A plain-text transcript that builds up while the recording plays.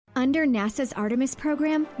Under NASA's Artemis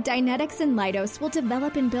program, Dynetics and Leidos will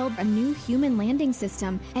develop and build a new human landing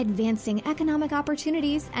system, advancing economic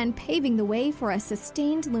opportunities and paving the way for a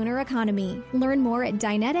sustained lunar economy. Learn more at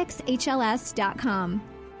DyneticsHLS.com.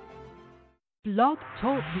 Blog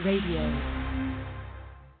Talk Radio.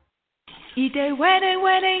 Ite wede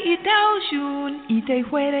wede itaushun, ite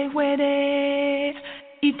wede wede.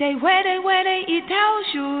 Ite wede wede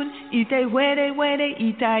itaushun, ite wede wede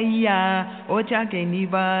itaya. Ocha ke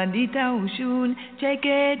niba nitaushun,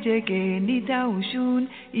 cheke nitaushun,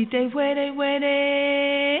 ite wede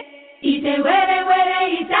wede. Ite wede wede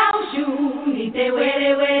itaushun, ite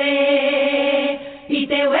wede wede.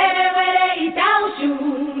 Ite wede wede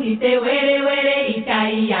itaushun, ite wede wede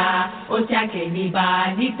itaya. Ocha ke niba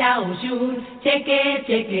nitaushun, cheke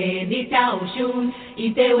nitaushun,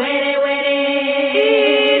 ite wede wede.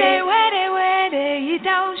 Ite wede wede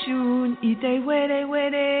itaushun, ite wede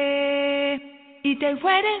wede. Ite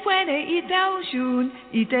wede wede itaushun,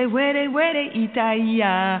 ite wede wede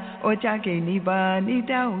itaya. Ocha ke niba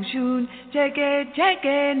nitaushun,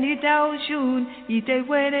 cheke nitaushun, ite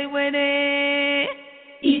wede wede.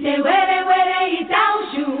 Ite wede wede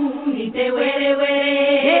itaushun, ite wede wede.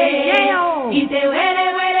 Ite wede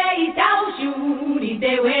wede itaushun,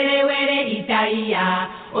 ite wede wede itaya.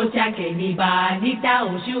 Ocha ke niba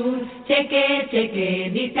nitaushun, cheke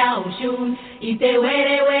nitaushun, ite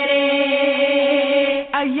wede wede.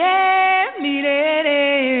 Aye mirere.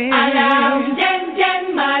 Alam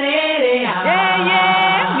jen marere. Aye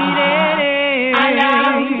mirere.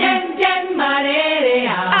 Alam jen marere.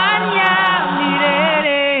 Anya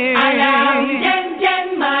mirere. Alam jen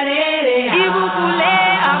marere. Ibukule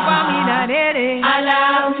abaminarere.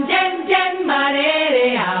 Alam jen marere.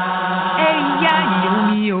 Eya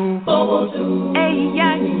yomio. Bobosu. Eya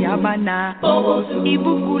yabana. Bobosu.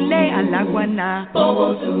 Ibukule alagwana.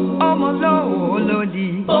 Bobosu. Omolo olodi.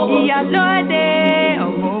 Iyalode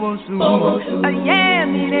omobosu. Aye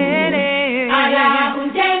mirere. Alam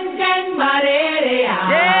jen marere.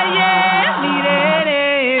 Aye mirere.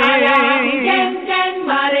 Alam jen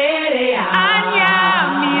marere. Anya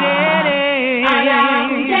mirere. Alam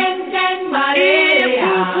jen marere.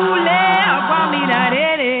 Ibukule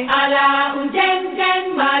abaminarere. Alam jen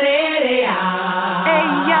marere.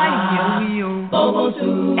 Eya yomio. Bobosu.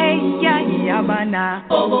 Eya yabana.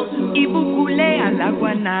 Bobosu. Ibukule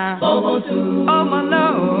alagwana. Bobosu. Omolo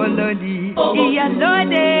olodi.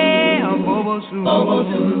 Iyalode omobosu.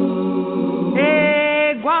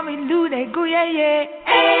 Gwami lude guyeye.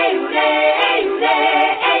 Eyude.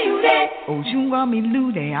 Oshungwami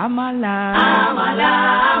lude amala.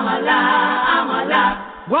 Amala.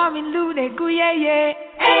 Gwami lude guyeye.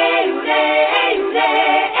 Eyude.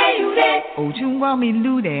 Oshungwami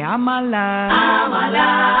lude amala.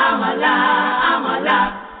 Amala.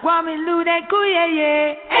 Gwami lude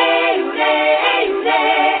guyeye. Eyude.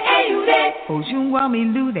 Oshungwami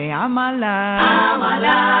lude amala.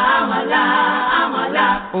 Amala.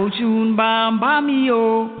 Oshun bamba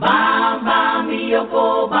mio. Bam yo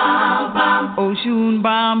ko bam. Oshun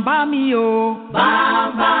bamba mio.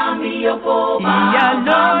 Bam yo ko bam.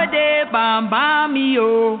 Iyalode bamba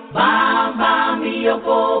mio. Bam yo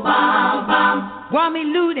ko bam. Gwami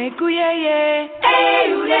lude guyeye.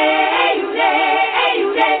 Eyude.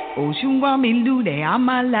 Oshungwami lude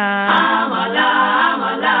amala. Amala.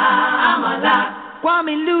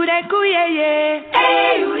 Gwami lude guyeye.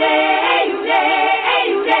 Eyude.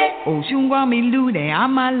 Oshungwami lude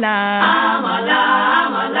amala. Amala.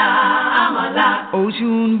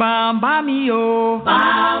 Oshun bamba mio.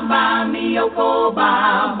 Bam yo ko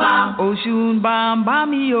bam. Oshun bamba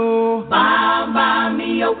mio. Bam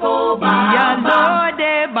yo ko bam.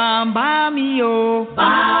 Iyalode bamba mio.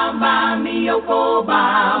 Bam yo ko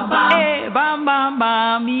bam.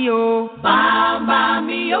 Bamba mio. Bam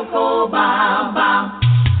yo ko bam.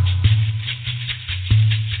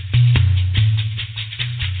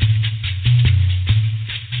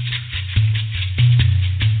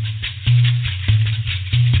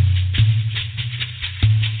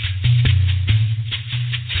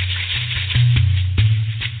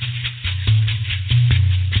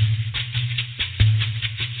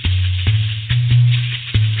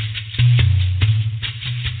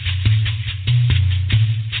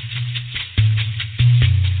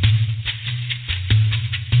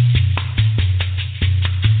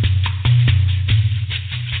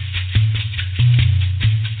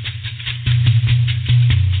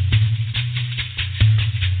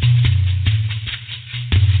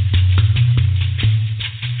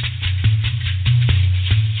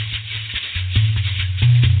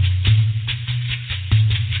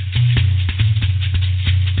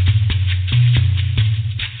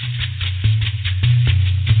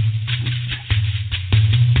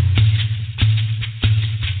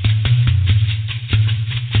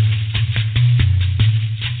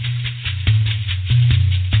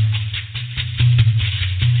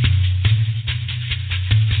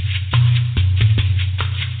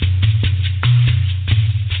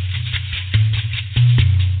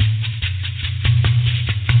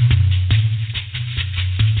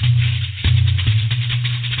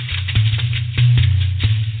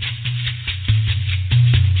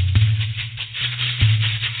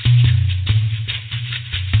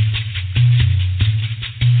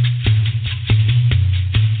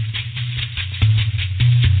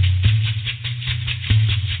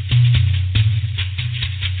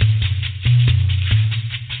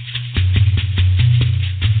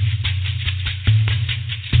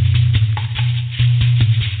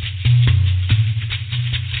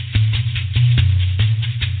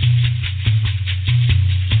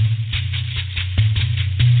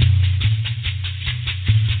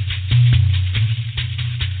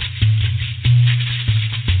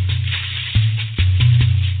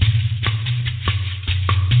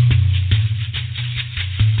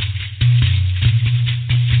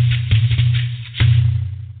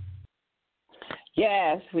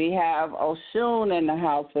 Yes, we have Oshun in the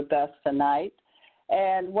house with us tonight.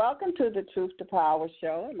 And welcome to the Truth to Power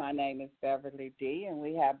show. My name is Beverly D., and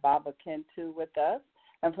we have Baba Kentu with us.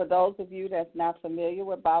 And for those of you that's not familiar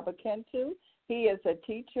with Baba Kentu, he is a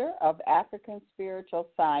teacher of African spiritual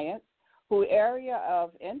science, whose area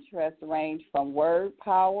of interest range from word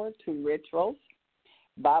power to rituals.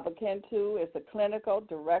 Baba Kentu is a clinical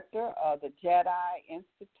director of the Djed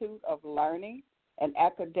Institute of Learning, an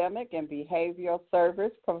academic and behavioral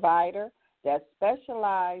service provider that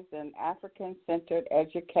specializes in African-centered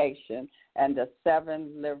education and the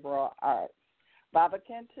 7 liberal arts. Baba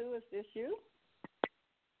Kentu, is this you?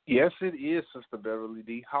 Yes, it is, Sister Beverly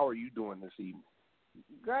D. How are you doing this evening?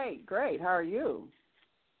 Great. How are you?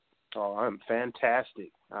 Oh, I'm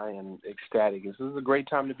fantastic. I am ecstatic. This is a great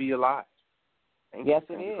time to be alive. Thank you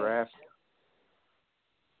for asking.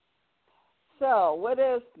 So, what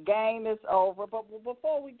is game is over, but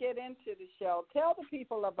before we get into the show, tell the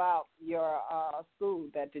people about your school,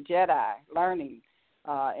 that the Djed Learning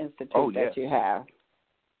Institute that you have.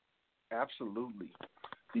 Absolutely.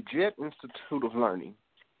 The Djed Institute of Learning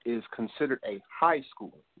is considered a high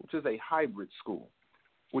school, which is a hybrid school,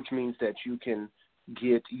 which means that you can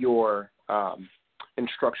get your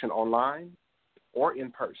instruction online or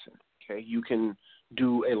in person. Okay, you can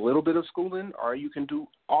do a little bit of schooling, or you can do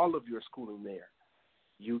all of your schooling there.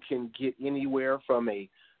 You can get anywhere from a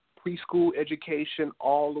preschool education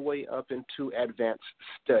all the way up into advanced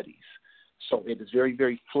studies. So it is very,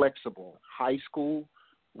 very flexible. High school,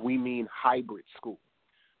 we mean hybrid school.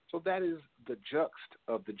 So that is the juxt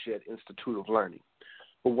of the Djed Institute of Learning.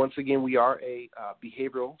 But once again, we are a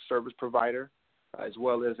behavioral service provider as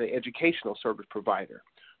well as an educational service provider,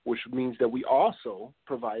 which means that we also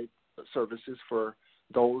provide services for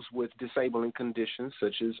those with disabling conditions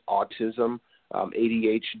such as autism,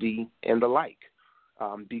 ADHD, and the like,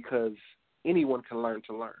 because anyone can learn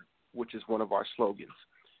to learn, which is one of our slogans.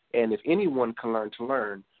 And if anyone can learn to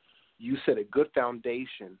learn, you set a good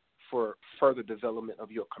foundation for further development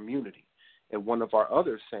of your community. And one of our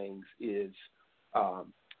other sayings is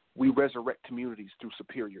we resurrect communities through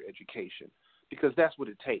superior education, because that's what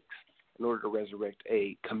it takes in order to resurrect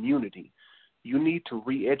a community. You need to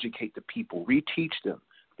re-educate the people, reteach them.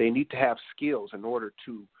 They need to have skills in order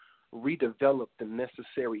to redevelop the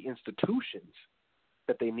necessary institutions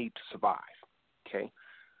that they need to survive. Okay,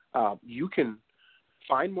 you can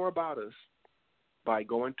find more about us by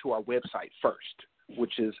going to our website first,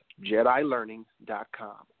 which is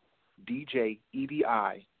JediLearning.com.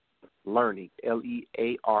 DJEDI Learning,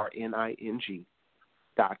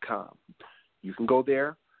 LEARNING.com. You can go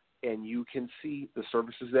there and you can see the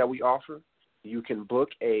services that we offer. You can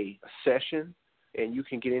book a session, and you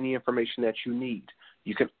can get any information that you need.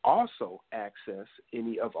 You can also access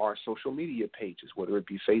any of our social media pages, whether it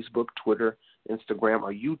be Facebook, Twitter, Instagram,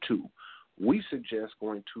 or YouTube. We suggest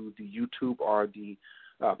going to the YouTube or the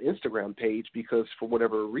Instagram page because, for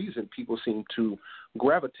whatever reason, people seem to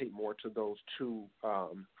gravitate more to those two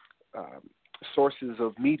sources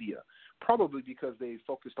of media, probably because they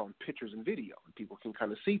focused on pictures and video, and people can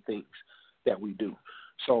kind of see things that we do.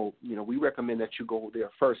 So, we recommend that you go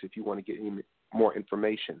there first if you want to get any more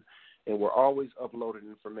information. And we're always uploading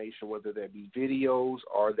information, whether that be videos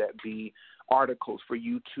or that be articles, for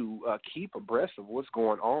you to keep abreast of what's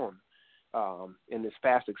going on in this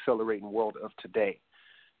fast accelerating world of today.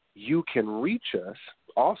 You can reach us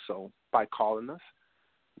also by calling us,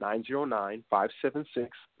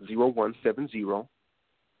 909-576-0170.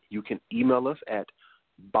 You can email us at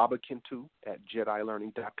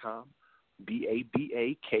babakentu@JediLearning.com,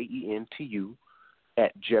 BABAKENTU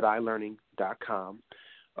 @JediLearning.com.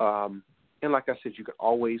 And like I said, you can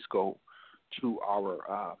always go to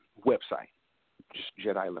our website, just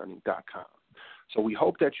JediLearning.com. So we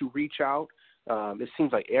hope that you reach out. It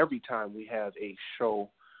seems like every time we have a show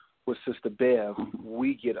with Sister Bev,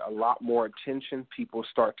 we get a lot more attention. People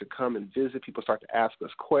start to come and visit. People start to ask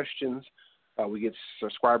us questions. We get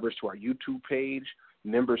subscribers to our YouTube page,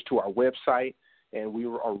 members to our website, and we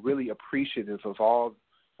are really appreciative of all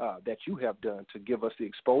that you have done to give us the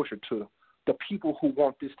exposure to the people who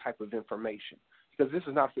want this type of information, because this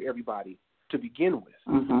is not for everybody to begin with,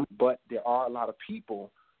 but there are a lot of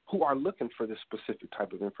people who are looking for this specific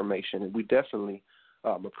type of information, and we definitely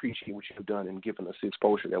appreciate what you've done in giving us the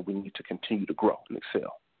exposure that we need to continue to grow and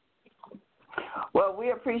excel. Well,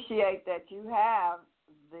 we appreciate that you have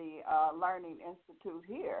the Learning Institute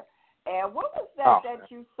here. And what was that that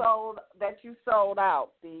you sold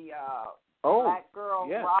out? The Black Girl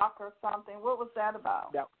Rock or something? What was that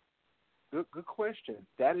about? Good question.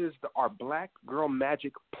 That is our Black Girl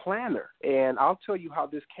Magic Planner. And I'll tell you how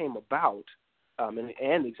this came about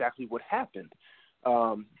and exactly what happened.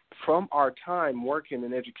 From our time working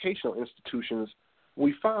in educational institutions,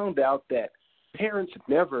 we found out that parents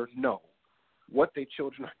never know what their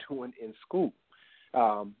children are doing in school.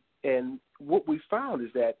 And what we found is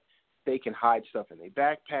that they can hide stuff in their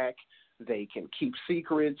backpack. They can keep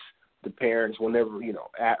secrets. The parents will never,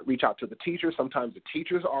 reach out to the teachers. Sometimes the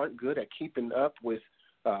teachers aren't good at keeping up with,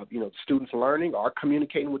 students learning or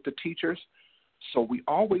communicating with the teachers. So we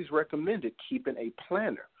always recommended keeping a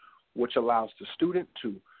planner, which allows the student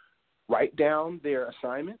to write down their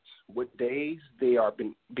assignments, what days they are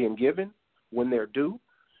being given, when they're due,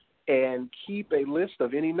 and keep a list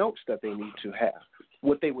of any notes that they need to have.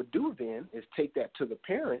 What they would do then is take that to the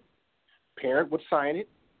parent. Parent would sign it.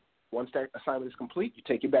 Once that assignment is complete, you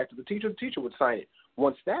take it back to the teacher. The teacher would sign it.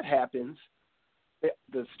 Once that happens,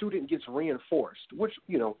 the student gets reinforced, which,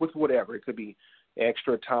 with whatever. It could be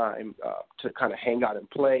extra time to kind of hang out and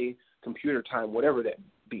play, computer time, whatever that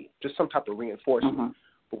be, just some type of reinforcement. Mm-hmm.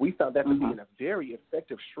 But we found that to be a very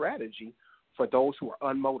effective strategy for those who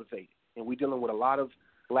are unmotivated. And we're dealing with a lot of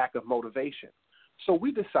lack of motivation. So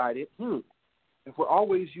we decided, if we're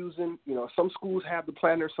always using, some schools have the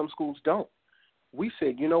planner, some schools don't. We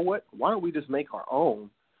said, you know what, why don't we just make our own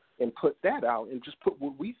and put that out and just put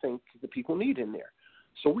what we think the people need in there.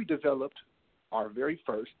 So we developed our very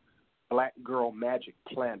first Black Girl Magic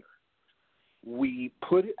Planner. We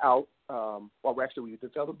put it out, we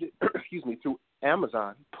developed it, through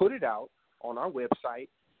Amazon, put it out on our website,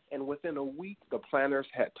 and within a week, the planners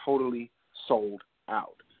had totally sold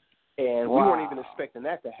out. And we weren't even expecting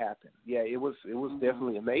that to happen. Yeah, it was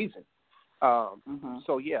definitely amazing.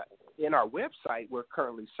 So, yeah, in our website, we're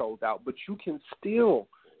currently sold out, but you can still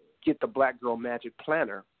get the Black Girl Magic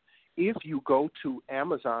Planner if you go to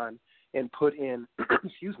Amazon and put in,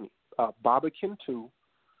 Baba Kentu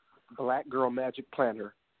Black Girl Magic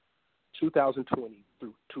Planner 2020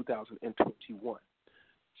 through 2021.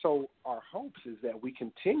 So our hopes is that we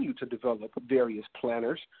continue to develop various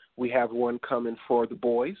planners. We have one coming for the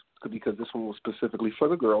boys because this one was specifically for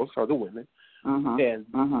the girls or the women. And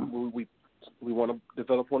we want to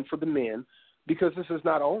develop one for the men because this is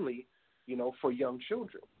not only, for young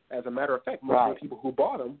children. As a matter of fact, most of the people who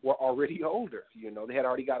bought them were already older. They had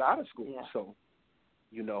already got out of school. Yeah. So,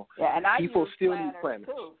 and people still need planners.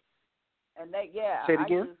 Too. And Say it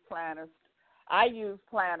again? I use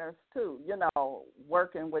planners too,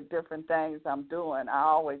 working with different things I'm doing. I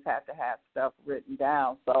always have to have stuff written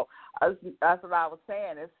down. So that's what I was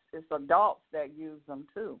saying. It's adults that use them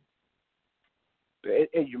too.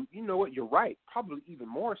 And you know what? You're right. Probably even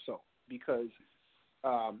more so because,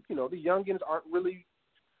 the youngins aren't really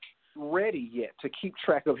ready yet to keep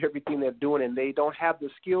track of everything they're doing, and they don't have the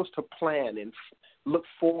skills to plan and look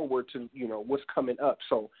forward to, what's coming up.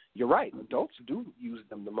 So you're right. Adults do use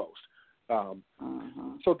them the most.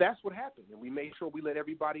 So that's what happened. And we made sure we let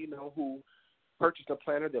everybody know who purchased a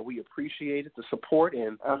planner that we appreciated the support,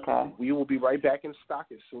 and we will be right back in stock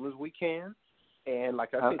as soon as we can. And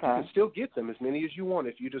like I said, you can still get them as many as you want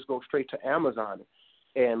if you just go straight to Amazon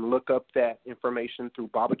and look up that information through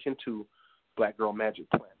Baba Kentu Black Girl Magic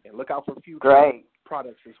Plan. And look out for future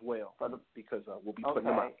products as well because we'll be putting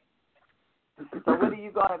them out. So what are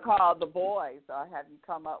you going to call the boys, or have you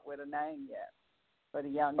come up with a name yet for the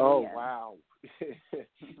young men? Oh, wow.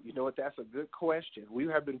 You know what, that's a good question. We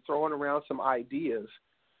have been throwing around some ideas,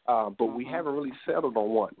 but we haven't really settled on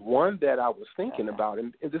one. One that I was thinking about,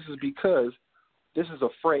 and this is because this is a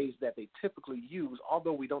phrase that they typically use,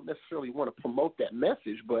 although we don't necessarily want to promote that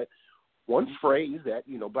message, but one phrase that,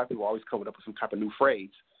 Black people are always coming up with some type of new phrase,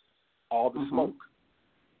 all the smoke,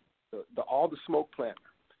 the all the smoke planner.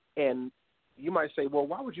 And you might say, well,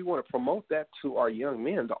 why would you want to promote that to our young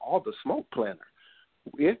men, the all the smoke planner?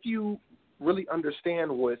 If you really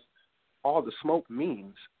understand what all the smoke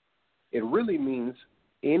means, it really means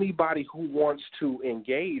anybody who wants to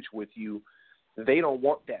engage with you, they don't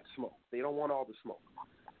want that smoke. They don't want all the smoke.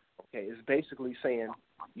 Okay, it's basically saying,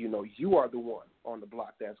 you are the one on the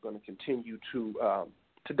block that's going to continue to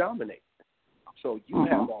dominate. So you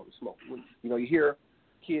have all the smoke. You hear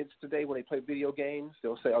kids today when they play video games,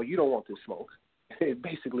 they'll say, "Oh, you don't want this smoke."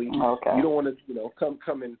 Basically, you don't want to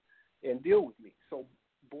come and deal with me. So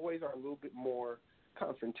boys are a little bit more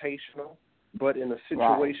confrontational, but in a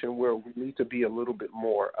situation where we need to be a little bit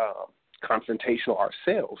more confrontational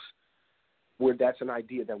ourselves, where that's an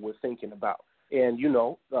idea that we're thinking about. And,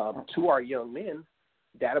 to our young men,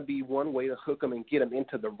 that'll be one way to hook them and get them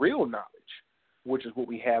into the real knowledge, which is what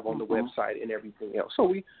we have on the website and everything else.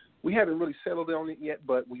 So we haven't really settled on it yet,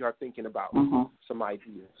 but we are thinking about some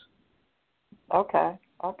ideas. Okay.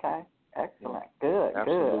 Excellent. Good.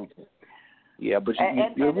 Absolutely. Good. Yeah, but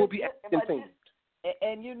you will be acting things.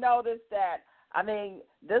 And you notice that I mean,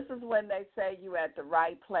 this is when they say you at the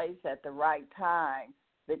right place at the right time,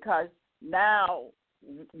 because now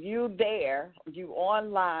you there, you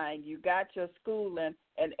online, you got your schooling,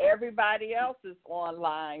 and everybody else is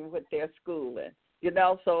online with their schooling. You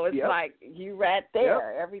know, so it's like you right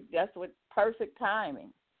there. That's what perfect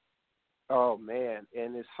timing. Oh man,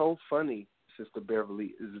 and it's so funny, Sister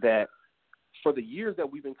Beverly, is that for the years that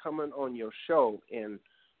we've been coming on your show and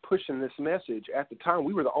pushing this message, at the time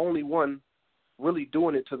we were the only one really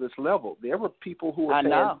doing it to this level. There were people who were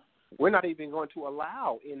saying, we're not even going to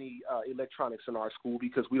allow any electronics in our school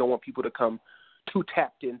because we don't want people to come too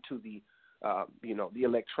tapped into the, the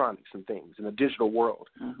electronics and things in the digital world.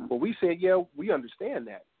 Mm-hmm. But we said, we understand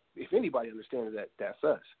that. If anybody understands that, that's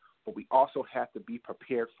us. But we also have to be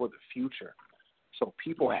prepared for the future. So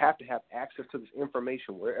people have to have access to this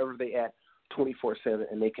information wherever they at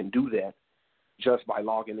 24/7, and they can do that just by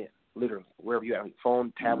logging in, literally, wherever you have your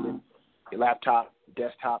phone, tablet, your laptop,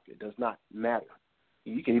 desktop, it does not matter.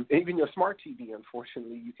 You can, even your smart TV,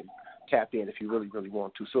 unfortunately, you can tap in if you really, really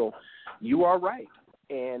want to. So you are right.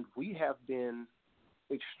 And we have been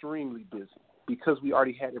extremely busy because we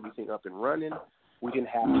already had everything up and running. We didn't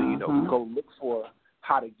have to, go look for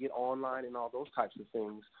how to get online and all those types of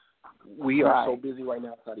things. We are so busy right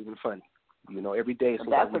now, it's not even funny. Every day it's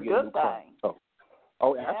like we get a new thing.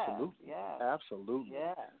 Oh, absolutely. Yeah. Absolutely.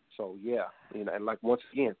 Yeah. So, and like once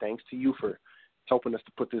again, thanks to you for helping us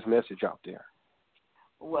to put this message out there.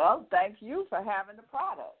 Well, thank you for having the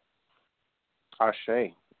product.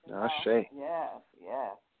 Ashe. Yes.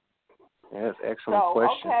 Yes, excellent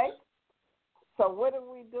question. Okay. So what are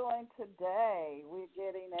we doing today? We're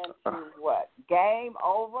getting into what? Game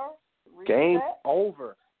over? Reset? Game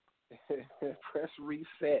over. Press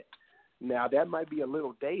reset. Now, that might be a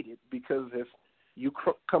little dated because if you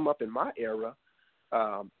come up in my era,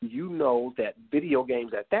 you know that video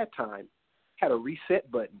games at that time had a reset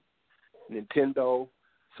button. Nintendo,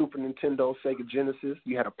 Super Nintendo, Sega Genesis,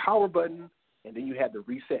 you had a power button, and then you had the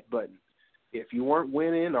reset button. If you weren't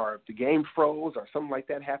winning or if the game froze or something like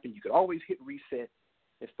that happened, you could always hit reset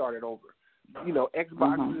and start it over.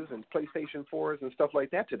 Xboxes and PlayStation 4s and stuff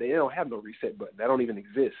like that today, they don't have no reset button. That don't even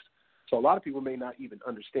exist. So a lot of people may not even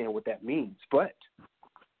understand what that means. But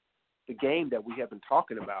the game that we have been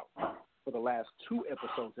talking about for the last 2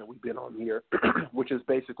 episodes that we've been on here, which is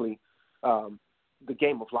basically the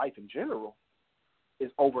game of life in general,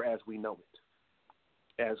 is over as we know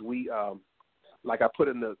it. As we, like I put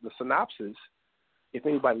in the synopsis, if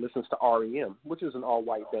anybody listens to REM, which is an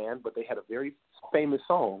all-white band, but they had a very famous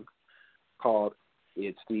song called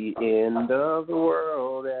It's the End of the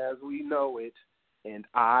World as We Know It, and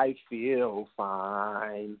I Feel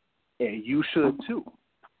Fine. And you should too,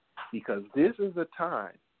 because this is a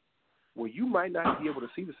time where you might not be able to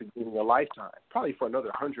see this again in your lifetime, probably for another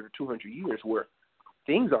 100 or 200 years, where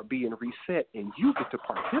things are being reset and you get to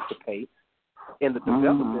participate in the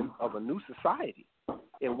development of a new society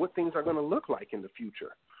and what things are going to look like in the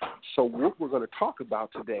future. So what we're going to talk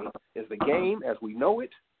about today is the game as we know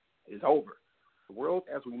it is over. The world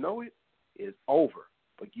as we know it is over,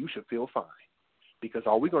 but you should feel fine, because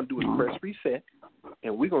all we're going to do is press reset,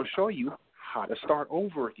 and we're going to show you how to start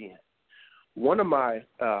over again. One of my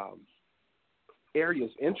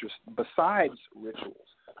areas of interest, besides rituals,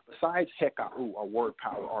 besides hekau, or word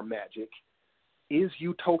power, or magic, is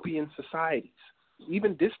utopian societies,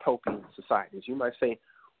 even dystopian societies. You might say,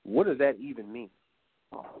 what does that even mean?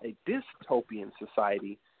 A dystopian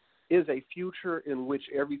society is a future in which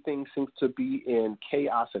everything seems to be in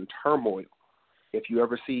chaos and turmoil. If you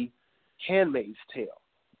ever see Handmaid's Tale,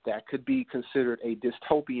 that could be considered a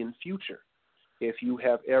dystopian future. If you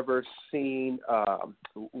have ever seen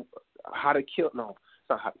How to Kill, no, it's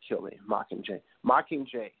not How to Kill Me,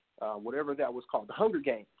 Mockingjay, whatever that was called, The Hunger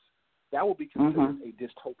Games, that will be considered a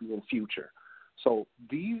dystopian future. So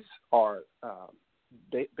these are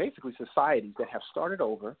basically societies that have started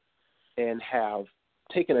over and have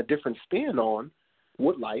taken a different spin on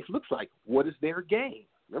what life looks like. What is their game?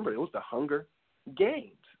 Remember, it was the Hunger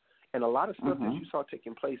Games. And a lot of stuff that you saw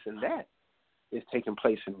taking place in that is taking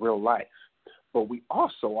place in real life. But we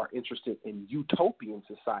also are interested in utopian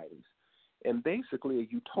societies. And basically a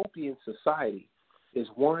utopian society is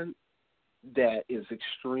one that is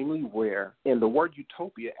extremely rare. And the word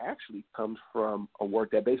utopia actually comes from a word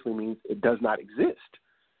that basically means it does not exist.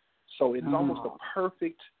 So it's almost a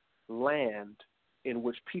perfect land in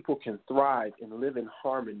which people can thrive and live in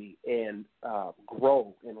harmony and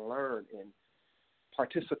grow and learn and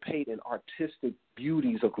participate in artistic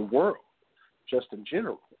beauties of the world, just in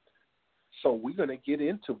general. So we're going to get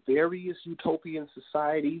into various utopian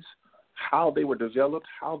societies, how they were developed,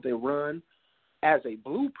 how they run, as a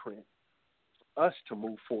blueprint us to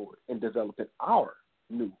move forward and develop in our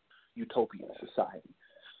new utopian society.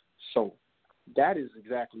 So that is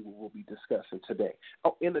exactly what we'll be discussing today.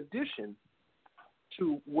 Oh, in addition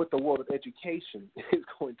to what the world of education is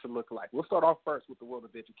going to look like. We'll start off first with the world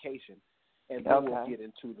of education, and then we'll get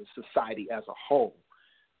into the society as a whole,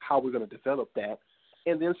 how we're going to develop that,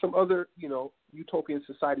 and then some other, utopian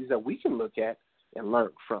societies that we can look at and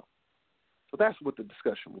learn from. So that's what the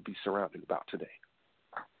discussion will be surrounding about today.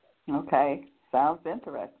 Okay. Sounds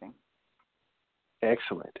interesting.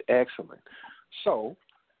 Excellent, excellent. So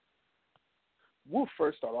we'll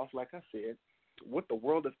first start off, like I said, with the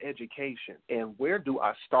world of education. And where do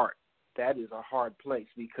I start? That is a hard place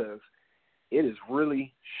because it is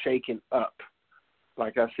really shaken up.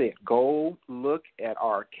 Like I said, go look at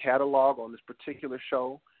our catalog on this particular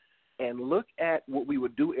show and look at what we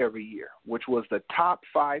would do every year, which was the top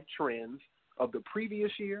 5 trends of the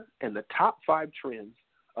previous year and the top 5 trends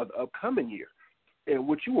of the upcoming year. And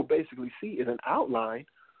what you will basically see is an outline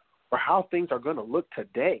for how things are going to look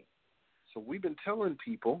today. So we've been telling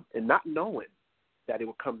people, and not knowing that it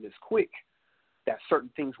will come this quick, that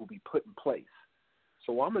certain things will be put in place.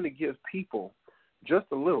 So I'm going to give people just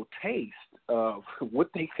a little taste of what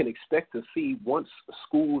they can expect to see once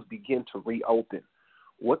schools begin to reopen,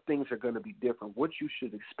 what things are going to be different, what you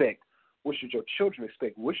should expect, what should your children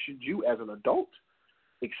expect, what should you as an adult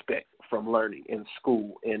expect from learning in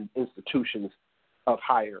school and institutions of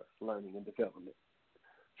higher learning and development.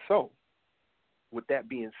 So with that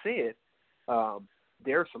being said,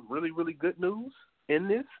 there's some really, really good news in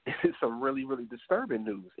this and some really, really disturbing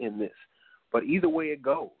news in this. But either way it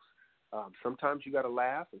goes, sometimes you got to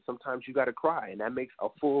laugh and sometimes you got to cry, and that makes a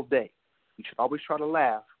full day. You should always try to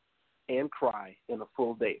laugh and cry in a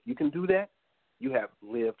full day. If you can do that, you have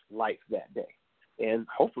lived life that day. And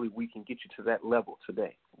hopefully we can get you to that level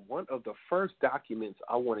today. One of the first documents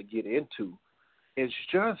I want to get into is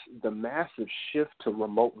just the massive shift to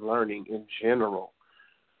remote learning in general.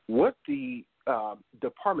 What the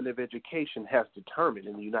Department of Education has determined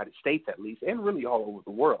in the United States, at least, and really all over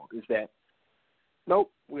the world, is that,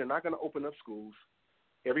 nope, we're not going to open up schools.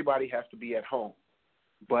 Everybody has to be at home.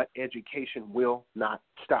 But education will not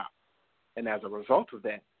stop. And as a result of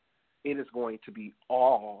that, it is going to be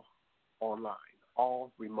all online,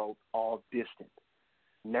 all remote, all distant.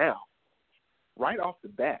 Now, right off the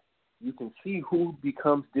bat, you can see who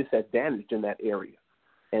becomes disadvantaged in that area.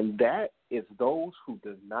 And that is those who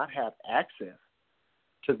do not have access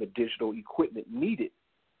to the digital equipment needed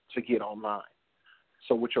to get online.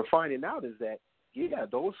 So what you're finding out is that,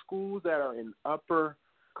 those schools that are in upper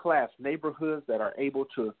class neighborhoods that are able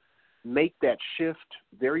to make that shift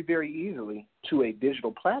very, very easily to a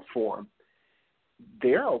digital platform,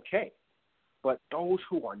 they're okay. But those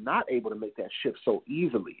who are not able to make that shift so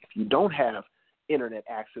easily, if you don't have internet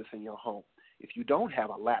access in your home, if you don't have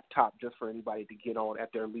a laptop just for anybody to get on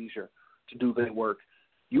at their leisure to do their work,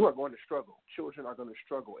 you are going to struggle. Children are going to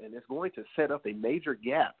struggle, and it's going to set up a major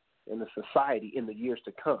gap in the society in the years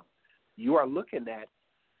to come. You are looking at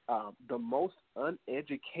the most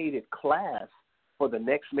uneducated class for the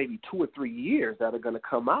next maybe 2 or 3 years that are going to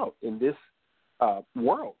come out in this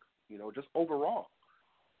world, just overall.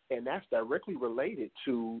 And that's directly related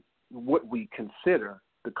to what we consider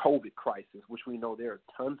the COVID crisis, which we know there are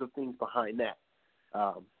tons of things behind that,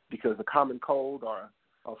 because a common cold or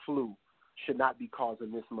a flu should not be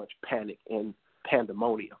causing this much panic and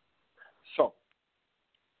pandemonium. So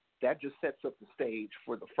that just sets up the stage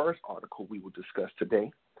for the first article we will discuss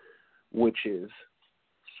today, which is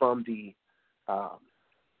from the,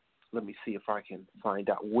 let me see if I can find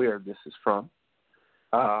out where this is from,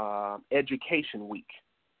 Education Week,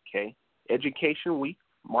 okay? Education Week,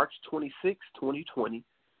 March 26, 2020,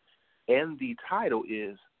 and the title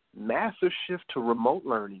is Massive Shift to Remote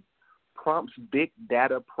Learning Prompts Big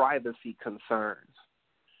Data Privacy Concerns.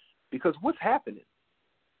 Because what's happening?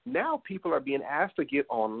 Now people are being asked to get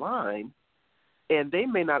online, and they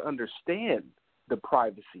may not understand the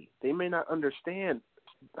privacy. They may not understand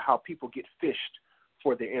how people get phished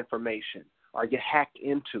for their information or get hacked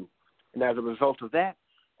into. And as a result of that,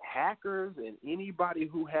 hackers and anybody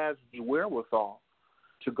who has the wherewithal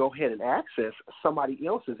to go ahead and access somebody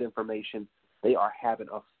else's information, they are having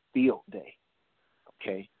a field day.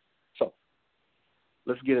 Okay? So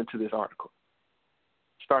let's get into this article.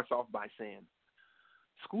 Starts off by saying,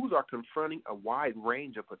 schools are confronting a wide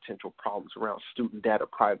range of potential problems around student data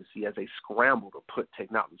privacy as they scramble to put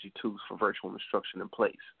technology tools for virtual instruction in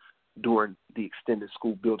place during the extended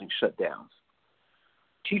school building shutdowns.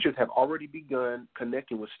 Teachers have already begun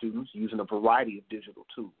connecting with students using a variety of digital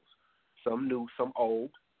tools, some new, some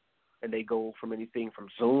old, and they go from anything from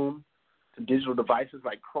Zoom to digital devices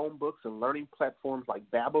like Chromebooks and learning platforms like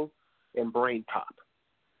Babbel and BrainPop.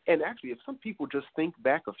 And actually, if some people just think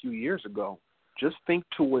back a few years ago, just think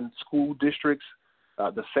to when school districts,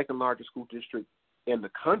 the second largest school district in the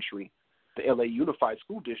country, the LA Unified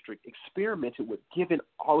School District, experimented with giving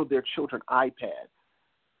all of their children iPads.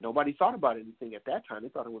 Nobody thought about anything at that time. They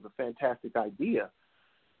thought it was a fantastic idea.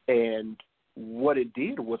 And what it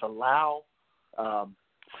did was allow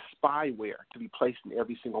spyware to be placed in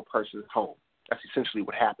every single person's home. That's essentially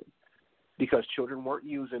what happened. Because children weren't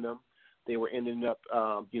using them, they were ending up,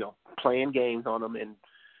 playing games on them and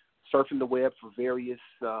surfing the web for various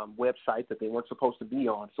websites that they weren't supposed to be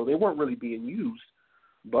on. So they weren't really being used,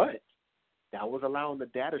 but that was allowing the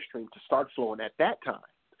data stream to start flowing at that time.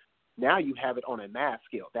 Now you have it on a mass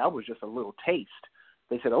scale. That was just a little taste.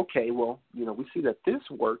 They said, okay, well, we see that this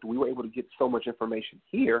worked. We were able to get so much information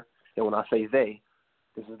here. And when I say they,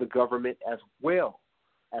 this is the government as well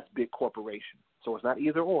as big corporations. So it's not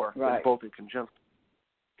either or, right. It's both in conjunction.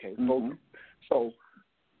 Okay, both. So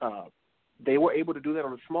they were able to do that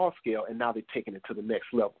on a small scale, and now they've taken it to the next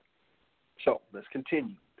level. So let's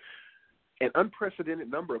continue. An unprecedented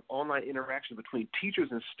number of online interactions between teachers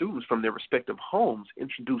and students from their respective homes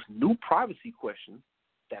introduced new privacy questions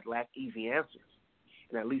that lack easy answers.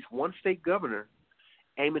 And at least one state governor,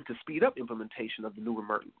 aiming to speed up implementation of the new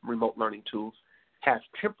remote learning tools, has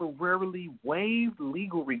temporarily waived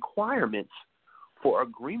legal requirements for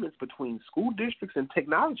agreements between school districts and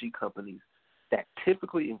technology companies that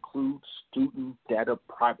typically include student data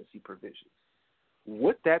privacy provisions.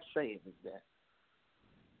 What that's saying is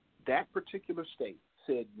that particular state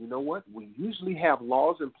said, you know what, we usually have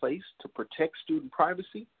laws in place to protect student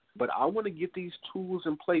privacy, but I want to get these tools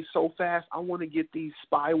in place so fast, I want to get these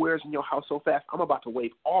spywares in your house so fast, I'm about to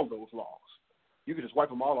waive all those laws. You can just wipe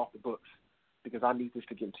them all off the books because I need this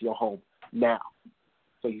to get into your home now.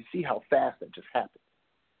 So you see how fast that just happened.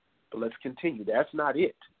 But let's continue. That's not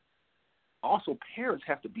it. Also, parents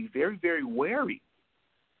have to be very, very wary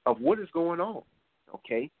of what is going on,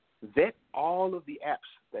 okay? Vet all of the apps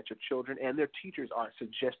that your children and their teachers are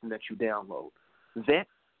suggesting that you download. Vet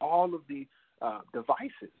all of the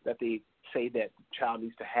devices that they say that child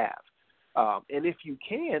needs to have. And if you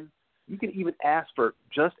can even ask for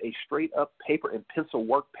just a straight-up paper and pencil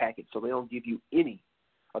work packet so they don't give you any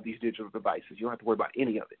of these digital devices. You don't have to worry about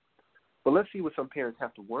any of it. But let's see what some parents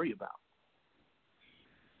have to worry about.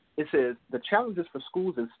 It says, the challenges for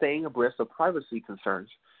schools in staying abreast of privacy concerns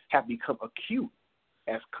have become acute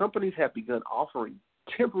as companies have begun offering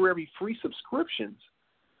temporary free subscriptions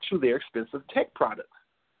to their expensive tech products,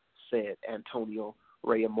 said Antonio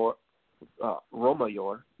Romayor,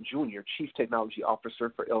 Jr., Chief Technology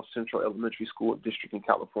Officer for El Centro Elementary School District in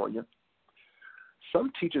California.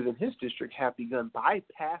 Some teachers in his district have begun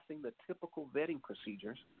bypassing the typical vetting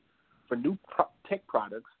procedures for new tech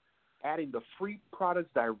products, adding the free products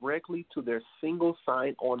directly to their single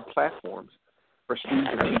sign-on platforms for students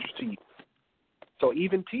and teachers to use. So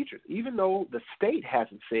even teachers, even though the state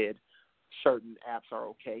hasn't said certain apps are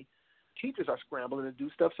okay, teachers are scrambling to do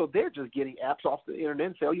stuff, so they're just getting apps off the internet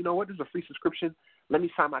and say, oh, you know what, this is a free subscription. Let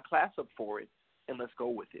me sign my class up for it, and let's go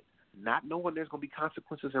with it, not knowing there's going to be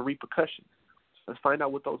consequences and repercussions. Let's find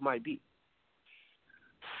out what those might be.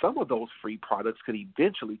 Some of those free products could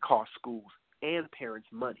eventually cost schools and parents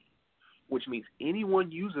money, which means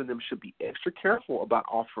anyone using them should be extra careful about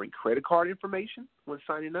offering credit card information when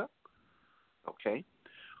signing up. Okay.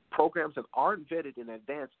 Programs that aren't vetted in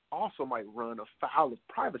advance also might run afoul of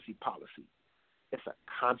privacy policy. It's a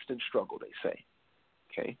constant struggle, they say.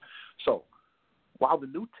 Okay. So while the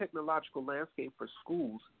new technological landscape for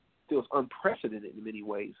schools feels unprecedented in many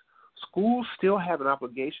ways, schools still have an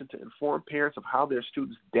obligation to inform parents of how their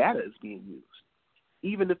students' data is being used,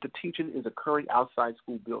 even if the teaching is occurring outside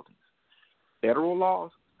school buildings. Federal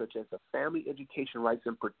laws, such as the Family Education Rights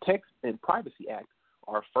and Privacy Act,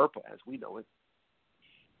 or FERPA as we know it,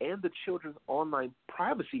 and the Children's Online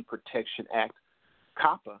Privacy Protection Act,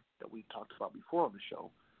 COPPA, that we've talked about before on the show,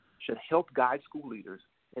 should help guide school leaders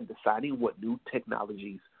in deciding what new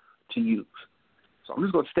technologies to use. So I'm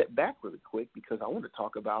just going to step back really quick because I want to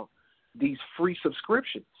talk about these free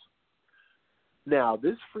subscriptions. Now,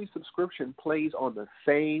 this free subscription plays on the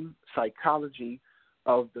same psychology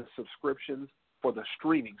of the subscriptions for the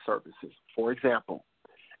streaming services. For example,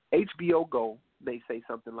 HBO Go may say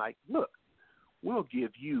something like, look, we'll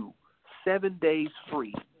give you 7 days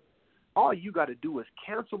free. All you got to do is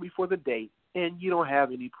cancel before the date, and you don't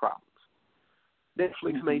have any problems.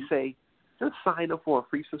 Netflix may say, just sign up for a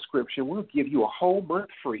free subscription. We'll give you a whole month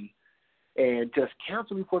free, and just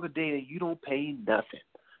cancel before the date, and you don't pay nothing.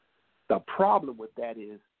 The problem with that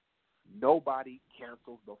is nobody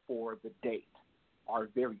cancels before the date, or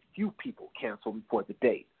very few people cancel before the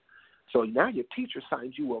date. So now your teacher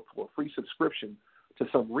signs you up for a free subscription to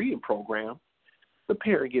some reading program. The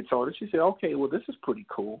parent gets on it. She said, okay, well, this is pretty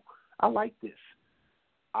cool. I like this.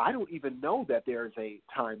 I don't even know that there's a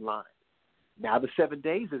timeline. Now the 7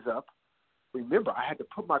 days is up. Remember, I had to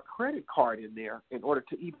put my credit card in there in order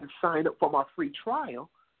to even sign up for my free trial.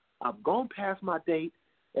 I've gone past my date,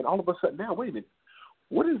 and all of a sudden now, wait a minute,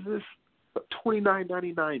 what is this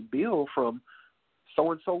 $29.99 bill from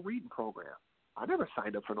so-and-so reading program? I never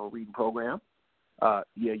signed up for no reading program. Yeah,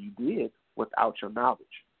 you did without your knowledge.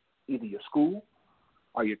 Either your school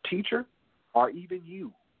or your teacher or even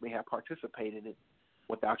you may have participated in it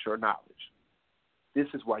without your knowledge. This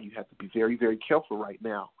is why you have to be very, very careful right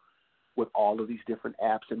now with all of these different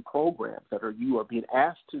apps and programs that you are being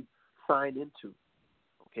asked to sign into.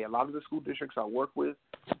 Okay, a lot of the school districts I work with,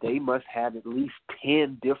 they must have at least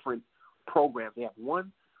 10 different programs. They have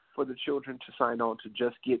one for the children to sign on to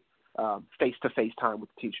just get face-to-face time with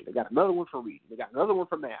the teacher. They got another one for reading. They got another one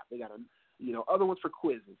for math. They got other ones for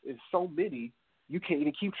quizzes. It's so many you can't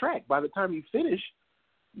even keep track. By the time you finish,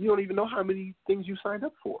 you don't even know how many things you signed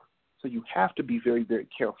up for. So you have to be very, very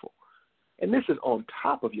careful. And this is on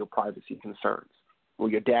top of your privacy concerns, where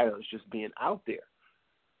your data is just being out there.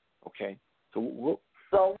 Okay, so we'll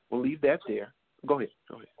leave that there. Go ahead.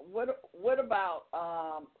 What about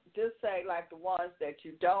just say like the ones that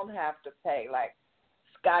you don't have to pay, like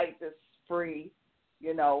Skype is free.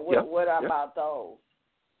 What about those?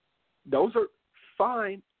 Those are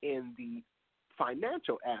fine in the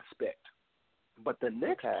financial aspect, but the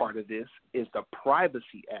next part of this is the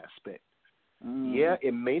privacy aspect. Yeah,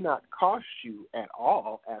 it may not cost you at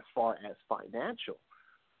all as far as financial,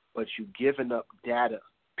 but you've given up data,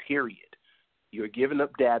 period. You're giving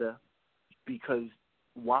up data because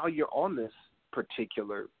while you're on this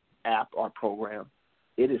particular app or program,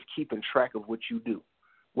 it is keeping track of what you do,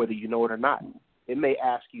 whether you know it or not. It may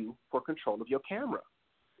ask you for control of your camera.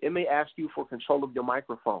 It may ask you for control of your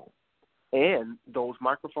microphone. And those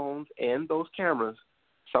microphones and those cameras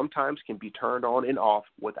sometimes can be turned on and off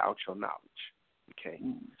without your knowledge. Okay,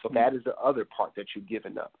 so that is the other part that you've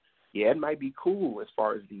given up. Yeah, it might be cool as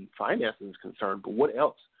far as the finances is concerned, but what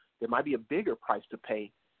else? There might be a bigger price to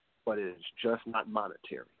pay, but it is just not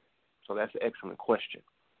monetary. So that's an excellent question.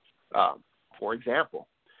 For example,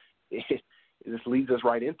 this leads us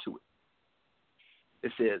right into it.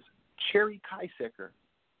 It says, Cherry Kaisecker,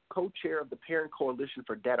 co-chair of the Parent Coalition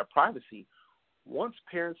for Data Privacy, wants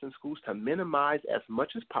parents and schools to minimize as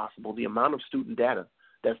much as possible the amount of student data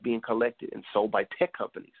that's being collected and sold by tech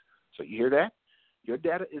companies. So you hear that? Your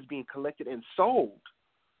data is being collected and sold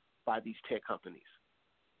by these tech companies.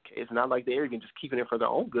 Okay, it's not like they're even just keeping it for their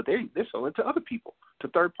own good. They're selling it to other people, to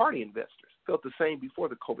third-party investors. Felt the same before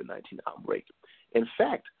the COVID-19 outbreak. In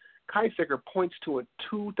fact, Kaisecker points to a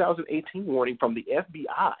 2018 warning from the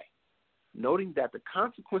FBI, noting that the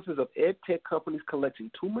consequences of ed tech companies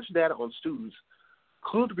collecting too much data on students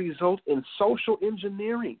could result in social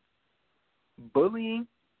engineering, bullying,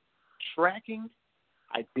 tracking,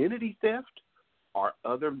 identity theft, or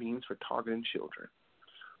other means for targeting children.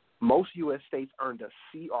 Most U.S. states earned a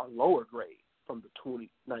C or lower grade from the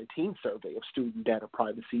 2019 survey of student data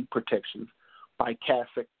privacy protections by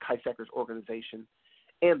Kaisecker's organization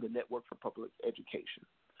and the Network for Public Education.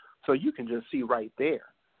 So you can just see right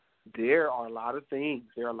there, there are a lot of things,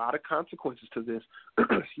 there are a lot of consequences to this,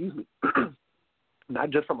 excuse me,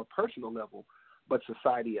 not just from a personal level, but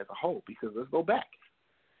society as a whole, because let's go back.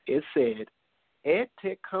 It said, ed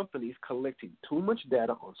tech companies collecting too much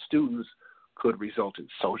data on students could result in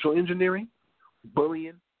social engineering,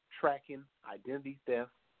 bullying, tracking, identity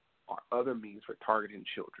theft, or other means for targeting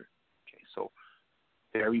children. Okay, so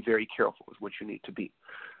very, very careful is what you need to be.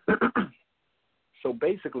 So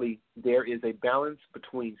basically, there is a balance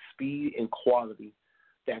between speed and quality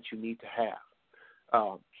that you need to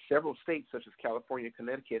have. Several states, such as California and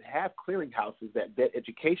Connecticut, have clearinghouses that vet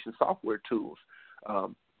education software tools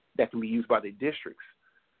that can be used by the districts,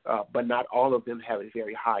 but not all of them have a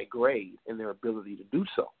very high grade in their ability to do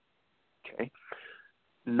so. Okay.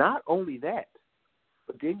 Not only that,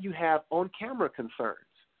 but then you have on-camera concerns.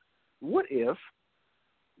 What if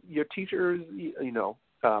your teacher is,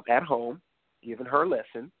 at home giving her a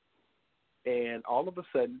lesson, and all of a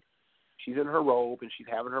sudden she's in her robe and she's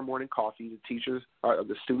having her morning coffee.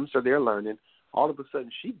 The students are there learning. All of a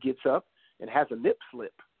sudden she gets up and has a nip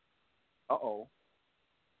slip. Uh-oh.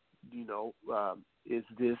 Is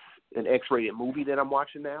this an X-rated movie that I'm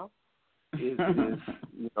watching now? Is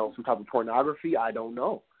some type of pornography? I don't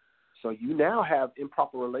know. So you now have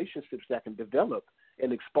improper relationships that can develop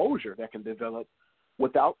and exposure that can develop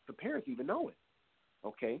without the parents even knowing.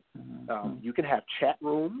 Okay, you can have chat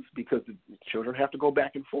rooms because the children have to go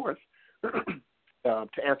back and forth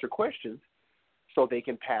to answer questions, so they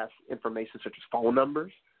can pass information such as phone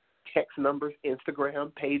numbers, text numbers,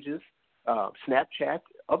 Instagram pages, Snapchat,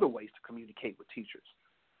 other ways to communicate with teachers.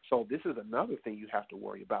 So this is another thing you have to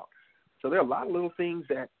worry about. So there are a lot of little things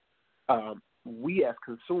that we as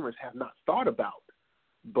consumers have not thought about,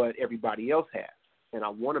 but everybody else has. And I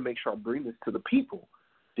want to make sure I bring this to the people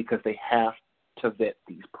because they have to vet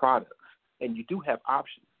these products. And you do have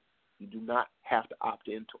options. You do not have to opt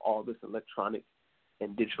into all this electronic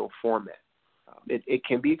and digital format. It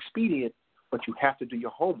can be expedient, but you have to do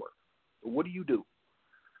your homework. What do?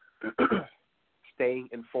 Staying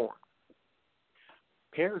informed.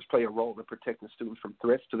 Parents play a role in protecting students from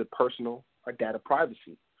threats to their personal or data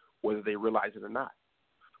privacy, whether they realize it or not.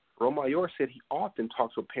 Romayor said he often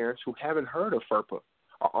talks with parents who haven't heard of FERPA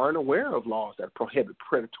or aren't aware of laws that prohibit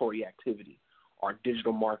predatory activity or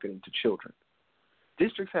digital marketing to children.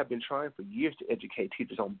 Districts have been trying for years to educate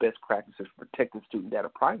teachers on best practices for protecting student data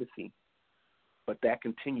privacy, but that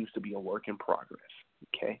continues to be a work in progress,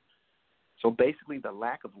 okay? So basically the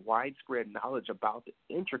lack of widespread knowledge about the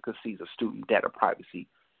intricacies of student data privacy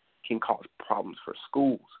can cause problems for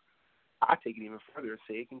schools. I take it even further and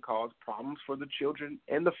say it can cause problems for the children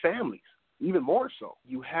and the families, even more so.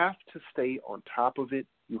 You have to stay on top of it.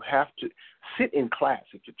 You have to sit in class.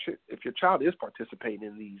 If your child is participating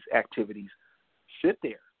in these activities, sit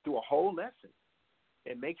there through a whole lesson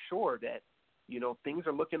and make sure that, things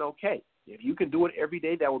are looking okay. If you can do it every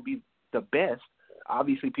day, that would be the best.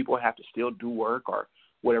 Obviously, people have to still do work or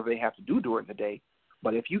whatever they have to do during the day.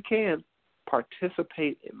 But if you can,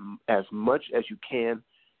 participate in as much as you can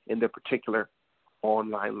in the particular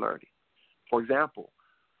online learning. For example,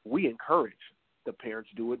 we encourage the parents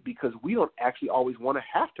to do it because we don't actually always want to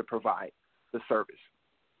have to provide the service.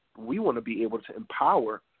 We want to be able to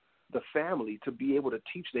empower the family to be able to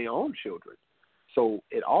teach their own children. So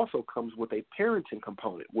it also comes with a parenting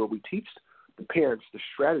component where we teach the parents the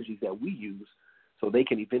strategies that we use so they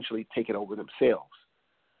can eventually take it over themselves.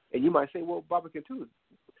 And you might say, well, Baba Kentu,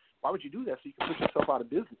 why would you do that so you can put yourself out of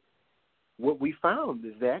business? What we found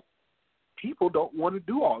is that people don't want to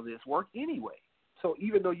do all this work anyway. So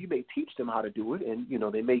even though you may teach them how to do it and,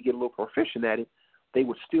 they may get a little proficient at it, they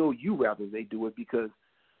would still you rather they do it because,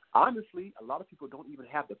 honestly, a lot of people don't even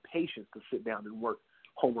have the patience to sit down and work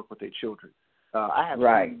homework with their children. I have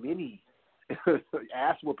seen many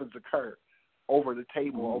ass whoopings occur over the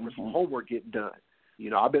table over some homework getting done.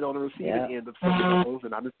 I've been on the receiving end of some of those,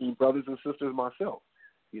 and I've seen brothers and sisters myself,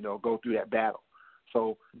 go through that battle.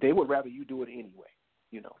 So they would rather you do it anyway,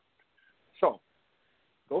 So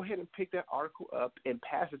go ahead and pick that article up and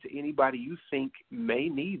pass it to anybody you think may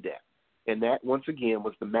need that. And that, once again,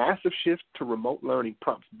 was The Massive Shift to Remote Learning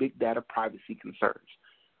Prompts Big Data Privacy Concerns.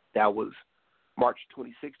 That was March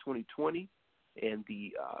 26, 2020, and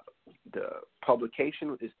the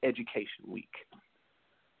publication is Education Week.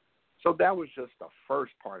 So that was just the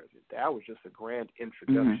first part of it. That was just a grand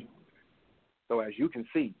introduction. So as you can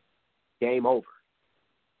see, game over.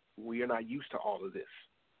 We are not used to all of this.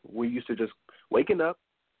 We're used to just waking up,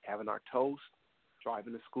 having our toast,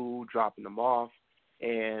 driving to school, dropping them off,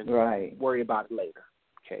 and worry about it later.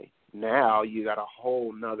 Okay. Now you got a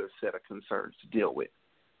whole nother set of concerns to deal with.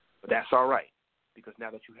 But that's all right, because now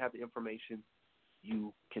that you have the information,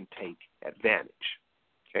 you can take advantage.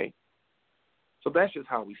 Okay. So that's just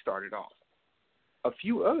how we started off. A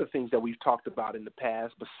few other things that we've talked about in the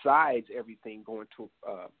past, besides everything going to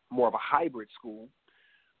more of a hybrid school,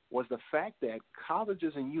 was the fact that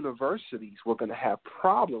colleges and universities were going to have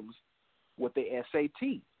problems with the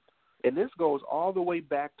SAT. And this goes all the way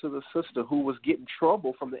back to the sister who was getting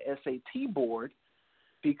trouble from the SAT board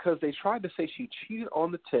because they tried to say she cheated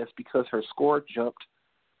on the test because her score jumped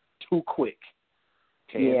too quick.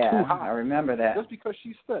 Okay, too high. I remember that. Just because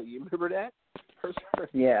she studied. You remember that? Her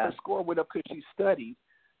score went up because she studied.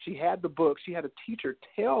 She had the book. She had a teacher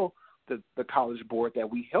tell the college board that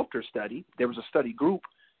we helped her study. There was a study group,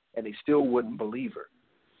 and they still wouldn't believe her.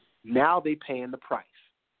 Now they're paying the price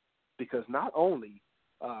because not only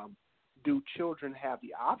do children have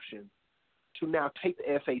the option to now take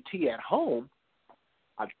the SAT at home,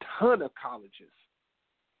 a ton of colleges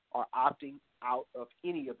are opting out of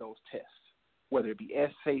any of those tests, whether it be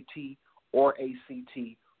SAT or ACT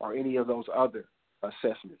or any of those other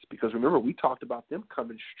assessments. Because remember, we talked about them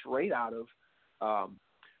coming straight out of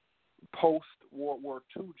post-World War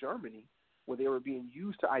II Germany, where they were being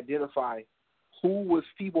used to identify who was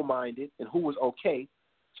feeble-minded and who was okay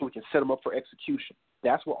so we can set them up for execution.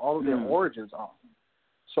 That's where all of their origins are.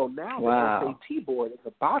 So now the SAT board is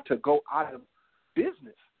about to go out of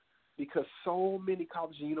business because so many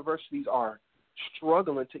colleges and universities are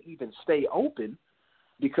struggling to even stay open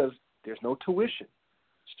because there's no tuition.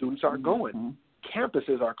 Students aren't going.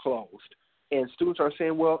 Campuses are closed. And students are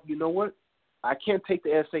saying, well, you know what? I can't take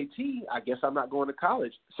the SAT. I guess I'm not going to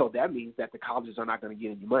college. So that means that the colleges are not going to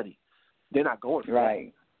get any money. They're not going for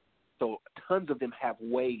that. So tons of them have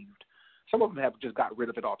waived. Some of them have just got rid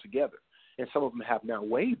of it altogether. And some of them have now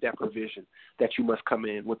waived that provision that you must come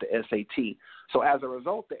in with the SAT. So as a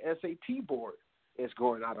result, the SAT board is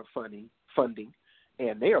going out of funding,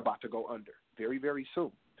 and they are about to go under very, very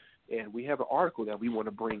soon. And we have an article that we want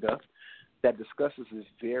to bring up that discusses this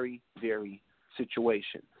very, very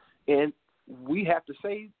situation. And we have to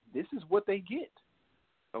say this is what they get.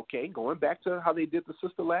 Okay, going back to how they did the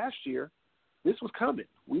sister last year, this was coming.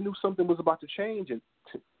 We knew something was about to change, and,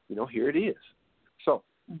 here it is. So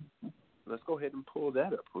let's go ahead and pull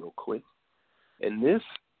that up real quick. And this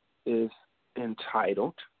is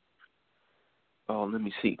entitled, let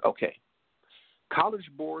me see. Okay. College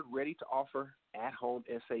Board ready to offer at-home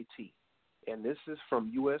SAT. And this is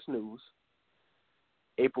from U.S. News,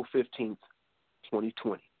 April 15th,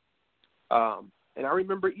 2020. And I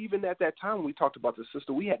remember even at that time when we talked about the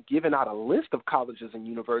sister, we had given out a list of colleges and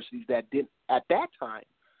universities that didn't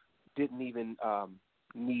even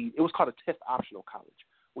need, it was called a test optional college,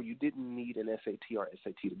 where you didn't need an SAT or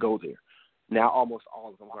SAT to go there. Now almost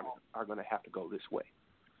all of them are going to have to go this way.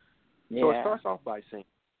 Yeah. So it starts off by saying,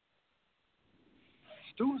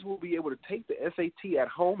 students will be able to take the SAT at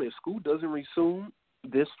home if school doesn't resume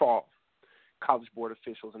this fall. College Board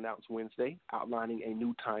officials announced Wednesday, outlining a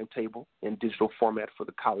new timetable and digital format for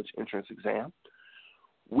the college entrance exam.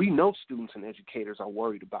 We know students and educators are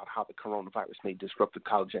worried about how the coronavirus may disrupt the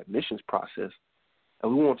college admissions process,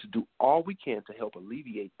 and we want to do all we can to help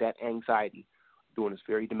alleviate that anxiety during this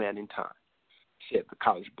very demanding time, said the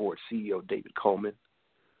College Board CEO David Coleman.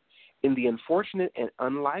 In the unfortunate and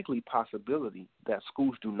unlikely possibility that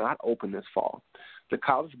schools do not open this fall, the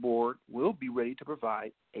College Board will be ready to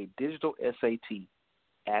provide a digital SAT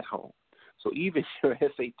at home. So even your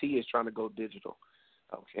SAT is trying to go digital,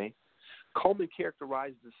 okay? Coleman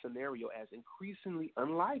characterized the scenario as increasingly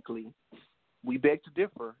unlikely. We beg to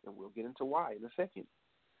differ, and we'll get into why in a second,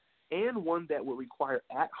 and one that will require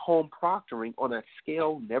at-home proctoring on a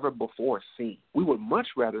scale never before seen. We would much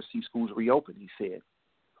rather see schools reopen, he said,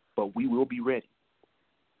 but we will be ready.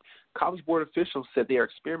 College Board officials said they are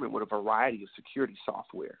experimenting with a variety of security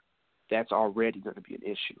software. That's already going to be an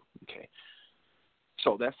issue, okay?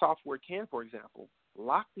 So that software can, for example,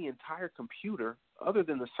 lock the entire computer other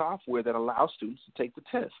than the software that allows students to take the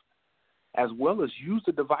test, as well as use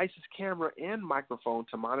the device's camera and microphone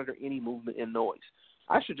to monitor any movement and noise.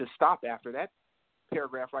 I should just stop after that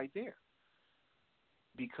paragraph right there,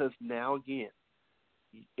 because now, again,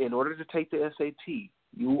 in order to take the SAT,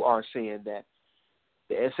 you are saying that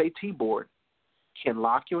the SAT board can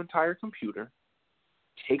lock your entire computer,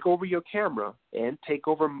 take over your camera, and take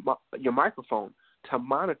over your microphone to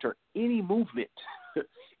monitor any movement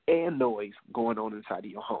and noise going on inside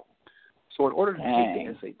of your home. So in order to take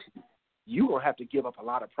the SAT, you're going to have to give up a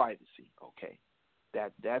lot of privacy, okay?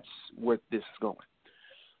 That's where this is going.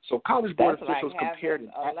 So College Board officials compared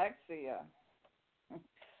Alexia.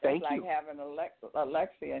 Thank you. It's like having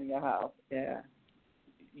Alexia in your house, yeah.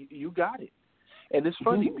 You got it. And it's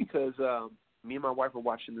funny because me and my wife were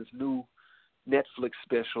watching this new Netflix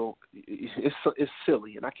special. It's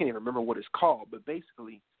silly, and I can't even remember what it's called, but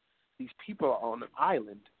basically these people are on an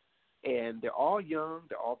island, and they're all young,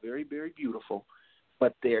 they're all very, very beautiful,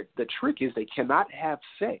 but the trick is they cannot have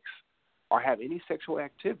sex or have any sexual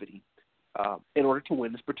activity in order to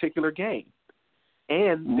win this particular game.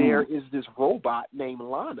 And there is this robot named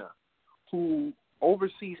Lana who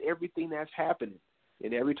oversees everything that's happening.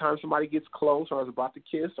 And every time somebody gets close or is about to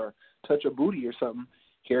kiss or touch a booty or something,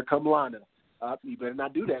 here come Lana. You better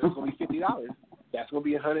not do that. It's going to be $50. That's going to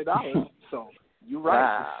be $100. So you're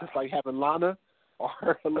right. It's just like having Lana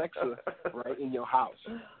or Alexa right in your house.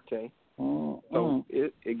 Okay. So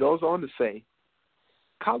it goes on to say,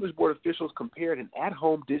 College Board officials compared an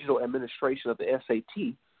at-home digital administration of the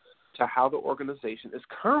SAT to how the organization is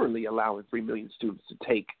currently allowing 3 million students to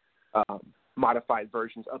take modified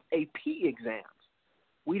versions of AP exams.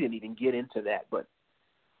 We didn't even get into that, but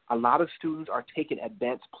a lot of students are taking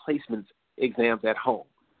advanced placement exams at home.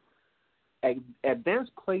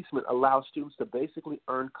 Advanced placement allows students to basically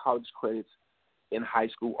earn college credits in high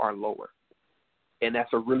school or lower. And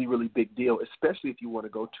that's a really, really big deal, especially if you want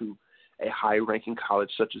to go to a high-ranking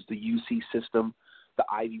college such as the UC system, the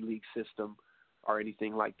Ivy League system, or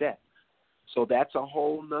anything like that. So that's a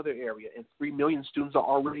whole nother area, and 3 million students are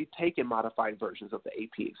already taking modified versions of the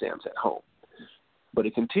AP exams at home. But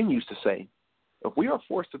it continues to say, if we are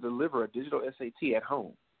forced to deliver a digital SAT at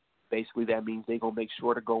home, basically that means they're going to make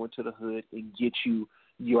sure to go into the hood and get you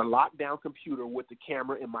your lockdown computer with the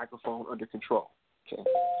camera and microphone under control. Okay.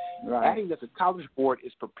 Right. Adding that the College Board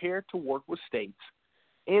is prepared to work with states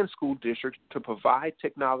and school districts to provide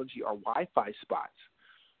technology or Wi-Fi spots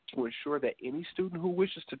to ensure that any student who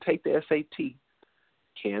wishes to take the SAT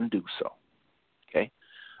can do so. Okay.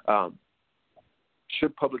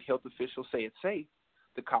 Should public health officials say it's safe,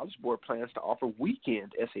 the College Board plans to offer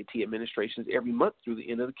weekend SAT administrations every month through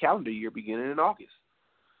the end of the calendar year beginning in August.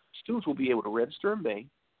 Students will be able to register in May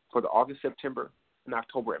for the August, September, and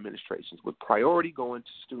October administrations, with priority going to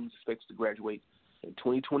students expected to graduate in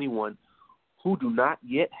 2021 who do not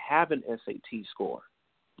yet have an SAT score.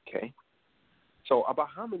 Okay? So about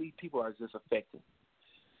how many people is this affecting?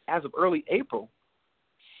 As of early April,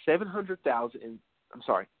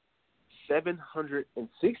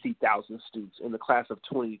 760,000 students in the class of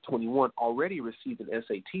 2021 already received an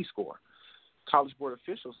SAT score. College Board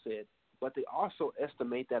officials said, but they also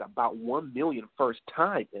estimate that about 1 million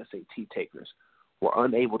first-time SAT takers were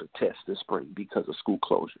unable to test this spring because of school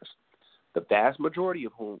closures, the vast majority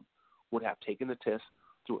of whom would have taken the test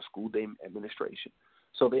through a school day administration.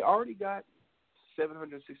 So they already got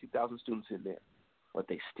 760,000 students in there, but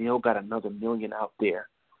they still got another million out there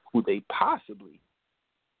who they possibly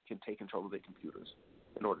can take control of their computers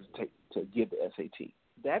in order to give the SAT.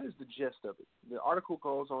 That is the gist of it. The article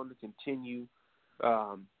goes on to continue,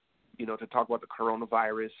 to talk about the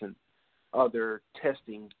coronavirus and other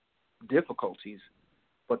testing difficulties,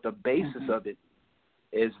 but the basis of it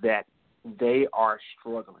is that they are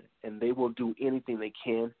struggling, and they will do anything they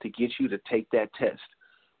can to get you to take that test.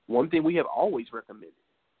 One thing we have always recommended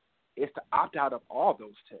is to opt out of all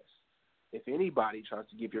those tests. If anybody tries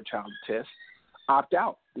to give your child a test, opt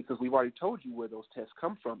out, because we've already told you where those tests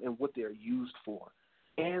come from and what they're used for,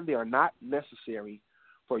 and they are not necessary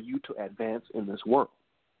for you to advance in this world.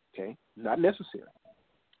 Okay? Not necessary.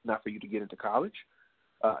 Not for you to get into college,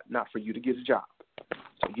 not for you to get a job.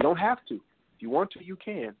 So you don't have to. If you want to, you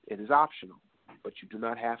can. It is optional, but you do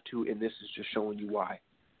not have to, and this is just showing you why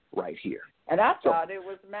right here. And I thought it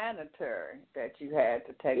was mandatory that you had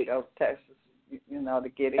to take those tests, to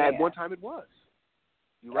get in. At one time it was.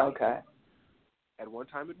 You're right. Okay. At one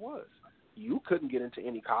time it was. You couldn't get into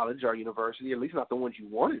any college or university, at least not the ones you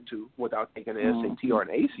wanted to, without taking an SAT or an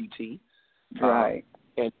ACT. Right.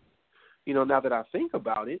 And, now that I think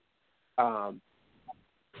about it,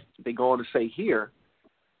 they go on to say here,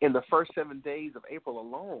 in the first 7 days of April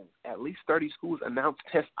alone, at least 30 schools announced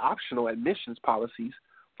test-optional admissions policies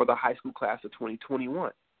for the high school class of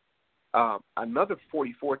 2021. Another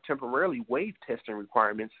 44 temporarily waived testing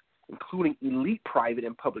requirements, including elite private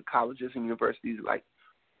and public colleges and universities like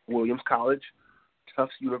Williams College,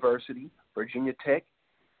 Tufts University, Virginia Tech,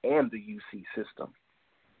 and the UC system.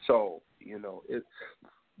 So,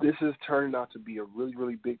 this is turning out to be a really,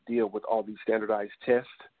 really big deal with all these standardized tests.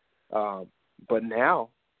 But now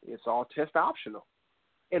it's all test optional.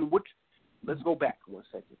 And let's go back 1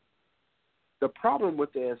 second. The problem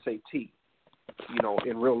with the SAT,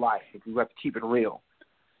 in real life, if you have to keep it real,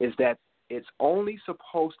 is that it's only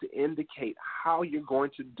supposed to indicate how you're going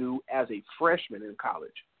to do as a freshman in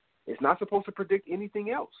college. It's not supposed to predict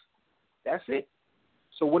anything else. That's it.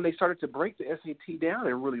 So when they started to break the SAT down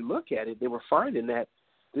and really look at it, they were finding that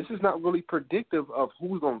this is not really predictive of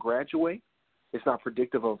who's going to graduate. It's not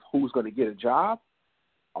predictive of who's going to get a job.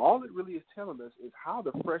 All it really is telling us is how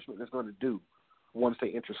the freshman is going to do once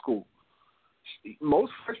they enter school.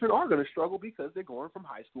 Most freshmen are going to struggle because they're going from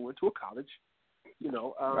high school into a college,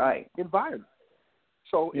 environment.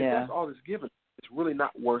 So if that's all it's given, it's really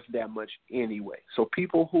not worth that much anyway. So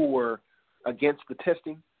people who were against the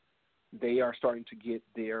testing, they are starting to get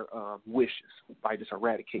their wishes by just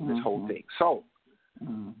eradicating this whole thing. So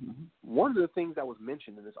one of the things that was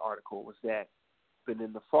mentioned in this article was that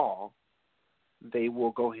in the fall, they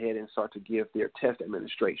will go ahead and start to give their test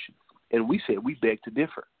administration. And we said we beg to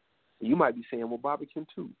differ. You might be saying, well, Baba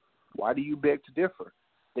Kentu, why do you beg to differ?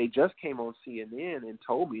 They just came on CNN and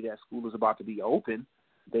told me that school is about to be open.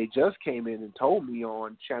 They just came in and told me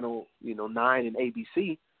on Channel 9 and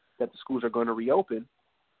ABC that the schools are going to reopen.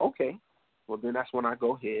 Okay, well, then that's when I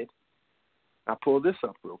go ahead. I pull this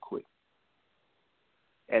up real quick.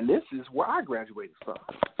 And this is where I graduated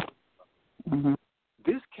from.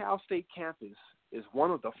 This Cal State campus is one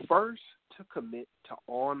of the first to commit to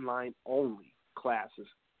online-only classes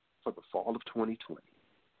for the fall of 2020.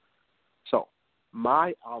 So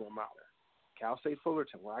my alma mater, Cal State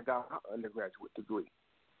Fullerton, where I got my undergraduate degree,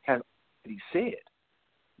 has already said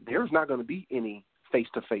there's not going to be any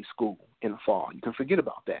face-to-face school in the fall. You can forget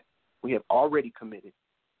about that. We have already committed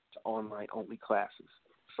to online-only classes.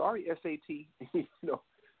 Sorry, SAT,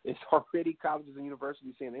 it's already colleges and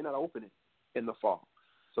universities saying they're not opening in the fall.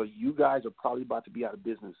 So you guys are probably about to be out of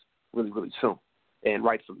business really, really soon, and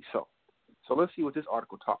rightfully so. So let's see what this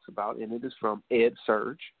article talks about, and it is from Ed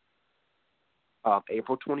Surge,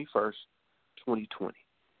 April 21st, 2020.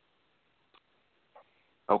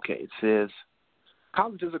 Okay, it says,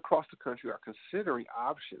 colleges across the country are considering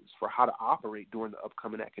options for how to operate during the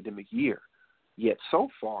upcoming academic year. Yet so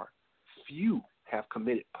far, few have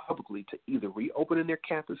committed publicly to either reopening their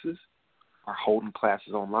campuses or holding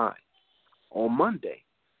classes online. On Monday,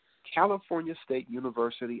 California State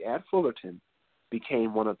University at Fullerton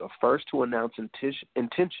became one of the first to announce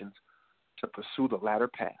intentions to pursue the latter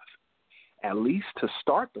path, at least to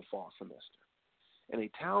start the fall semester. In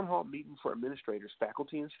a town hall meeting for administrators,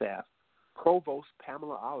 faculty, and staff, Provost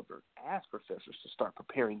Pamela Oliver asked professors to start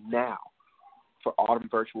preparing now for autumn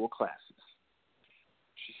virtual classes.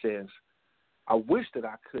 She says, I wish that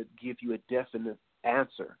I could give you a definite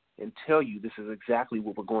answer and tell you this is exactly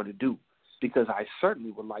what we're going to do, because I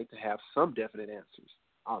certainly would like to have some definite answers,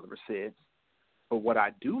 Oliver said. But what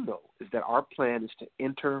I do know is that our plan is to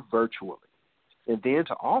enter virtually, and then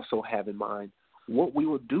to also have in mind what we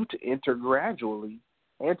will do to enter gradually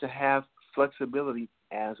and to have flexibility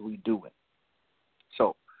as we do it.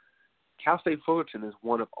 So, Cal State Fullerton is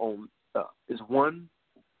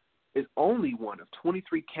only one of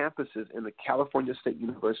 23 campuses in the California State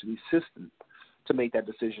University system to make that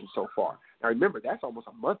decision so far. Now, remember, that's almost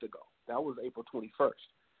a month ago. That was April 21st.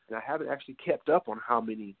 And I haven't actually kept up on how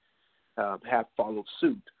many have followed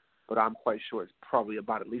suit, but I'm quite sure it's probably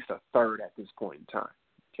about at least a third at this point in time.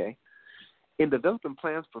 Okay? In developing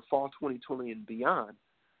plans for fall 2020 and beyond,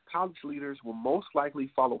 college leaders will most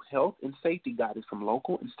likely follow health and safety guidance from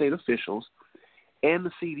local and state officials and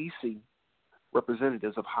the CDC,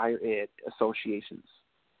 representatives of higher ed associations.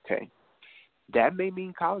 Okay? That may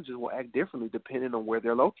mean colleges will act differently depending on where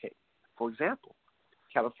they're located. For example,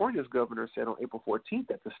 California's governor said on April 14th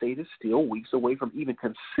that the state is still weeks away from even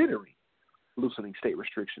considering loosening state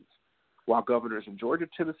restrictions, while governors in Georgia,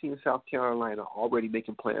 Tennessee, and South Carolina are already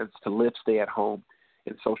making plans to lift stay-at-home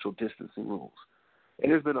and social distancing rules.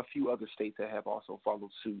 And there's been a few other states that have also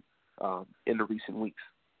followed suit in the recent weeks.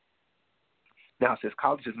 Now, it says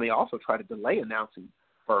colleges may also try to delay announcing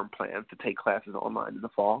firm plans to take classes online in the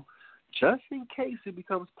fall, just in case it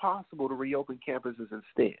becomes possible to reopen campuses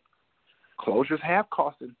instead. Closures have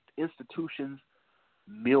cost institutions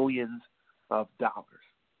millions of dollars,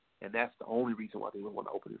 and that's the only reason why they would want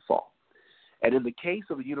to open in fall. And in the case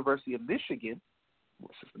of the University of Michigan, where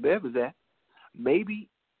Sister Bev is at, maybe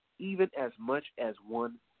even as much as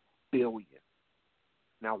 $1 billion.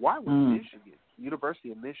 Now, why would Michigan,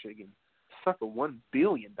 University of Michigan, suffer $1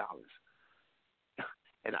 billion?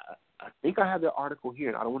 And I think I have the article here,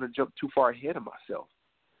 and I don't want to jump too far ahead of myself,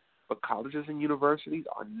 but colleges and universities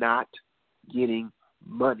are not getting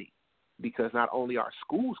money because not only are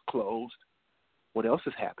schools closed, what else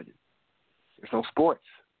is happening? There's no sports.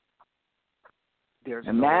 That's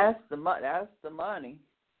the money.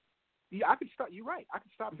 Yeah, I could stop. You're right. I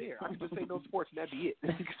could stop there. I could just say no sports, and that'd be it.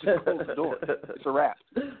 You could just close the door. It's a wrap.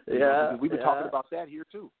 Yeah, we've been talking about that here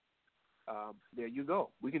too. There you go.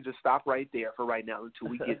 We can just stop right there for right now until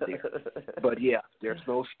we get there. But yeah, there's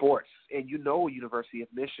no sports, and University of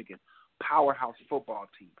Michigan, powerhouse football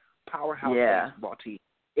team, powerhouse basketball team,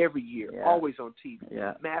 every year, always on TV,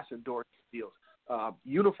 mass endorsement deals,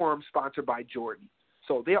 uniforms sponsored by Jordan,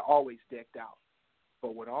 so they're always decked out.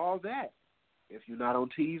 But with all that, if you're not on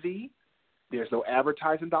TV, there's no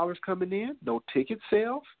advertising dollars coming in, no ticket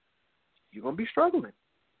sales, you're going to be struggling,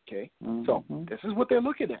 okay? Mm-hmm. So this is what they're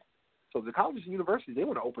looking at. So the colleges and universities, they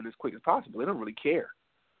want to open as quick as possible. They don't really care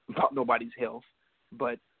about nobody's health.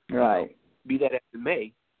 But be that as it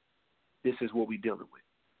may, this is what we're dealing with.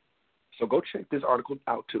 So go check this article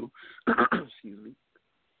out too, excuse me,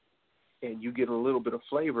 and you get a little bit of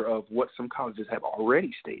flavor of what some colleges have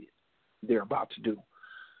already stated they're about to do.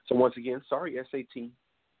 So once again, sorry, SAT,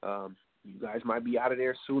 you guys might be out of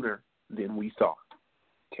there sooner than we thought,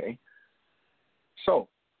 okay? So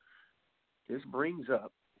this brings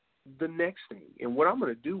up the next thing, and what I'm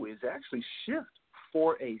going to do is actually shift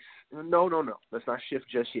for no, let's not shift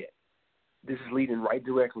just yet. This is leading right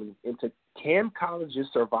directly into can colleges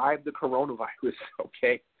survive the coronavirus,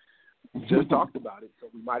 okay? Just talked about it, so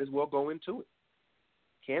we might as well go into it.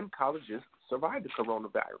 Can colleges survive the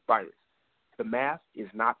coronavirus? The math is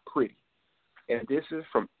not pretty. And this is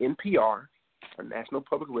from NPR, or National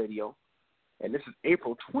Public Radio, and this is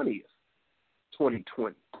April 20th,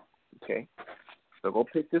 2020, okay? So go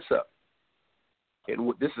pick this up.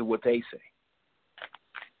 And this is what they say.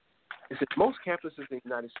 It says most campuses in the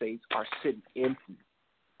United States are sitting empty.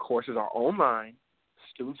 Courses are online,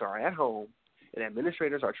 students are at home, and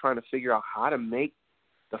administrators are trying to figure out how to make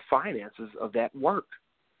the finances of that work.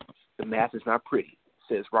 The math is not pretty,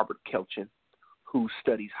 says Robert Kelchin, who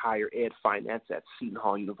studies higher ed finance at Seton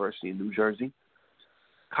Hall University in New Jersey.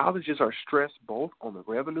 Colleges are stressed both on the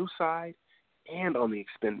revenue side and on the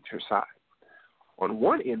expenditure side. On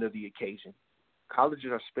one end of the occasion,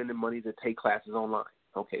 colleges are spending money to take classes online.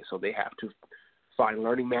 Okay, so they have to find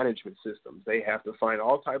learning management systems. They have to find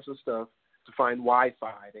all types of stuff to find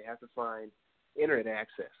Wi-Fi. They have to find internet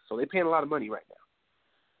access. So they're paying a lot of money right now.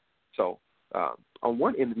 So on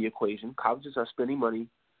one end of the equation, colleges are spending money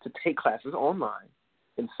to take classes online.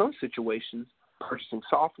 In some situations, purchasing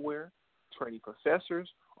software, training professors,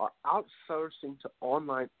 or outsourcing to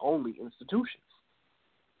online-only institutions.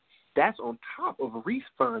 That's on top of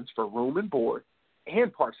refunds for room and board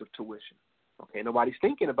and parts of tuition. Okay, nobody's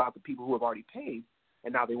thinking about the people who have already paid,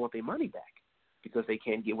 and now they want their money back because they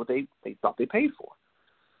can't get what they thought they paid for.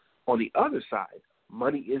 On the other side,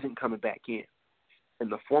 money isn't coming back in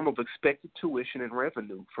the form of expected tuition and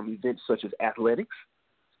revenue from events such as athletics,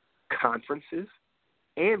 conferences,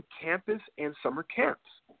 and campus and summer camps.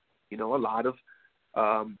 You know, a lot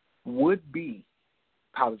of would-be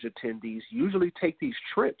college attendees usually take these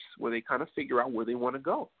trips where they kind of figure out where they want to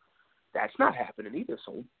go. That's not happening either.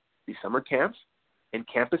 So these summer camps and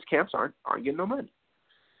campus camps aren't getting no money.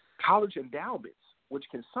 College endowments, which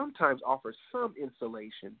can sometimes offer some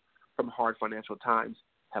insulation from hard financial times,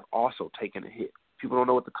 have also taken a hit. People don't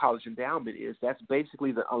know what the college endowment is. That's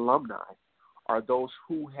basically the alumni, or those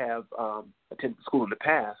who have attended school in the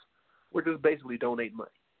past, where just basically donate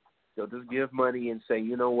money. They'll just give money and say,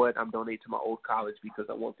 you know what, I'm donating to my old college because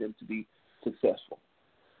I want them to be successful.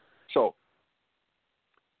 So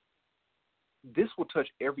this will touch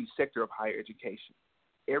every sector of higher education,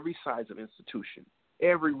 every size of institution,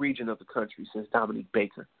 every region of the country, says Dominique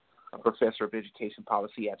Baker, a professor of education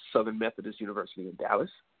policy at Southern Methodist University in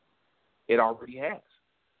Dallas. It already has.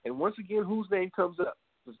 And once again, whose name comes up,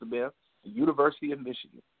 Mr. Mayor? The University of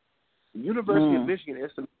Michigan. The University of Michigan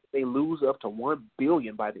estimates they lose up to $1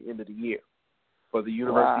 billion by the end of the year. For the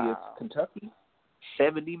University of Kentucky,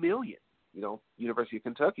 $70 million. You know, University of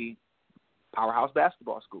Kentucky, powerhouse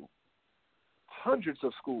basketball school. Hundreds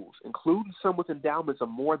of schools, including some with endowments of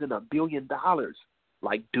more than $1 billion,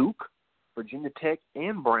 like Duke, Virginia Tech,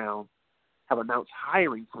 and Brown, have announced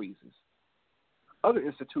hiring freezes. Other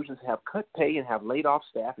institutions have cut pay and have laid off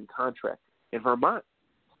staff and contractors. In Vermont,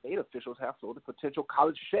 state officials have floated potential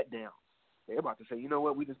college shutdowns. They're about to say, you know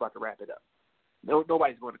what, we're just about to wrap it up.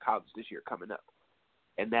 Nobody's going to college this year coming up.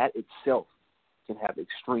 And that itself can have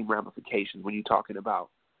extreme ramifications when you're talking about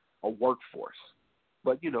a workforce.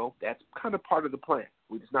 But, you know, that's kind of part of the plan.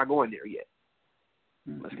 We're just not going there yet.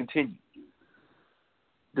 Let's continue.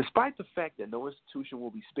 Despite the fact that no institution will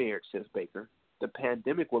be spared, says Baker, the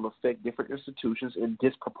pandemic will affect different institutions in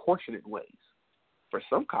disproportionate ways. For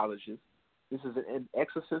some colleges, this is an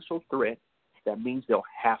existential threat that means they'll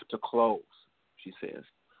have to close, she says,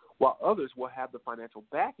 while others will have the financial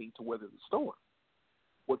backing to weather the storm.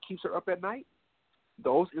 What keeps her up at night?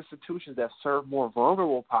 Those institutions that serve more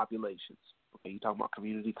vulnerable populations. Okay, you're talking about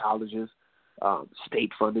community colleges,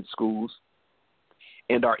 state-funded schools,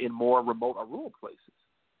 and are in more remote or rural places.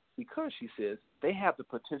 Because, she says, they have the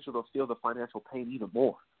potential to feel the financial pain even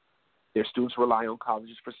more. Their students rely on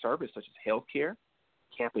colleges for service such as health care,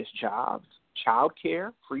 campus jobs, child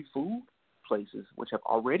care, free food, places which have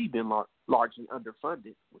already been largely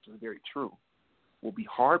underfunded, which is very true, will be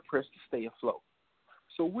hard-pressed to stay afloat.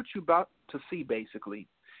 So what you're about to see, basically,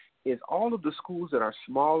 is all of the schools that are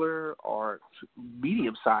smaller or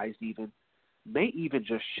medium-sized even may even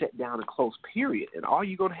just shut down and close, period. And all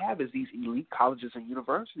you're going to have is these elite colleges and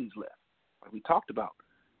universities left, like we talked about.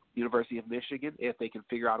 University of Michigan, if they can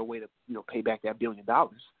figure out a way to, you know, pay back that $1 billion.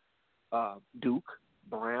 Duke,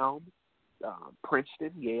 Brown,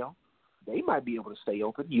 Princeton, Yale, they might be able to stay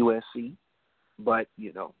open. USC, but,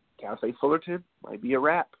 you know, Cal State Fullerton might be a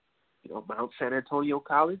wrap. You know, Mount San Antonio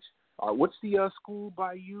College. What's the school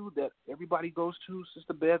by you that everybody goes to,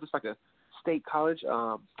 Sister Bev? It's like a state college.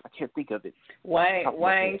 I can't think of it.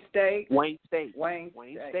 Wayne State. Wayne State. Wayne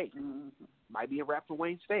State. Mm-hmm. Might be a wrap for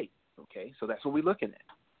Wayne State. Okay, so that's what we're looking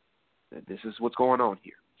at. This is what's going on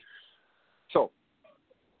here. So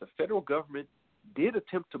the federal government did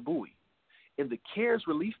attempt to buoy. In the CARES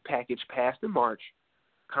relief package passed in March,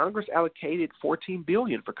 Congress allocated $14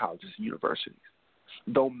 billion for colleges and universities,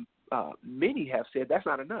 though many have said that's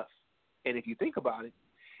not enough. And if you think about it,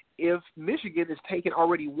 if Michigan is taking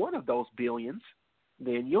already one of those billions,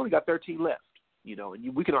 then you only got 13 left.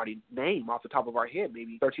 and we can already name off the top of our head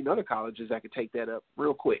maybe 13 other colleges that could take that up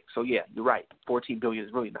real quick. So, yeah, you're right. $14 billion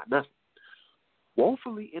is really not nothing.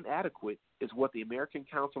 Woefully inadequate is what the American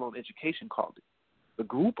Council on Education called it. The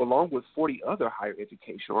group, along with 40 other higher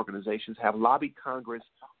education organizations, have lobbied Congress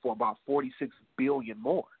for about $46 billion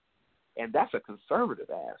more. And that's a conservative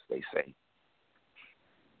ask, they say.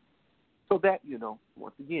 So that,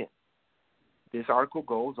 once again, this article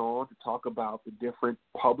goes on to talk about the different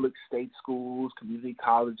public state schools, community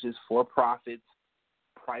colleges, for-profits,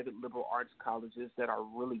 private liberal arts colleges that are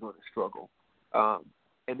really going to struggle.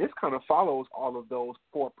 And this kind of follows all of those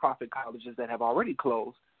for-profit colleges that have already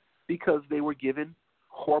closed because they were given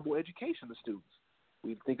horrible education to students.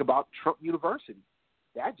 We think about Trump University.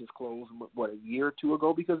 That just closed, a year or two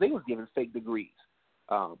ago because they was given fake degrees.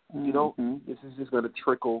 This is just going to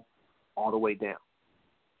trickle all the way down.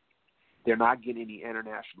 They're not getting any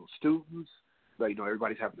international students. But,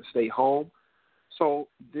 everybody's having to stay home. So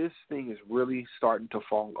this thing is really starting to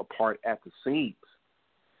fall apart at the seams.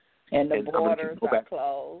 And the borders are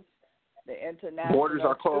closed. The international borders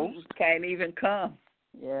are closed. Students can't even come.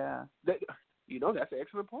 Yeah. That's an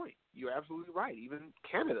excellent point. You're absolutely right. Even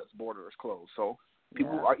Canada's border is closed. So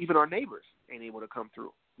people even our neighbors ain't able to come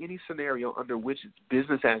through. Any scenario under which it's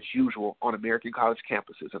business as usual on American college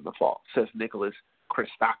campuses in the fall, says Nicholas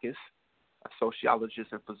Christakis, a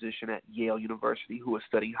sociologist and physician at Yale University who is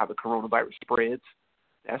studying how the coronavirus spreads.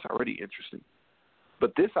 That's already interesting.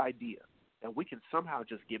 But this idea that we can somehow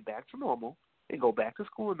just get back to normal and go back to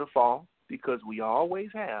school in the fall because we always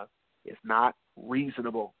have is not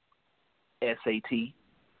reasonable, SAT.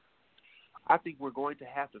 I think we're going to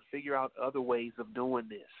have to figure out other ways of doing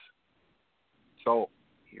this. So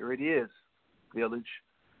here it is, Village.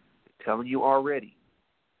 I'm telling you already,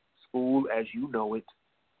 school as you know it,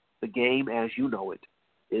 the game as you know it,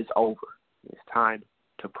 is over. It's time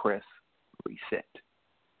to press reset.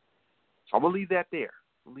 So I'm going to leave that there.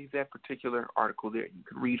 I'll leave that particular article there. You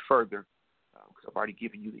can read further because I've already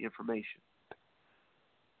given you the information.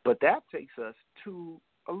 But that takes us to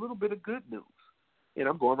a little bit of good news. And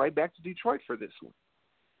I'm going right back to Detroit for this one.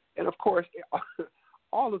 And, of course,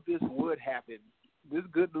 all of this would happen. This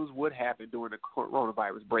good news would happen during the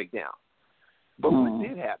coronavirus breakdown. But what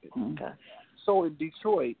did happen? Okay. So in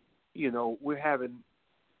Detroit, we're having,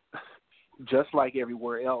 just like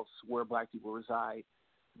everywhere else where black people reside,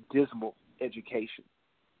 dismal education.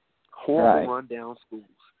 Horrible rundown schools.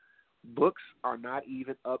 Books are not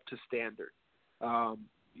even up to standard.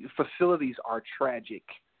 Facilities are tragic.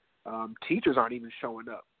 Teachers aren't even showing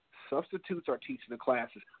up. Substitutes are teaching the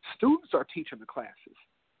classes. Students are teaching the classes.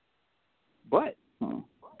 But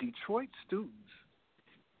Detroit students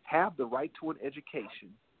have the right to an education,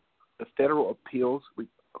 the Federal Appeals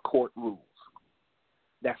Court rules.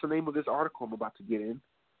 That's the name of this article I'm about to get in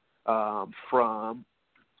from,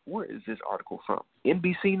 where is this article from?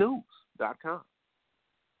 NBCnews.com.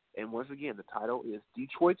 And once again, the title is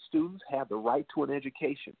Detroit Students Have the Right to an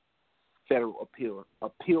Education, Federal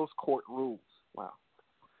Appeals Court Rules. Wow.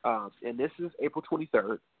 And this is April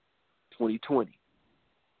 23rd, 2020.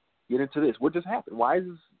 Get into this. What just happened? Why is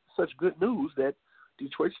this such good news that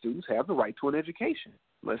Detroit students have the right to an education?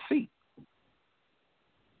 Let's see.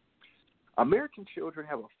 American children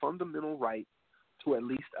have a fundamental right to at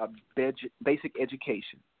least a basic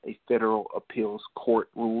education, a federal appeals court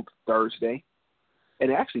ruled Thursday.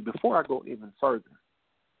 And actually, before I go even further,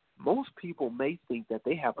 most people may think that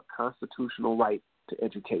they have a constitutional right to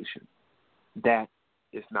education. That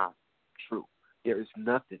is not true. There is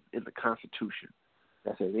nothing in the Constitution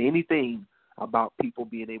that says anything about people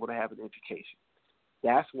being able to have an education.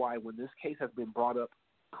 That's why when this case has been brought up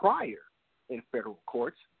prior in federal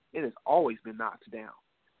courts, it has always been knocked down.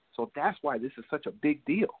 So that's why this is such a big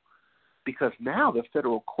deal, because now the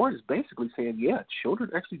federal court is basically saying, yeah, children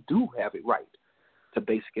actually do have a right to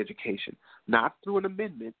basic education, not through an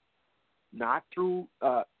amendment, not through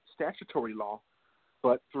statutory law,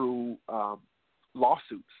 but through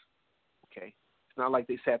lawsuits. Okay, it's not like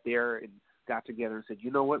they sat there and got together and said,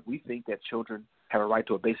 you know what, we think that children have a right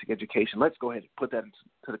to a basic education. Let's go ahead and put that into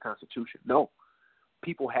the Constitution. No,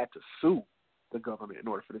 people had to sue the government in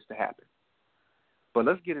order for this to happen. But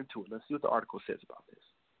let's get into it. Let's see what the article says about this.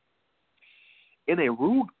 In a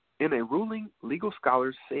ruling, legal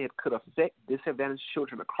scholars say it could affect disadvantaged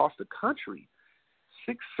children across the country.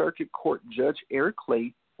 Sixth Circuit Court Judge Eric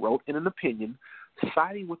Clay wrote in an opinion,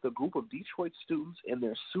 siding with a group of Detroit students in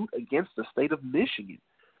their suit against the state of Michigan,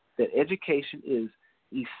 that education is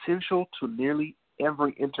essential to nearly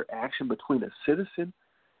every interaction between a citizen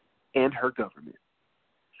and her government.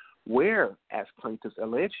 Where, as plaintiffs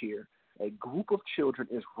allege here, a group of children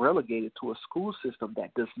is relegated to a school system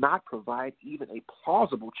that does not provide even a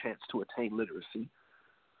plausible chance to attain literacy,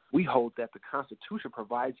 we hold that the Constitution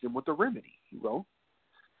provides them with a remedy, he wrote.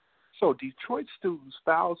 So Detroit students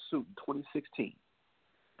filed suit in 2016,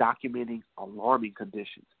 documenting alarming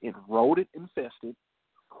conditions in rodent-infested,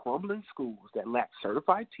 crumbling schools that lack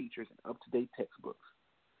certified teachers and up-to-date textbooks.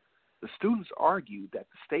 The students argued that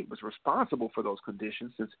the state was responsible for those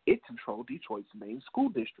conditions since it controlled Detroit's main school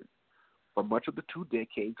district for much of the 2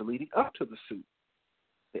 decades leading up to the suit.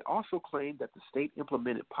 They also claimed that the state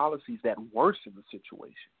implemented policies that worsened the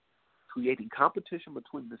situation, creating competition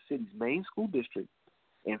between the city's main school district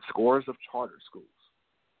and scores of charter schools.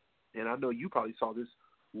 And I know you probably saw this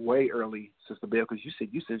way early, Sister Bell, because you said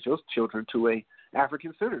you sent your children to a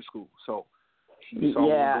African-centered school. So you saw what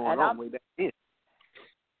was going on way back then.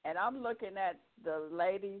 And I'm looking at the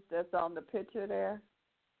ladies that's on the picture there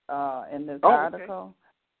in this article.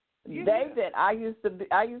 Okay. Yeah. They've been. I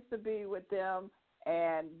used to be with them,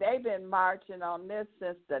 and they've been marching on this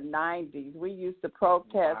since the 90s. We used to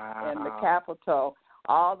protest in the Capitol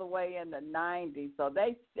all the way in the 90s. So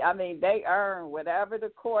they earn whatever the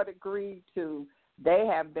court agreed to. They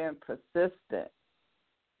have been persistent.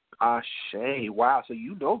 Ashe. Wow. So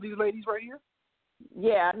you know these ladies right here?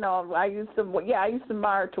 Yeah, no, I used to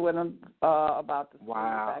march with them about the school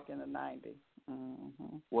back in the 90s.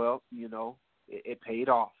 Mm-hmm. Well, it paid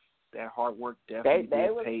off. That hard work definitely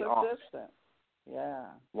paid off. Yeah.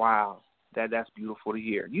 Wow, that's beautiful to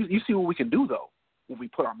hear. You see what we can do though when we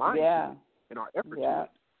put our minds to it and our effort to it.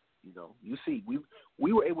 You see,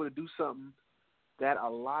 we were able to do something that a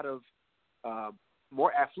lot of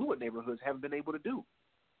more affluent neighborhoods haven't been able to do.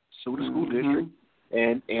 Sue the school district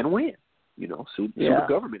and win. Sue the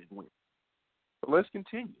government and win. But let's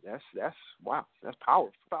continue. That's wow. That's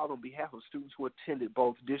powerful. Filed on behalf of students who attended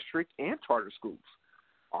both district and charter schools,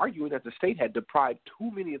 arguing that the state had deprived too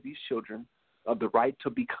many of these children of the right to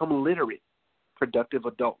become literate, productive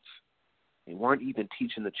adults. They weren't even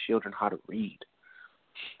teaching the children how to read.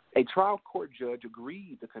 A trial court judge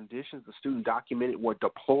agreed the conditions the student documented were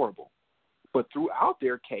deplorable, but threw out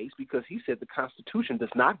their case because he said the Constitution does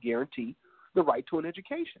not guarantee the right to an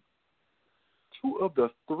education. 2 of the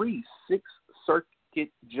 3 Sixth Circuit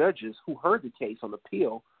judges who heard the case on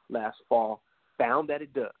appeal last fall found that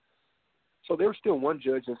it does. So there was still one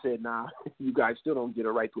judge that said, nah, you guys still don't get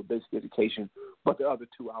a right to a basic education, but the other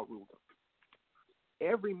 2 outruled them.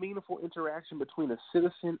 Every meaningful interaction between a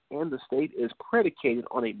citizen and the state is predicated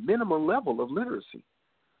on a minimum level of literacy,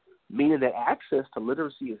 meaning that access to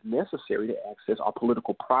literacy is necessary to access our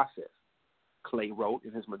political process, Clay wrote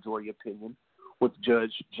in his majority opinion, with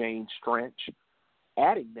Judge Jane Stranch,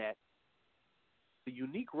 adding that the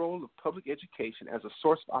unique role of public education as a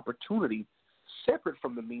source of opportunity separate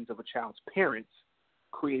from the means of a child's parents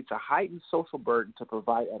creates a heightened social burden to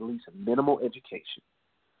provide at least a minimal education.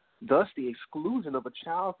 Thus, the exclusion of a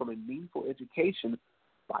child from a meaningful education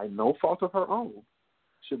by no fault of her own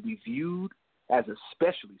should be viewed as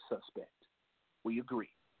especially suspect. We agree.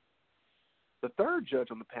 The third judge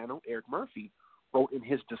on the panel, Eric Murphy, wrote in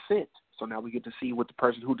his dissent, so now we get to see what the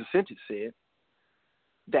person who dissented said,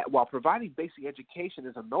 that while providing basic education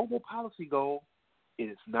is a noble policy goal, it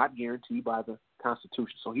is not guaranteed by the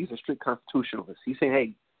Constitution. So he's a strict constitutionalist. He's saying,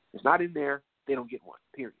 hey, it's not in there, they don't get one,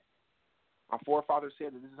 period. Our forefathers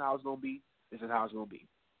said that this is how it's going to be, this is how it's going to be.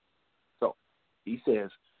 So he says,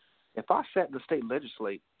 if I sat in the state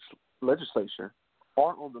legislature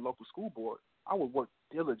or on the local school board, I would work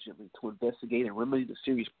diligently to investigate and remedy the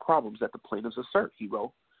serious problems that the plaintiffs assert, he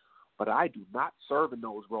wrote. But I do not serve in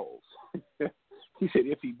those roles. He said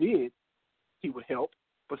if he did, he would help.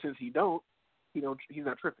 But since he's not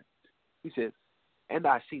tripping. He says, and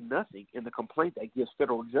I see nothing in the complaint that gives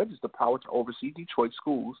federal judges the power to oversee Detroit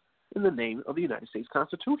schools in the name of the United States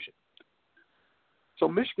Constitution. So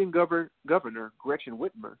Michigan Governor Gretchen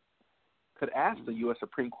Whitmer could ask the U.S.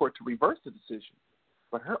 Supreme Court to reverse the decision,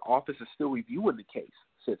 but her office is still reviewing the case,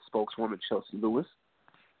 said spokeswoman Chelsea Lewis.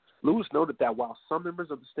 Lewis noted that while some members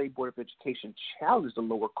of the State Board of Education challenged the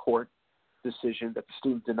lower court decision that the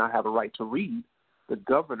students did not have a right to read, the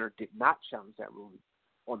governor did not challenge that ruling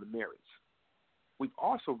on the merits. We've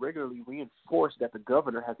also regularly reinforced that the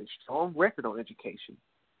governor has a strong record on education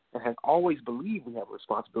and has always believed we have a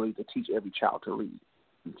responsibility to teach every child to read.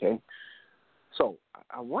 Okay? So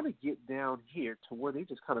I want to get down here to where they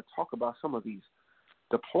just kind of talk about some of these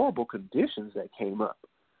deplorable conditions that came up.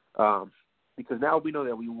 Because now we know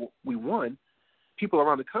that we won. People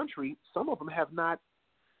around the country, some of them have not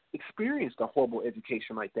experienced a horrible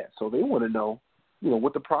education like that. So they want to know,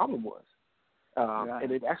 what the problem was.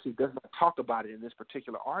 And it actually does not talk about it in this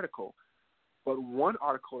particular article. But one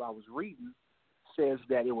article I was reading says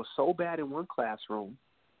that it was so bad in one classroom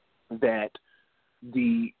that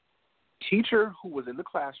the teacher who was in the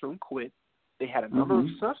classroom quit. They had a number of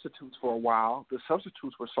substitutes for a while. The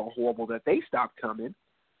substitutes were so horrible that they stopped coming,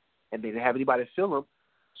 and they didn't have anybody to fill them.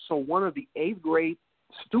 So one of the 8th grade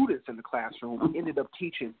students in the classroom ended up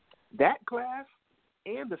teaching that class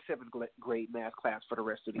and the 7th grade math class for the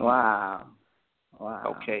rest of the year. Wow.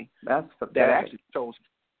 Okay. That's pathetic. That actually shows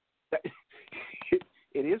that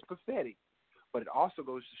it is pathetic, but it also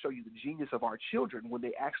goes to show you the genius of our children when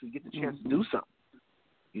they actually get the chance to do something.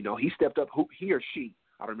 You know, he stepped up, he or she,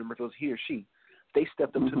 I don't remember if it was he or she, they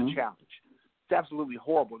stepped up to the challenge. It's absolutely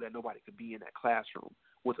horrible that nobody could be in that classroom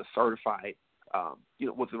with a certified,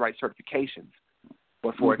 with the right certifications.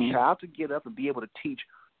 But for a child to get up and be able to teach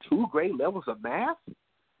 2 grade levels of math,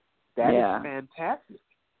 that is fantastic.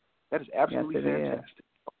 That is absolutely fantastic.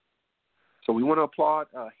 So we want to applaud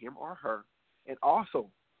him or her, and also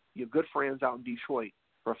your good friends out in Detroit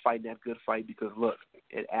for fighting that good fight, because, look,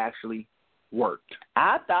 it actually worked.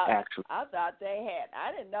 I thought they had.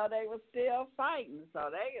 I didn't know they were still fighting, so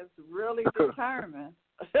they is really determined.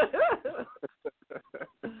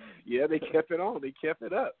 Yeah, they kept it on. They kept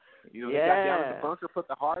it up. You know, they got down in the bunker, put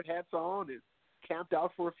the hard hats on, and camped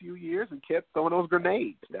out for a few years and kept throwing those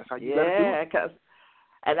grenades. That's how you got to do it. Yeah,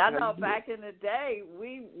 and I know back in the day,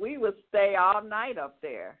 we would stay all night up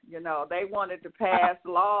there. You know, they wanted to pass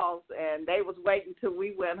laws, and they was waiting till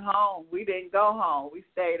we went home. We didn't go home. We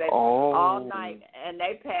stayed there all night, and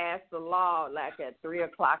they passed the law like at 3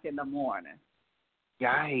 o'clock in the morning.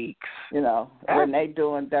 Yikes! You know, when they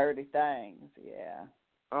doing dirty things. Yeah.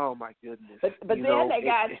 Oh my goodness! But then they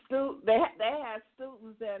got they had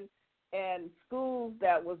students in schools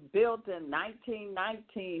that was built in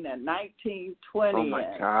 1919 and 1920. Oh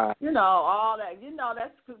my God! You know all that. You know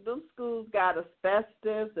those schools got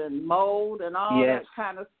asbestos and mold and all that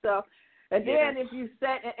kind of stuff. And then if you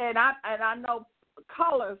said, and I know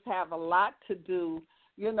colors have a lot to do,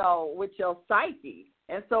 you know, with your psyche.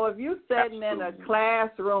 And so if you're sitting in a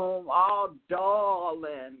classroom all dull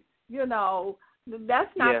and, you know,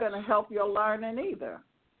 that's not going to help your learning either.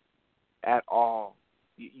 At all.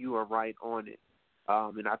 You are right on it.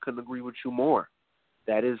 And I couldn't agree with you more.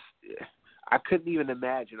 That is, I couldn't even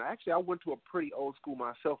imagine. Actually, I went to a pretty old school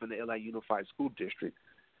myself in the LA Unified School District.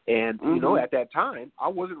 And, you know, at that time, I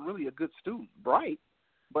wasn't really a good student, bright,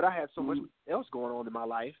 but I had so much else going on in my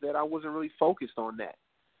life that I wasn't really focused on that.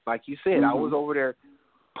 Like you said, I was over there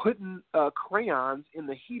putting crayons in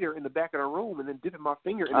the heater in the back of the room and then dipping my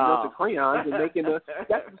finger in the melted crayons and making that's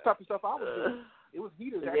the type of stuff I was doing. It was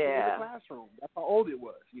heaters actually in the classroom. That's how old it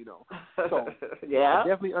was, you know. So I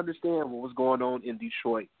definitely understand what was going on in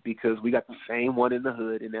Detroit, because we got the same one in the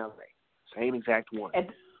hood in LA, same exact one.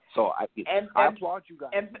 So I applaud you guys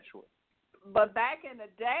in Detroit. But back in the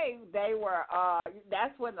day, they were.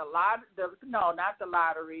 That's when I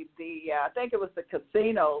think it was the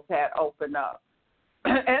casinos had opened up,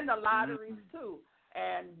 and the lotteries too.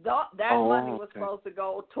 And that money was supposed to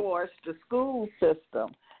go towards the school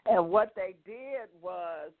system. And what they did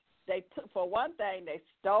was for one thing, they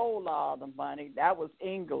stole all the money. That was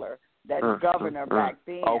Engler, that governor back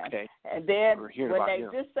then. Okay. And then when they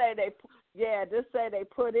just say they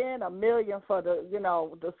put in $1 million for the, you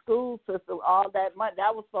know, the school system, all that money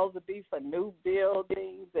that was supposed to be for new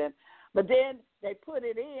buildings, but then they put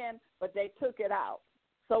it in, but they took it out,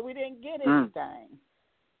 so we didn't get anything.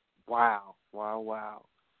 Wow.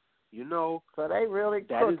 You know, so they really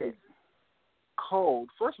crooked. Is cold.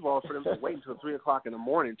 First of all, for them to wait until 3 o'clock in the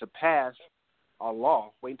morning to pass a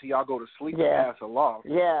law, wait until y'all go to sleep to pass a law,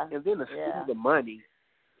 and then to steal the money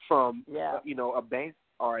from you know, a bank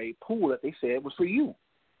or a pool that they said was for you.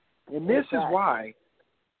 And this is why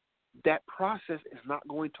that process is not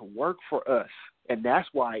going to work for us. And that's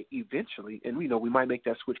why eventually, and we know we might make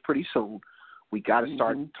that switch pretty soon, we got to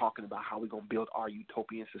start talking about how we're going to build our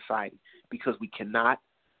utopian society, because we cannot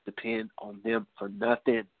depend on them for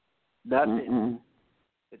nothing.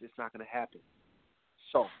 It's just not going to happen.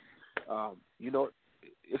 So, you know,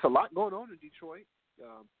 it's a lot going on in Detroit.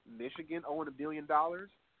 Michigan owing $1 billion.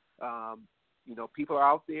 You know, people are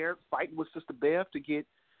out there fighting with Sister Bev to get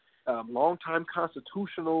long-time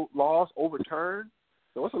constitutional laws overturned.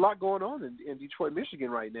 So it's a lot going on in Detroit, Michigan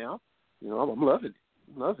right now. You know, I'm loving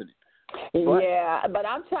it. But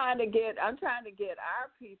I'm trying to get our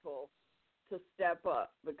people to step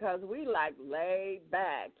up, because we like laid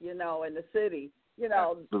back, you know, in the city, you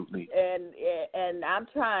know. Absolutely. And I'm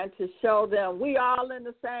trying to show them we all in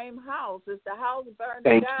the same house. If the house burns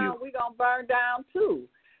down, we gonna burn down too,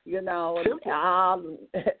 you know.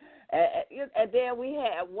 And then we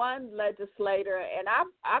had one legislator, and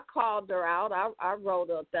I called her out. I wrote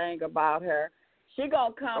a thing about her. She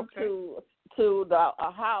gonna come to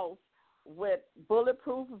a house with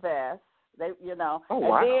bulletproof vests. They, Oh, and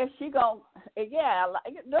wow. then she gonna,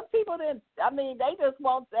 them people didn't. I mean, they just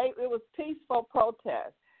want. It was peaceful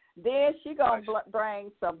protest. Then she gonna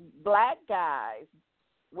bring some black guys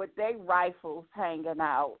with their rifles hanging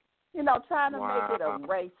out. Trying to make it a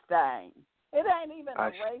race thing. It ain't even a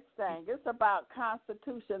race thing. It's about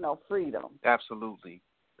constitutional freedom. Absolutely.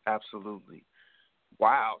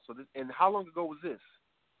 Wow. So, and how long ago was this?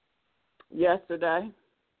 Yesterday.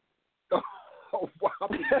 Oh, wow.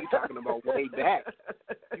 You're talking about way back.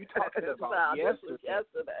 You're talking about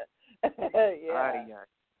yesterday.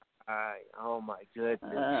 Yeah. Oh, my goodness.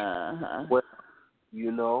 Uh-huh.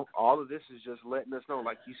 Well, all of this is just letting us know,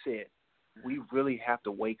 like you said, we really have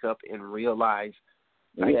to wake up and realize,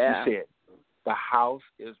 like you said, the house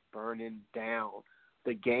is burning down.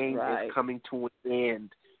 The game is coming to an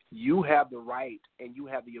end. You have the right and you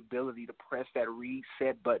have the ability to press that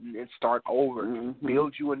reset button and start over. Mm-hmm.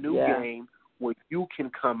 Build you a new game where you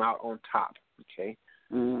can come out on top, okay?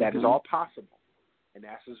 Mm-hmm. That is all possible. And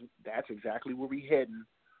that's exactly where we're heading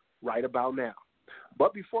right about now.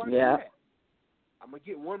 But before I do that, I'm going to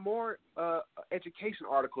get one more education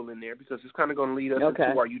article in there because it's kind of going to lead us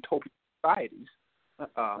into our utopian societies.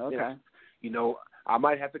 I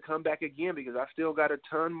might have to come back again because I still got a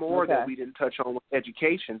ton more that we didn't touch on with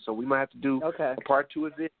education, so we might have to do a part 2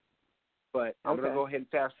 of this. But I'm going to go ahead and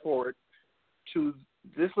fast forward to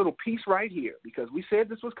this little piece right here because we said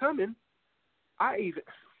this was coming.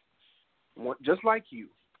 Just like you,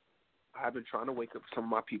 I've been trying to wake up some of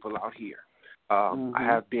my people out here. I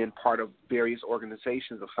have been part of various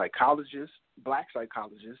organizations of psychologists, black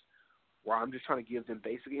psychologists, where I'm just trying to give them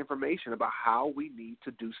basic information about how we need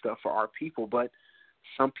to do stuff for our people. But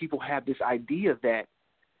some people have this idea that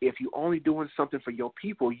if you're only doing something for your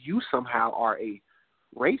people, you somehow are a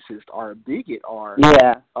racist or a bigot or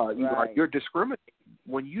you're discriminating.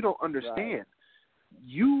 When you don't understand,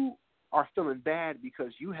 you are feeling bad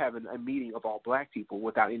because you having a meeting of all black people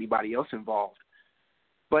without anybody else involved.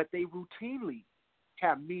 But they routinely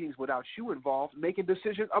have meetings without you involved, making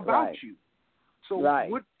decisions about you. So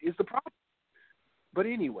what is the problem? But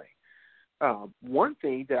anyway, one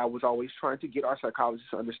thing that I was always trying to get our psychologists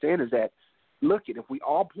to understand is that, look, if we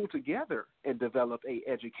all pull together and develop a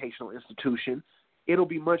educational institution, it'll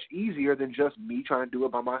be much easier than just me trying to do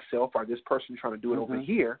it by myself or this person trying to do it over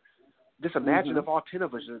here. Just imagine if all 10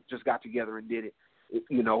 of us just got together and did it. It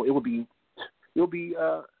would be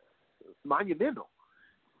monumental.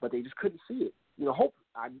 But they just couldn't see it.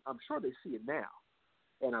 I'm sure they see it now.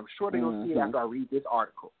 And I'm sure they're going to see it after I read this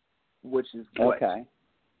article, which is what? Okay.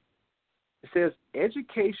 It says,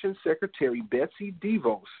 Education Secretary Betsy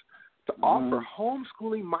DeVos to offer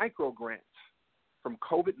homeschooling microgrants from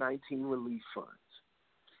COVID-19 relief funds.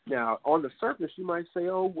 Now, on the surface, you might say,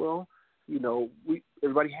 oh, well,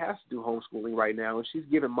 everybody has to do homeschooling right now, and she's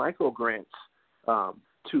giving microgrants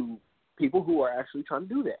to people who are actually trying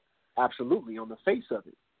to do that. Absolutely, on the face of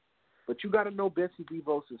it. But you got to know Betsy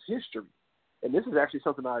DeVos' history. And this is actually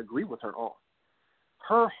something I agree with her on.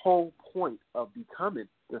 Her whole point of becoming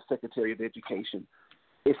the Secretary of Education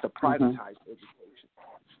is to privatize education.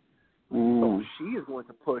 So she is going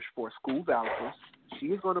to push for school vouchers. She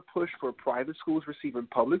is going to push for private schools receiving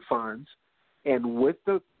public funds. And with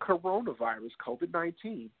the coronavirus,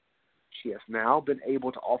 COVID-19, she has now been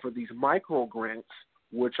able to offer these micro grants,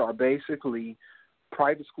 which are basically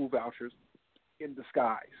private school vouchers in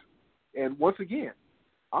disguise. And once again,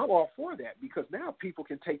 I'm all for that because now people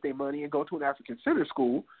can take their money and go to an African Center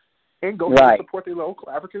school and go support their local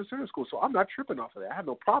African Center school. So I'm not tripping off of that. I have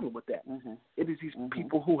no problem with that. It is these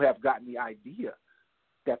people who have gotten the idea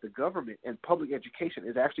that the government and public education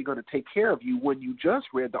is actually going to take care of you when you just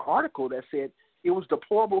read the article that said it was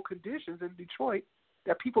deplorable conditions in Detroit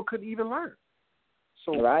that people couldn't even learn.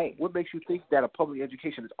 So what makes you think that a public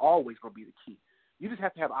education is always going to be the key? You just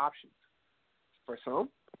have to have options. For some,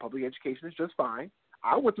 public education is just fine.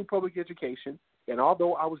 I went through public education, and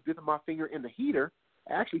although I was dipping my finger in the heater,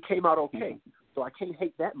 it actually came out okay. So I can't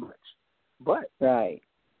hate that much. But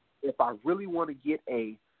if I really want to get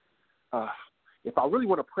if I really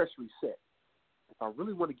want to press reset, if I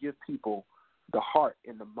really want to give people the heart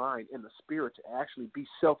and the mind and the spirit to actually be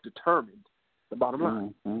self-determined, the bottom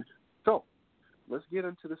line. So let's get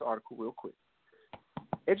into this article real quick.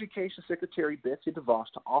 Education Secretary Betsy DeVos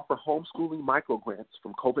to offer homeschooling microgrants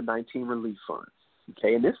from COVID-19 relief funds.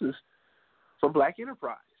 Okay, and this is from Black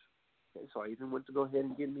Enterprise. Okay, so I even went to go ahead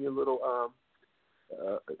and give me a little,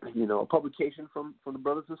 a publication from the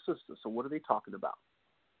brothers and sisters. So what are they talking about?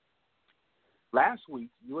 Last week,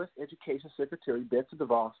 U.S. Education Secretary Betsy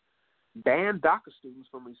DeVos banned DACA students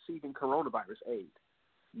from receiving coronavirus aid.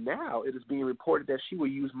 Now it is being reported that she will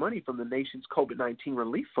use money from the nation's COVID-19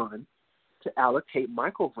 relief fund to allocate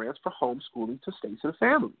microgrants for homeschooling to states and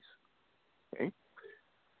families. Okay.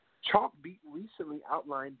 Chalkbeat recently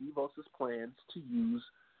outlined DeVos's plans to use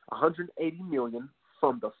 $180 million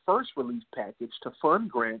from the first relief package to fund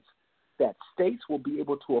grants that states will be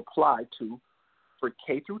able to apply to for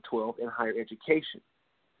K through 12 and higher education.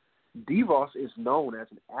 DeVos is known as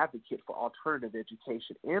an advocate for alternative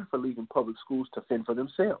education and for leaving public schools to fend for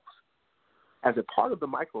themselves. As a part of the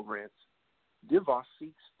microgrants, DeVos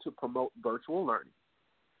seeks to promote virtual learning.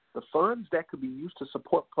 The funds that could be used to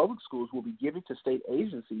support public schools will be given to state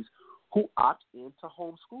agencies who opt in to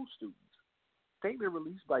homeschool students. Statement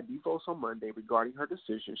released by DeVos on Monday regarding her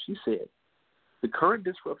decision, she said, "The current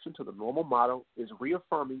disruption to the normal model is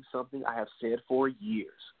reaffirming something I have said for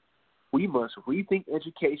years. We must rethink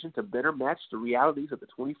education to better match the realities of the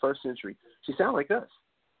 21st century." She sounds like us.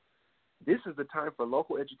 This is the time for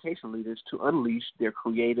local education leaders to unleash their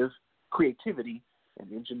creativity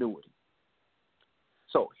and ingenuity.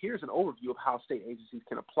 So here's an overview of how state agencies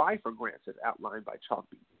can apply for grants as outlined by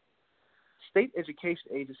Chalkbeat. State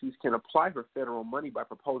education agencies can apply for federal money by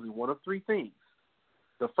proposing one of three things.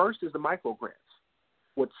 The first is the microgrants,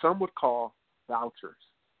 what some would call vouchers,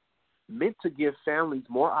 meant to give families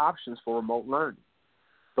more options for remote learning.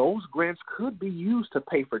 Those grants could be used to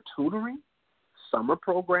pay for tutoring, summer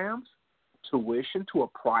programs, tuition to a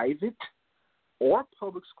private or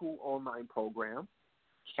public school online program,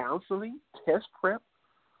 counseling, test prep,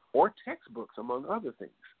 or textbooks, among other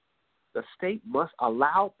things. The state must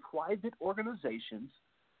allow private organizations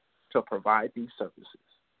to provide these services.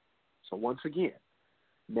 So once again,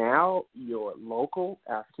 now your local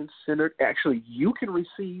African-centered, actually you can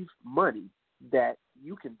receive money that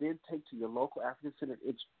you can then take to your local African-centered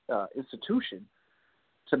institution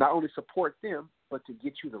to not only support them, but to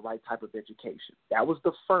get you the right type of education. That was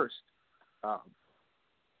the first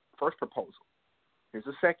proposal. Here's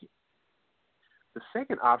the second. The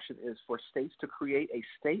second option is for states to create a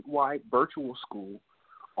statewide virtual school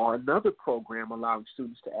or another program allowing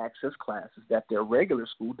students to access classes that their regular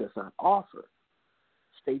school does not offer.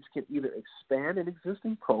 States can either expand an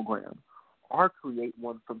existing program or create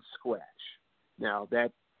one from scratch. Now,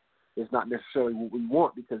 that is not necessarily what we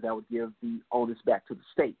want because that would give the onus back to the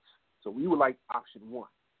states. So we would like option one.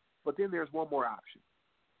 But then there's one more option.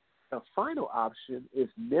 The final option is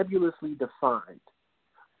nebulously defined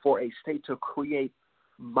for a state to create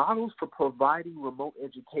models for providing remote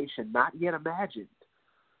education not yet imagined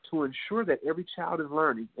to ensure that every child is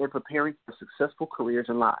learning and preparing for successful careers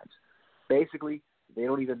and lives. Basically, they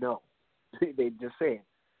don't even know. They just said,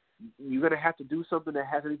 you're going to have to do something that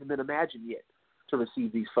hasn't even been imagined yet to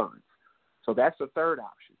receive these funds. So that's the third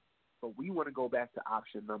option. But we want to go back to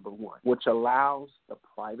option number one, which allows the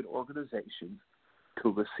private organizations to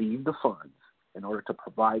receive the funds in order to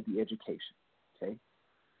provide the education. Okay?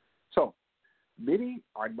 So many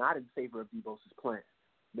are not in favor of DeVos's plan.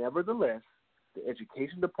 Nevertheless, the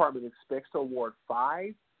Education Department expects to award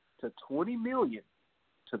 $5 to $20 million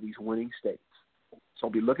to these winning states. So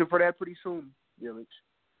be looking for that pretty soon, Village,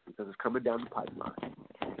 because it's coming down the pipeline.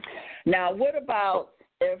 Now, what about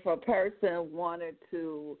if a person wanted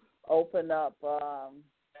to open up,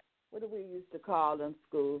 what do we used to call them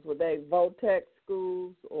schools? Were they VOTEC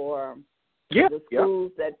schools or the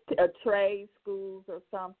schools that trade schools or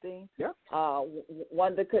something? Yeah.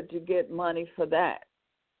 Wonder could you get money for that?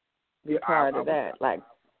 Part of that, like.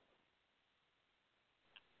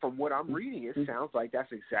 From what I'm reading, it sounds like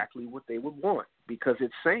that's exactly what they would want because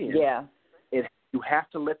it's saying you have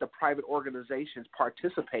to let the private organizations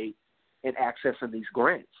participate in accessing these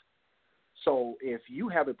grants. So if you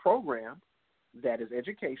have a program that is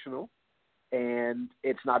educational and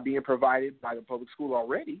it's not being provided by the public school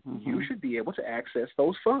already, you should be able to access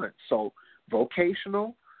those funds. So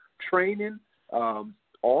vocational training,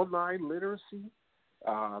 online literacy,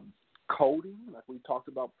 coding, like we talked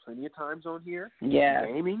about plenty of times on here,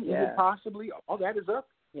 gaming, even possibly, all that is up.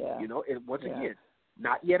 You know, and once again,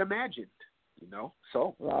 not yet imagined. You know,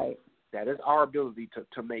 so that is our ability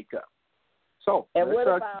to make up. So and let's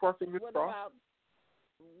what keep our fingers crossed.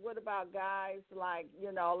 What about guys like,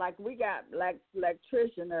 you know, like we got like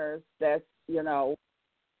electricianers that's, you know,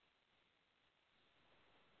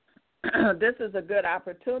 this is a good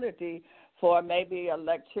opportunity for maybe an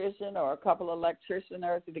electrician or a couple of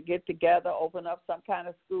electricianers to get together, open up some kind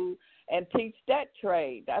of school and teach that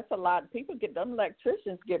trade. That's a lot. People them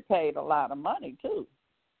electricians get paid a lot of money too.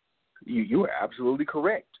 You are absolutely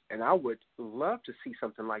correct. And I would love to see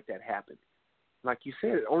something like that happen. like you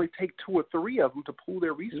said, it only takes 2 or 3 of them to pool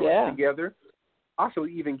their resources together. Also,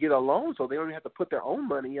 even get a loan so they don't have to put their own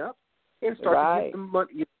money up and start to get the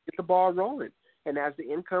money, get the ball rolling. And as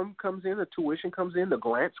the income comes in, the tuition comes in, the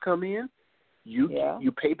grants come in, you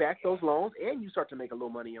pay back those loans, and you start to make a little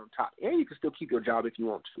money on top. And you can still keep your job if you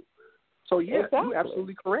want to. So, you're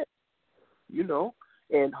absolutely correct. You know,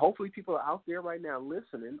 and hopefully people are out there right now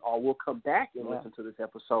listening or will come back and listen to this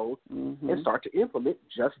episode and start to implement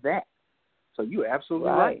just that. So you're absolutely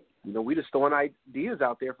right. You know, we just throwing ideas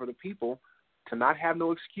out there for the people to not have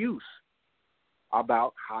no excuse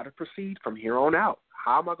about how to proceed from here on out.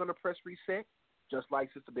 How am I going to press reset? Just like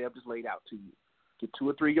Sister Bev just laid out to you. Get 2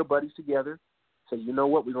 or 3 of your buddies together. Say, you know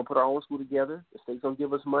what, we're going to put our own school together. The state's going to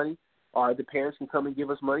give us money, or the parents can come and give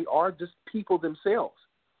us money, or just people themselves.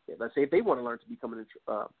 Let's say if they want to learn to become an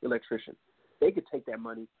electrician, they could take that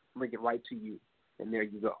money, bring it right to you, and there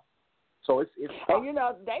you go. So it's and you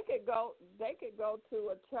know they could go to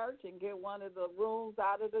a church and get one of the rooms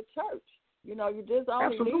out of the church. You know, you just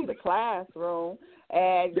only need a classroom,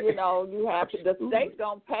 and you know you have to. The state's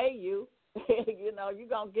gonna pay you. You know, you're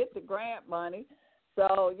gonna get the grant money.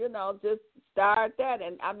 So, you know, just start that.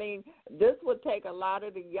 And, I mean, this would take a lot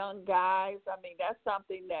of the young guys. I mean, that's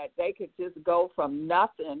something that they could just go from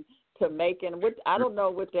nothing to making. I don't know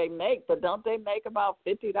what they make, but don't they make about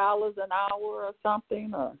 $50 an hour or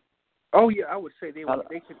something? Or? Oh, yeah, I would say they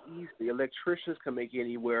could easily. Electricians can make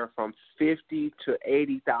anywhere from $50,000 to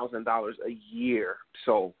 $80,000 a year.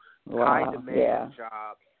 So, high demand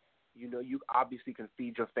job. You know, you obviously can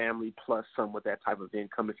feed your family plus some with that type of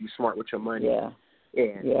income if you're smart with your money. Yeah.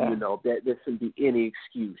 And, you know, there shouldn't be any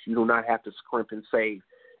excuse. You do not have to scrimp and save.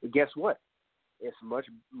 And guess what? It's much,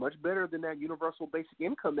 much better than that universal basic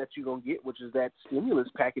income that you're going to get, which is that stimulus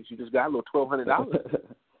package you just got, a little $1,200.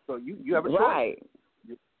 So you have a choice. Right.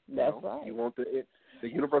 That's right. You want the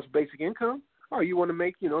universal basic income, or you want to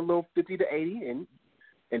make, you know, a little 50 to 80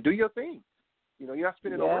 and do your thing. You know, you're not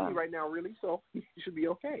spending no money right now, really, so you should be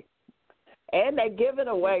okay. And they're giving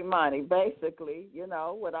away money, basically, you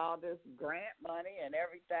know, with all this grant money and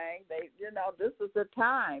everything. This is the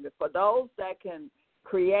time. For those that can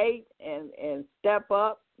create and step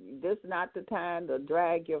up, this is not the time to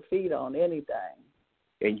drag your feet on anything.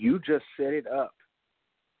 And you just set it up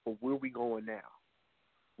for where we're going now,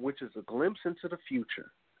 which is a glimpse into the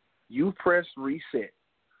future. You press reset.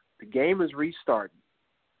 The game is restarting.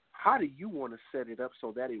 How do you want to set it up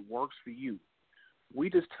so that it works for you? We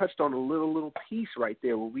just touched on a little piece right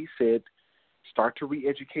there where we said start to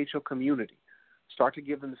re-educate your community. Start to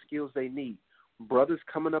give them the skills they need. Brothers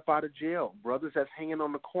coming up out of jail, brothers that's hanging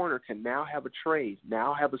on the corner can now have a trade,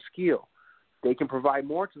 now have a skill. They can provide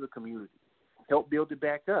more to the community, help build it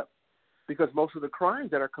back up. Because most of the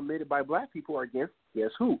crimes that are committed by black people are against,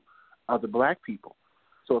 guess who? Other black people.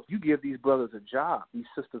 So if you give these brothers a job, these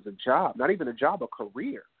sisters a job, not even a job, a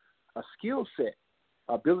career, a skill set,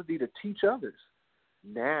 ability to teach others,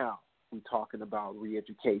 now we're talking about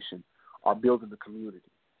re-education or building the community,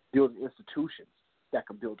 building institutions that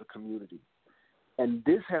can build a community. And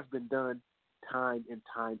this has been done time and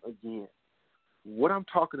time again. What I'm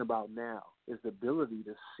talking about now is the ability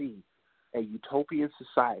to see a utopian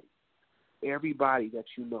society. Everybody that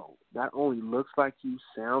you know not only looks like you,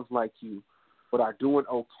 sounds like you, but are doing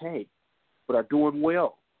okay, but are doing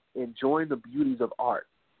well, enjoying the beauties of art,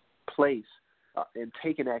 place, and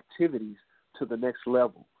taking activities to the next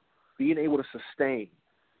level, being able to sustain,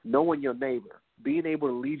 knowing your neighbor, being able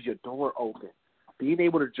to leave your door open, being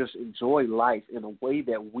able to just enjoy life in a way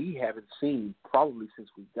that we haven't seen probably since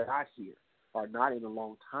we got here, or not in a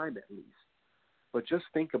long time at least. But just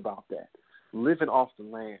think about that. Living off the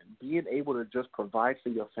land, being able to just provide for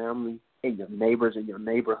your family and your neighbors in your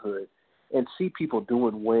neighborhood and see people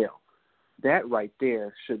doing well. That right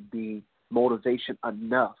there should be motivation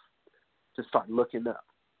enough to start looking up.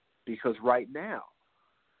 Because right now,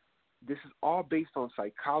 this is all based on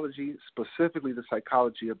psychology, specifically the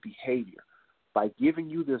psychology of behavior. By giving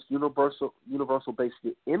you this universal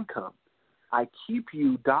basic income, I keep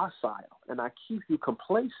you docile and I keep you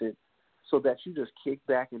complacent so that you just kick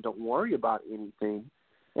back and don't worry about anything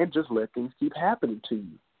and just let things keep happening to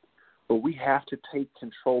you. But we have to take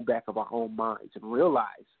control back of our own minds and realize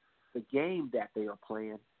the game that they are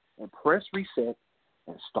playing and press reset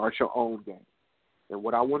and start your own game. And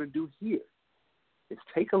what I want to do here is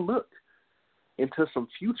take a look into some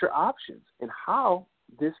future options and how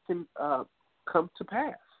this can come to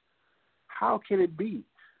pass. How can it be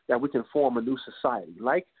that we can form a new society?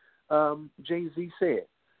 Like Jay-Z said,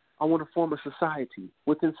 I want to form a society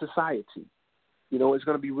within society. You know, it's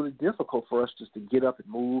going to be really difficult for us just to get up and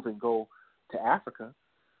move and go to Africa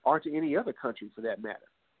or to any other country for that matter.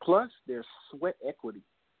 Plus, there's sweat equity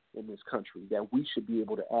in this country that we should be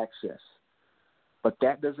able to access. But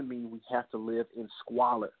that doesn't mean we have to live in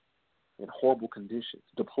squalor, in horrible conditions,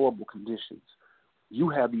 deplorable conditions. You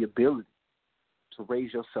have the ability to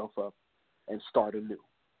raise yourself up and start anew.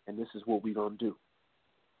 And this is what we're going to do.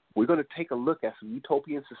 We're going to take a look at some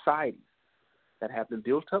utopian societies that have been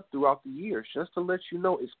built up throughout the years just to let you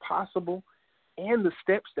know it's possible and the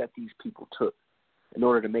steps that these people took in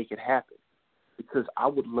order to make it happen. Because I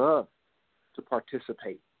would love to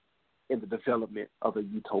participate in the development of a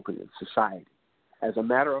utopian society. As a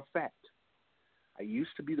matter of fact, I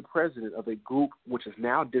used to be the president of a group which is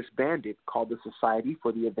now disbanded called the Society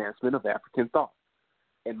for the Advancement of African Thought.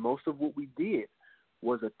 And most of what we did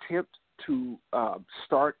was attempt to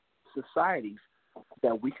start societies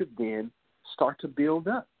that we could then start to build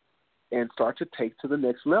up and start to take to the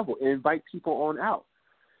next level and invite people on out.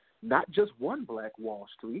 Not just one Black Wall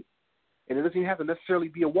Street, and it doesn't even have to necessarily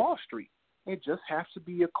be a Wall Street. It just has to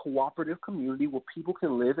be a cooperative community where people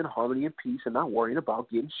can live in harmony and peace and not worrying about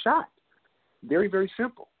getting shot. Very, very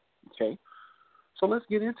simple, okay? So let's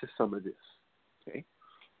get into some of this, okay?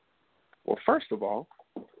 Well, first of all,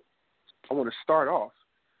 I want to start off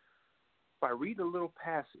by reading a little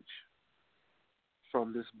passage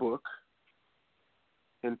from this book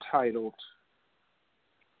entitled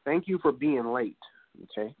Thank You for Being Late,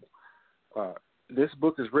 okay? This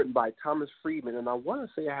book is written by Thomas Friedman, and I want to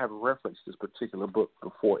say I have referenced this particular book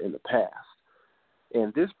before in the past.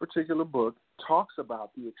 And this particular book talks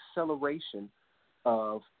about the acceleration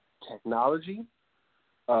of technology,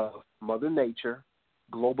 of Mother Nature,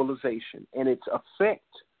 globalization, and its effect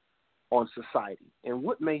on society and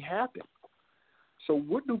what may happen. So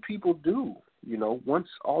what do people do, once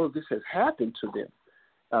all of this has happened to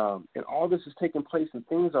them? And all this has taken place and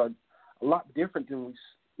things are a lot different than we,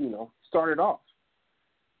 started off.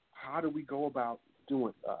 How do we go about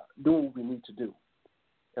doing what we need to do?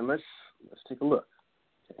 And let's take a look.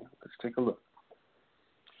 Okay, let's take a look.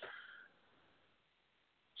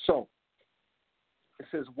 So it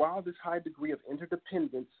says, while this high degree of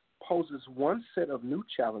interdependence poses one set of new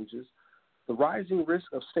challenges, the rising risk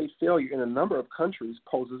of state failure in a number of countries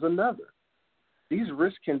poses another. These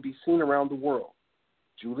risks can be seen around the world.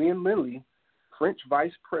 Julian Lindley, French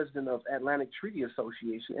Vice President of Atlantic Treaty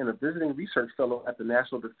Association and a visiting research fellow at the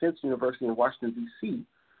National Defense University in Washington, D.C.,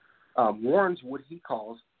 warns what he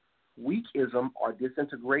calls weakism or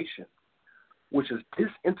disintegration, which is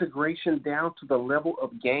disintegration down to the level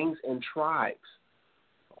of gangs and tribes,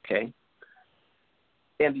 okay?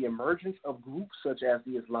 And the emergence of groups such as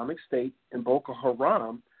the Islamic State and Boko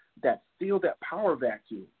Haram that fill that power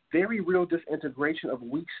vacuum. Very real disintegration of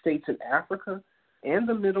weak states in Africa and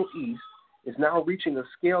the Middle East is now reaching a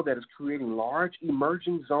scale that is creating large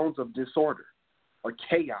emerging zones of disorder or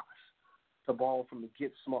chaos, to borrow from the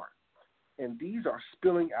Get Smart. And these are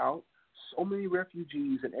spilling out so many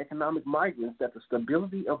refugees and economic migrants that the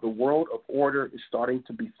stability of the world of order is starting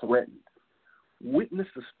to be threatened. Witness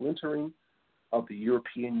the splintering of the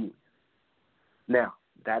European Union. Now,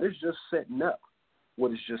 that is just setting up what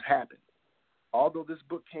has just happened. Although this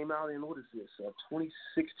book came out in,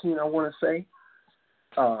 2016, I want to say,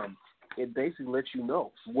 it basically lets you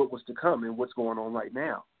know what was to come and what's going on right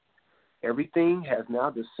now. Everything has now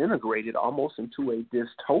disintegrated almost into a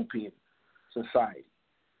dystopian society.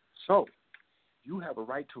 So you have a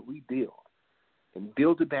right to rebuild and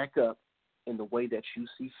build it back up in the way that you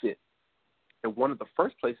see fit. And one of the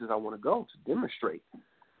first places I want to go to demonstrate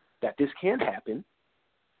that this can happen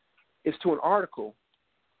is to an article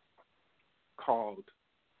called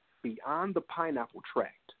Beyond the Pineapple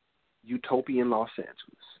Tract, Utopian Los Angeles.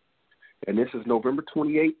 And this is November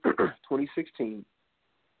 28, 2016.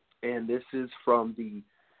 And this is from the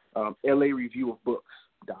LA Review of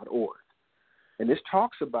Books.org. And this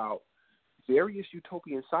talks about various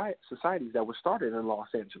utopian societies that were started in Los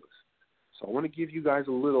Angeles. So I want to give you guys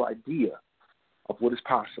a little idea of what is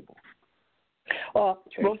possible. Well,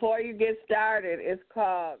 before you get started, it's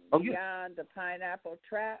called Beyond the Pineapple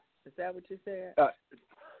Tract. Is that what you said?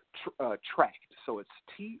 Tract. So it's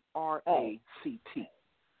T-R-A-C-T.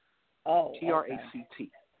 Oh,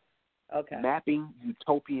 T-R-A-C-T. Okay. Mapping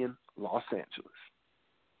Utopian Los Angeles.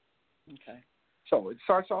 Okay. So it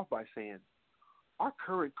starts off by saying, our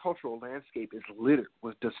current cultural landscape is littered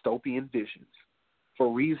with dystopian visions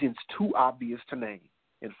for reasons too obvious to name.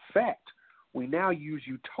 In fact, we now use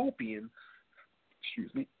utopian,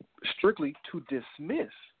 strictly to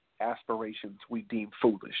dismiss aspirations we deem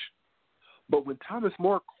foolish. But when Thomas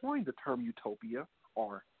More coined the term utopia,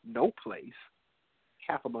 or no place,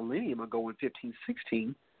 half a millennium ago in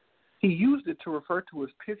 1516, he used it to refer to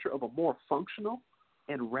his picture of a more functional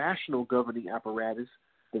and rational governing apparatus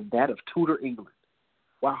than that of Tudor England.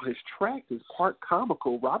 While his tract is part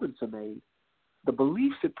comical Robinson made, the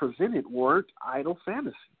beliefs it presented weren't idle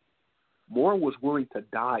fantasy. More was willing to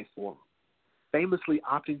die for him, famously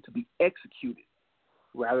opting to be executed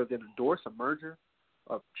rather than endorse a merger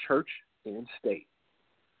of church and state.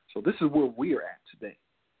 So this is where we're at today.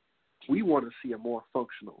 We want to see a more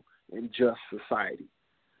functional and just society.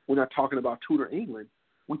 We're not talking about Tudor England.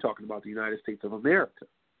 We're talking about the United States of America.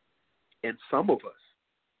 And some of us,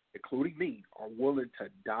 including me, are willing to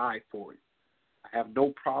die for it. I have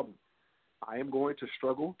no problem. I am going to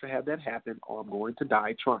struggle to have that happen, or I'm going to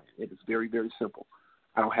die trying. It is very, very simple.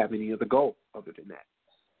 I don't have any other goal other than that.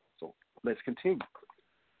 So let's continue.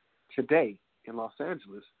 Today in Los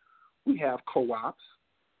Angeles, we have co-ops,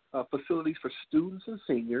 facilities for students and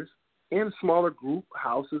seniors, and smaller group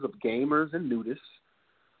houses of gamers and nudists.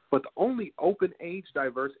 But the only open age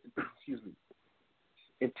diverse,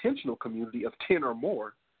 intentional community of 10 or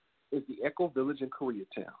more is the Echo Village in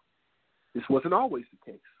Koreatown. This wasn't always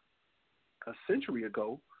the case. A century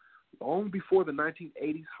ago, long before the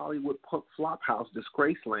 1980s Hollywood punk flophouse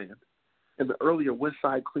Disgraceland and the earlier West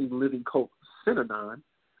Side clean living cult Synanon,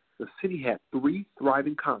 the city had 3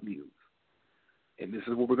 thriving communes. And this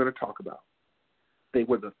is what we're going to talk about. They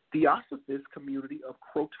were the Theosophist community of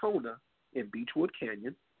Crotona in Beechwood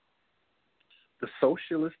Canyon, the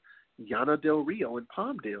socialist Llano del Rio in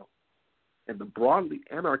Palmdale, and the broadly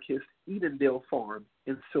anarchist Edendale Farm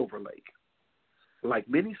in Silver Lake. Like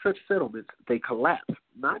many such settlements, they collapsed,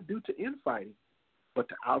 not due to infighting, but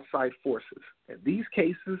to outside forces. In these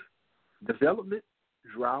cases, development,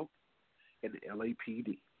 drought, and the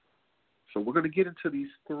LAPD. So we're going to get into these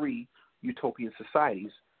 3 utopian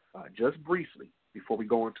societies just briefly before we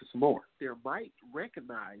go into some more. There might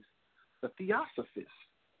recognize the Theosophists.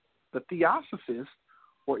 The Theosophists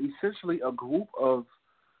were essentially a group of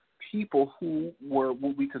people who were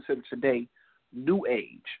what we consider today New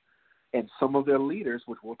Age. And some of their leaders,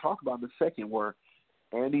 which we'll talk about in a second, were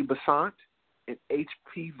Andy Besant and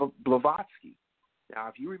H.P. Blavatsky. Now,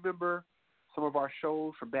 if you remember some of our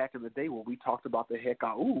shows from back in the day where we talked about the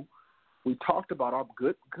Hekau, we talked about our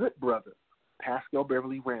good brother, Pascal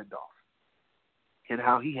Beverly Randolph, and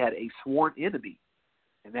how he had a sworn enemy,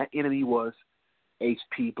 and that enemy was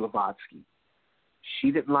H.P. Blavatsky.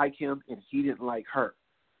 She didn't like him, and he didn't like her.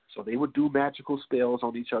 So they would do magical spells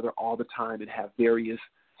on each other all the time and have various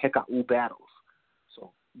Hekau battles.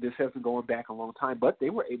 So this has been going back a long time, but they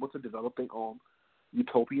were able to develop their own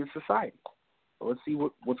utopian society. So let's see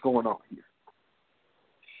what's going on here.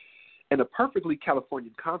 In a perfectly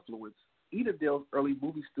Californian confluence, Edendale's early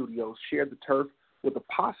movie studios shared the turf with a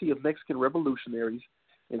posse of Mexican revolutionaries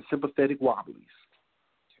and sympathetic wobblies.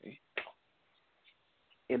 Okay.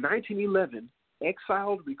 In 1911,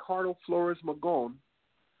 exiled Ricardo Flores Magón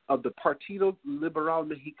of the Partido Liberal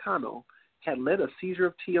Mexicano had led a seizure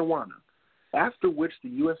of Tijuana, after which the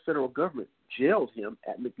U.S. federal government jailed him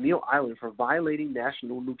at McNeil Island for violating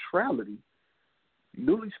national neutrality.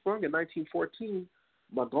 Newly sprung in 1914,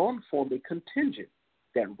 Magón formed a contingent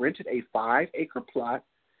that rented a 5-acre plot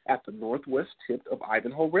at the northwest tip of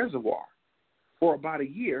Ivanhoe Reservoir. For about a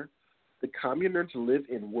year, the communers lived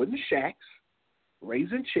in wooden shacks,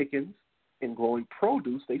 raising chickens, and growing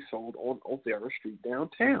produce they sold on Olvera Street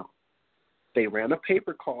downtown. They ran a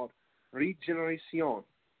paper called Regeneración,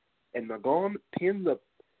 and Magón penned the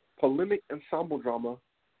polemic ensemble drama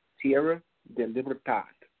Tierra de Libertad.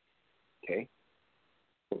 Okay?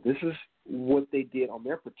 So this is what they did on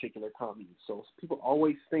their particular commune. So people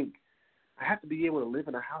always think, I have to be able to live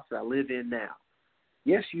in a house that I live in now.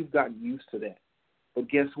 Yes, you've gotten used to that. But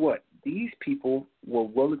guess what? These people were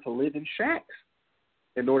willing to live in shacks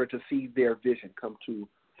in order to see their vision come to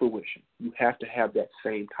fruition. You have to have that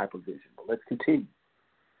same type of vision. But let's continue.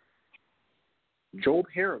 Job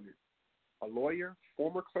Harriman, a lawyer,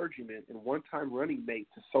 former clergyman, and one-time running mate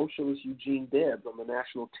to socialist Eugene Debs on the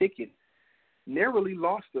national ticket, narrowly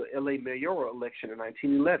lost the L.A. mayoral election in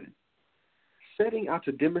 1911. Setting out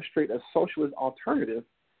to demonstrate a socialist alternative,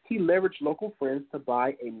 he leveraged local friends to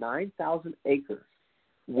buy a 9,000 acres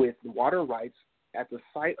with water rights at the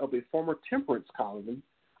site of a former temperance colony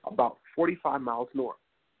about 45 miles north.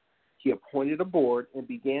 He appointed a board and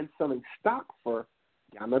began selling stock for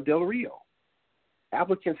Llano del Rio.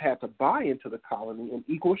 Applicants had to buy into the colony in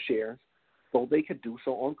equal shares so they could do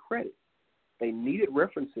so on credit. They needed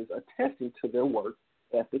references attesting to their work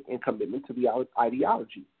ethic and commitment to the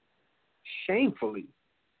ideology. Shamefully,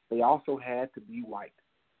 they also had to be white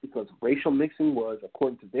because racial mixing was,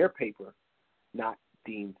 according to their paper, not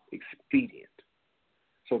deemed expedient.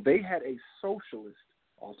 So they had a socialist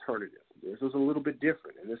alternative. This was a little bit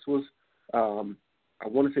different, and this was I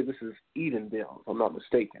want to say this is Edendale, if I'm not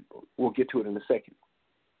mistaken, but we'll get to it in a second.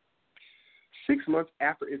 6 months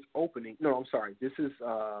after its opening, no, I'm sorry, this is,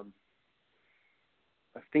 I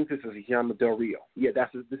think this is Llano del Rio. Yeah,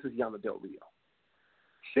 this is Llano del Rio.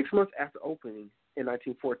 6 months after opening in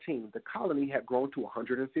 1914, the colony had grown to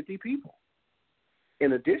 150 people.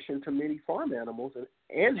 In addition to many farm animals,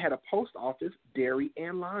 and had a post office, dairy,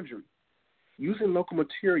 and laundry. Using local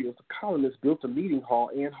materials, the colonists built a meeting hall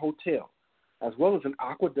and hotel, as well as an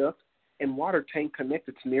aqueduct and water tank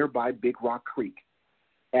connected to nearby Big Rock Creek.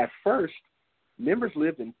 At first, members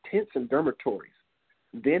lived in tents and dormitories,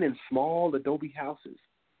 then in small adobe houses.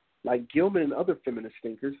 Like Gilman and other feminist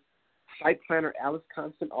thinkers, site planner Alice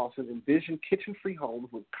Constant Austin envisioned kitchen-free homes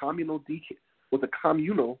with a communal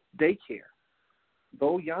daycare.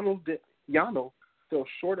 Though Llano fell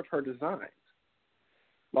short of her designs.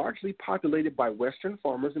 Largely populated by Western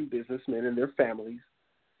farmers and businessmen and their families,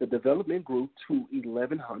 the development grew to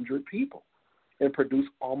 1,100 people and produced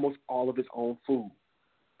almost all of its own food,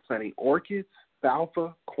 planting orchids,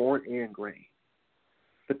 alfalfa, corn, and grain.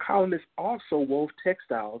 The colonists also wove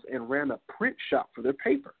textiles and ran a print shop for their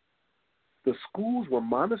paper. The schools were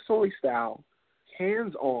Montessori-style,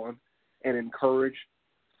 hands-on, and encouraged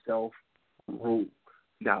self-rule.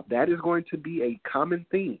 Now, that is going to be a common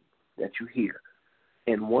theme that you hear.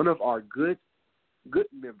 And one of our good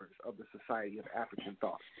members of the Society of African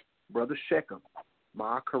Thought, Brother Shechem,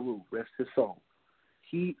 Ma Karu, rest his soul,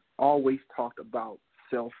 he always talked about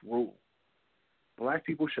self-rule. Black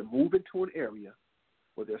people should move into an area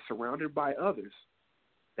where they're surrounded by others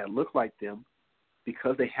that look like them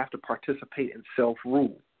because they have to participate in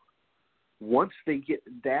self-rule. Once they get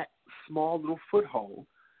that small little foothold,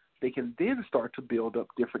 they can then start to build up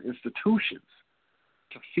different institutions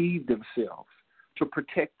to feed themselves, to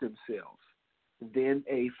protect themselves, then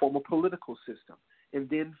a formal political system, and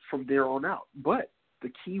then from there on out. But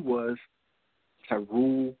the key was to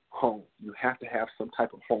rule home. You have to have some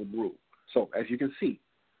type of home rule. So as you can see,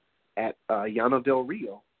 at Llano del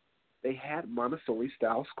Rio, they had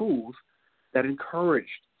Montessori-style schools that encouraged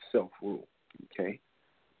self-rule. Okay?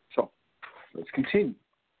 So let's continue.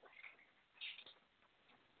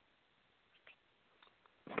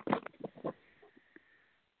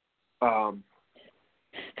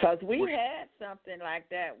 Because we had something like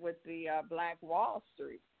that with the Black Wall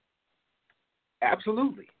Street.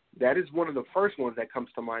 Absolutely. That is one of the first ones that comes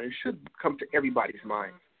to mind. It should come to everybody's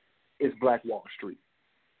mind, is Black Wall Street,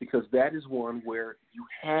 because that is one where you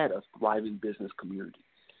had a thriving business community.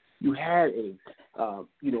 You had a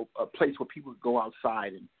place where people could go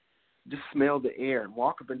outside and just smell the air and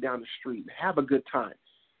walk up and down the street and have a good time.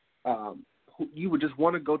 You would just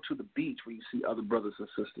want to go to the beach where you see other brothers and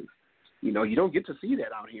sisters. You know, you don't get to see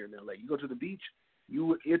that out here in L.A. You go to the beach,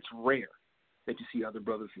 it's rare that you see other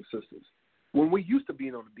brothers and sisters. When we used to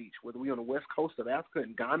being on the beach, whether we're on the west coast of Africa,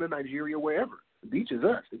 in Ghana, Nigeria, wherever, the beach is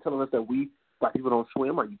us. They're telling us that black people don't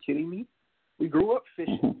swim. Are you kidding me? We grew up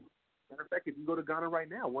fishing. Matter of fact, if you go to Ghana right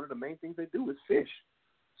now, one of the main things they do is fish.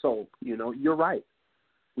 So, you're right.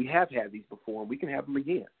 We have had these before, and we can have them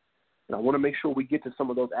again. And I want to make sure we get to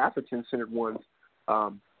some of those African-centered ones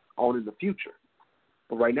on in the future.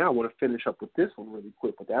 But right now, I want to finish up with this one really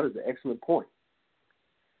quick, but that is an excellent point.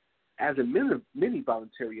 As in many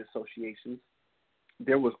voluntary associations,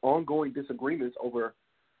 there was ongoing disagreements over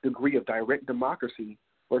degree of direct democracy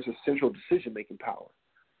versus central decision-making power.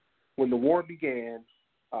 When the war began,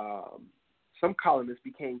 some colonists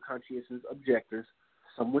became conscientious objectors.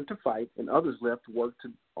 Some went to fight, and others left to work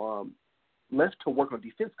on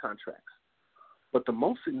defense contracts. But the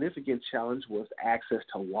most significant challenge was access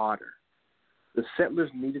to water. The settlers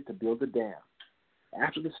needed to build a dam.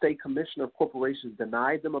 After the state commissioner of corporations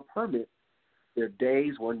denied them a permit, their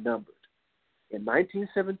days were numbered. In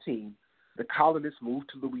 1917, the colonists moved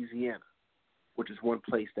to Louisiana, which is one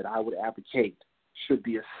place that I would advocate should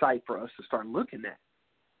be a site for us to start looking at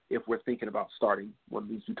if we're thinking about starting one of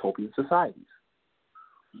these utopian societies,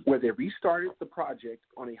 where they restarted the project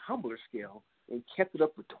on a humbler scale and kept it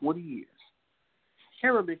up for 20 years.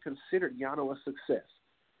 Harriman considered Llano a success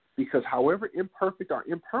because, however imperfect or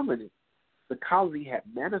impermanent, the colony had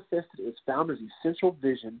manifested its founder's essential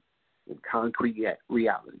vision in concrete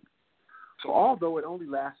reality. So although it only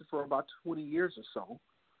lasted for about 20 years or so,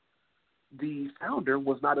 the founder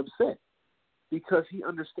was not upset because he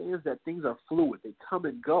understands that things are fluid. They come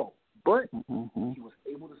and go. But he was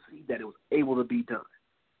able to see that it was able to be done.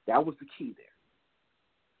 That was the key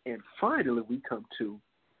there. And finally, we come to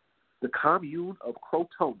the commune of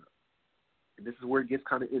Crotona. And this is where it gets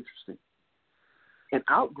kind of interesting. An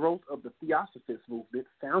outgrowth of the Theosophist movement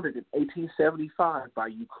founded in 1875 by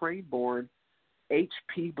Ukraine-born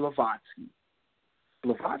H.P. Blavatsky.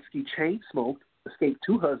 Blavatsky chain-smoked, escaped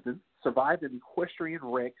 2 husbands, survived an equestrian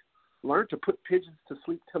wreck, learned to put pigeons to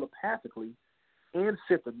sleep telepathically, and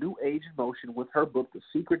set the new age in motion with her book, The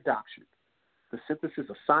Secret Doctrine, the synthesis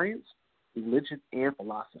of science, religion, and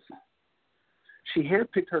philosophy. She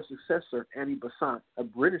handpicked her successor, Annie Besant, a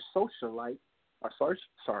British socialist,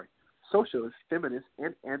 feminist,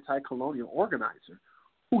 and anti-colonial organizer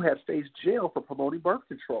who had faced jail for promoting birth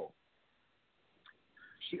control.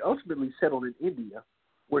 She ultimately settled in India,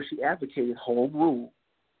 where she advocated home rule.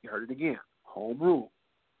 You heard it again, home rule,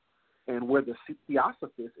 and where the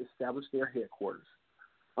Theosophists established their headquarters.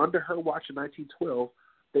 Under her watch in 1912,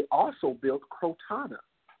 they also built Crotona,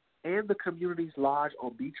 and the community's lodge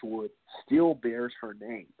on Beechwood still bears her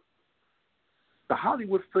name. The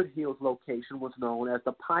Hollywood foothills location was known as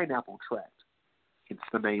the Pineapple Tract. It's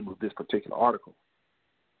the name of this particular article.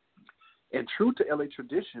 And true to LA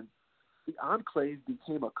tradition, the enclave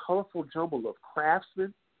became a colorful jumble of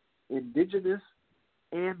craftsmen, indigenous,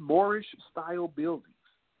 and Moorish-style buildings.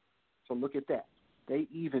 So look at that. They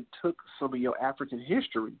even took some of your African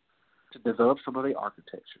history to develop some of their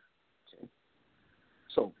architecture. Okay.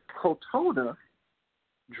 So Crotona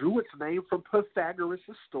drew its name from Pythagoras'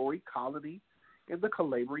 storied colony in the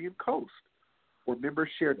Calabrian coast, where members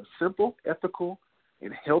shared a simple, ethical,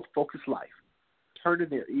 and health-focused life, turning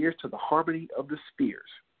their ears to the harmony of the spheres.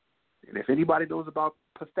 And if anybody knows about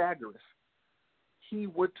Pythagoras, he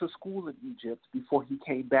went to school in Egypt before he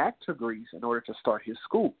came back to Greece in order to start his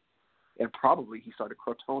school. And probably he started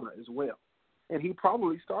Crotona as well. And he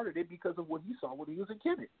probably started it because of what he saw when he was in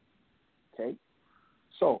Kemet. Okay?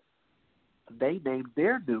 So they named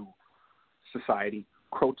their new society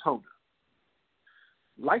Crotona.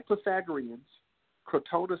 Like Pythagoreans,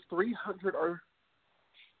 Crotona's 300 or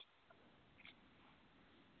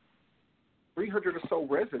so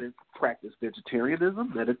residents practice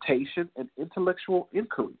vegetarianism, meditation, and intellectual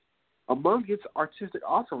inquiry. Among its artistic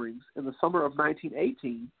offerings, in the summer of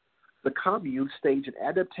 1918, the commune staged an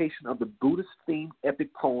adaptation of the Buddhist-themed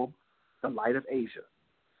epic poem, The Light of Asia,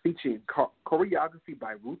 featuring choreography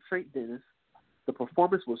by Ruth St. Denis. The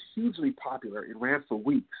performance was hugely popular and ran for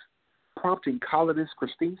weeks, prompting columnist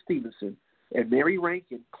Christine Stevenson and Mary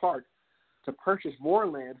Rankin Clark to purchase more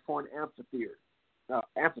land for an amphitheater,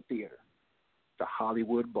 the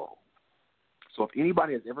Hollywood Bowl. So if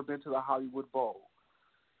anybody has ever been to the Hollywood Bowl,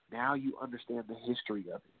 now you understand the history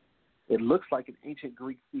of it. It looks like an ancient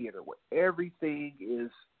Greek theater where everything is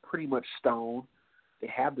pretty much stone. They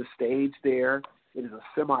have the stage there. It is a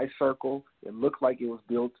semicircle. It looked like it was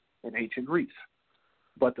built in ancient Greece.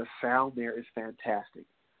 But the sound there is fantastic.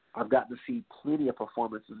 I've gotten to see plenty of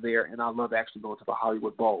performances there, and I love actually going to the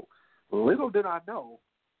Hollywood Bowl. Little did I know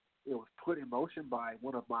it was put in motion by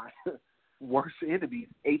one of my worst enemies,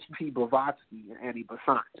 H.P. Blavatsky and Annie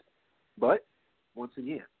Besant. But, once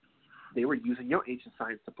again, they were using your ancient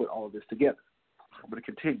science to put all of this together. I'm going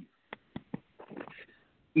to continue.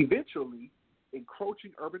 Eventually,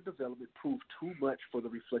 encroaching urban development proved too much for the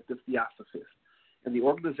reflective Theosophists, and the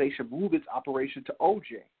organization moved its operation to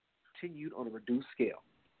OJ, continued on a reduced scale.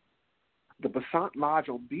 The Besant Lodge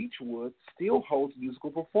on Beechwood still holds musical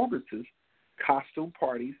performances, costume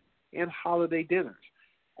parties, and holiday dinners,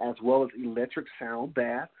 as well as electric sound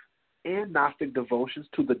baths and Gnostic devotions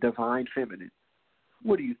to the divine feminine.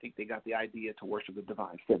 Where do you think they got the idea to worship the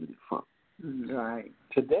divine feminine from? Right.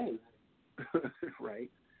 Today,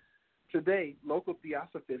 Today, local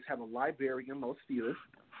Theosophists have a library in Los Feliz,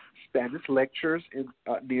 Spanish lectures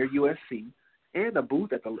near USC, and a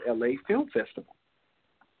booth at the LA Film Festival,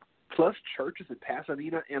 plus churches in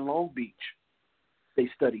Pasadena and Long Beach. They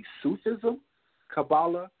study Sufism,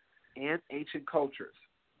 Kabbalah, and ancient cultures.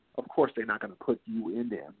 Of course, they're not going to put you in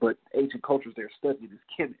there, but ancient cultures they're studying is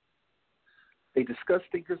Kemet. They discuss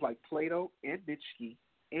thinkers like Plato and Nietzsche,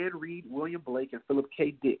 and read William Blake and Philip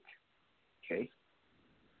K. Dick. Okay?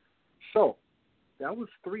 So, that was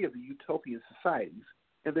 3 of the Utopian societies,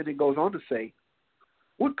 and then it goes on to say,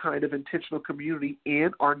 what kind of intentional community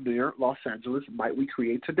in or near Los Angeles might we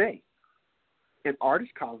create today? An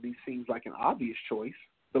artist colony seems like an obvious choice.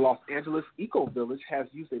 The Los Angeles Eco Village has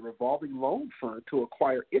used a revolving loan fund to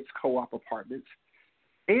acquire its co-op apartments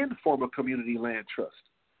and form a community land trust,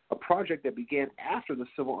 a project that began after the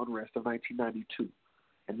civil unrest of 1992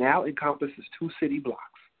 and now encompasses 2 city blocks.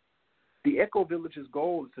 The Eco Village's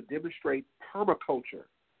goal is to demonstrate permaculture,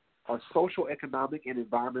 or social, economic, and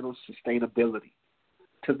environmental sustainability.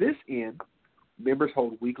 To this end, members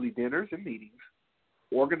hold weekly dinners and meetings,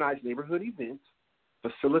 organize neighborhood events,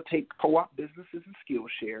 facilitate co-op businesses and skill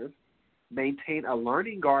shares, maintain a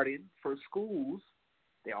learning garden for schools,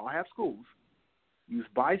 they all have schools, use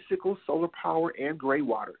bicycles, solar power, and gray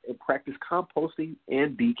water, and practice composting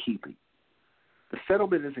and beekeeping. The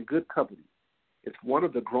settlement is in good company. It's one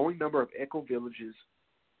of the growing number of eco-villages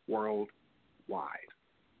worldwide.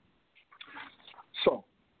 So,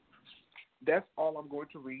 that's all I'm going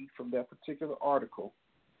to read from that particular article.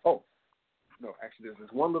 Oh, no, actually, there's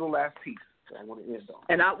this one little last piece that I want to end on.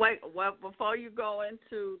 And before you go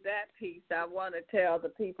into that piece, I want to tell the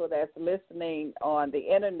people that's listening on the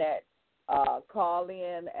internet, call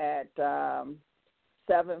in at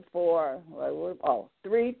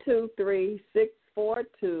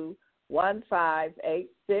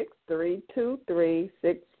 323-642-1586,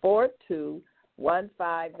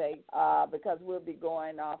 323-642-1586, because we'll be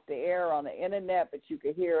going off the air on the internet, but you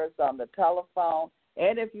can hear us on the telephone.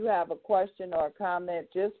 And if you have a question or a comment,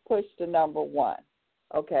 just push the number 1.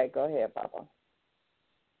 Okay, go ahead, Baba.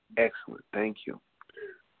 Excellent. Thank you.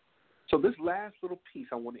 So this last little piece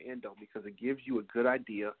I want to end on because it gives you a good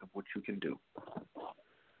idea of what you can do.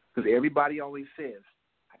 Because everybody always says,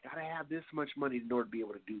 I got to have this much money in order to be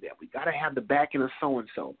able to do that. We got to have the backing of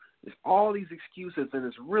so-and-so. There's all these excuses, and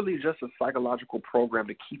it's really just a psychological program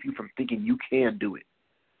to keep you from thinking you can do it.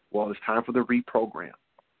 Well, it's time for the reprogram.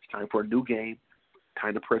 It's time for a new game.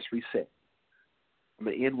 Time to press reset. I'm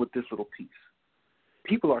going to end with this little piece.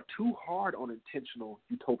 People are too hard on intentional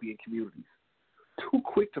utopian communities, too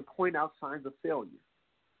quick to point out signs of failure.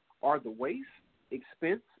 Are the waste,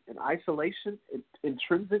 expense, and isolation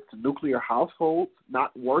intrinsic to nuclear households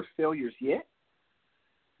not worse failures yet?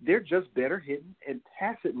 They're just better hidden and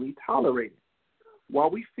tacitly tolerated. While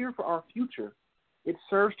we fear for our future, it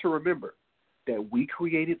serves to remember that we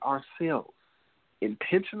created ourselves,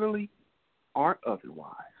 intentionally or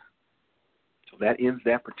otherwise. So that ends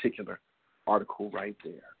that particular article right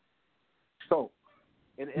there. So,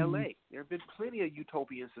 in L.A., there have been plenty of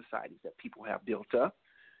utopian societies that people have built up,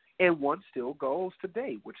 and one still goes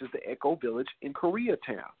today, which is the Eco Village in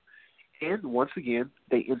Koreatown. And once again,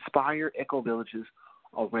 they inspire eco villages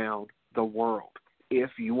around the world.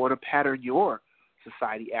 If you want to pattern your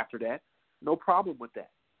society after that, no problem with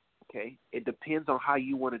that. Okay? It depends on how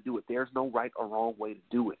you want to do it. There's no right or wrong way to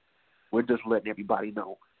do it. We're just letting everybody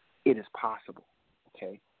know it is possible.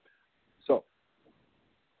 Okay? So,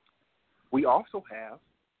 we also have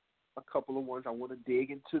a couple of ones I want to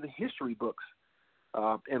dig into the history books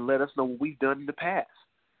and let us know what we've done in the past.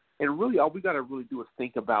 And really, all we got to really do is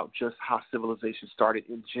think about just how civilization started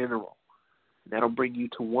in general. And that'll bring you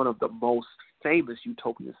to one of the most famous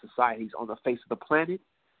utopian societies on the face of the planet,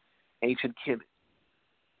 ancient Kemet.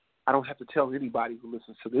 I don't have to tell anybody who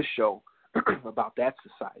listens to this show about that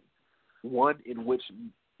society, one in which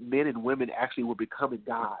men and women actually were becoming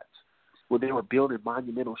gods, where they were building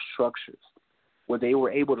monumental structures, where they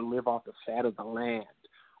were able to live off the fat of the land,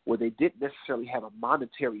 where they didn't necessarily have a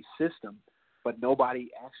monetary system, but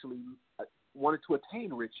nobody actually wanted to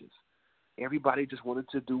attain riches. Everybody just wanted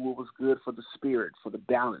to do what was good for the spirit, for the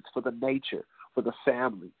balance, for the nature, for the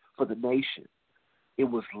family, for the nation. It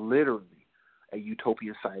was literally a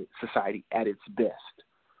utopian society at its best.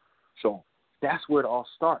 So that's where it all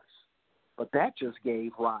starts. But that just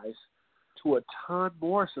gave rise to a ton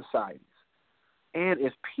more societies. And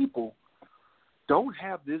if people don't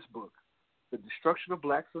have this book, The Destruction of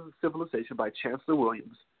Black Civilization by Chancellor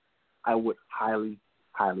Williams, I would highly,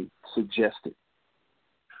 highly suggest it.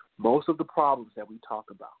 Most of the problems that we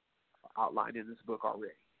talk about are outlined in this book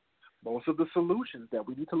already. Most of the solutions that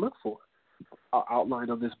we need to look for are outlined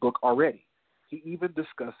in this book already. He even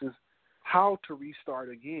discusses how to restart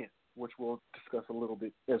again, which we'll discuss a little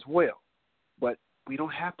bit as well. But we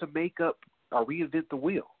don't have to make up or reinvent the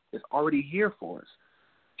wheel. It's already here for us.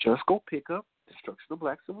 Just go pick up Destruction of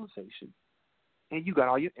Black Civilization, and you got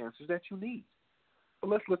all your answers that you need. But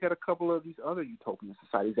let's look at a couple of these other utopian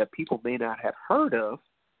societies that people may not have heard of,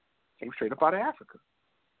 came straight up out of Africa.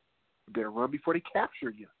 You better run before they capture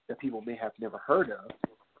you, that people may have never heard of,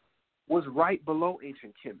 was right below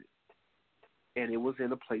ancient Kemet. And it was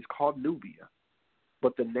in a place called Nubia.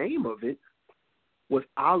 But the name of it was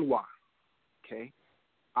Alwa. Okay?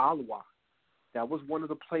 Alwa. That was one of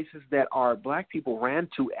the places that our black people ran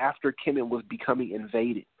to after Kemet was becoming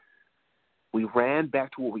invaded. We ran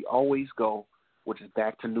back to where we always go, which is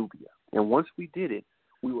back to Nubia. And once we did it,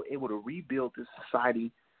 we were able to rebuild this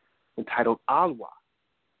society entitled Alwa.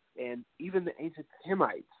 And even the ancient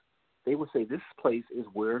Hamites, they would say this place is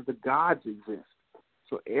where the gods exist.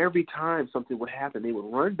 So every time something would happen, they would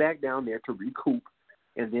run back down there to recoup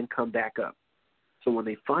and then come back up. So when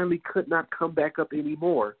they finally could not come back up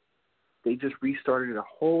anymore, they just restarted a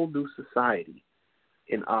whole new society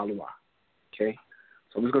in Alwa. Okay?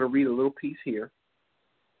 So I'm just going to read a little piece here.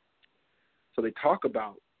 So they talk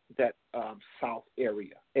about that south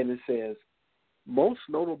area. And it says, most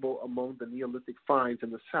notable among the Neolithic finds in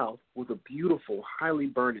the south were the beautiful, highly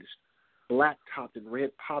burnished, black-topped and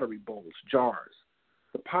red pottery bowls, jars.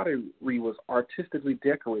 The pottery was artistically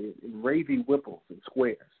decorated in wavy whipples and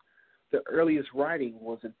squares. The earliest writing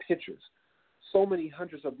was in pictures. So many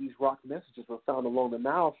hundreds of these rock messages were found along the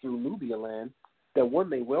Nile through Nubia land that one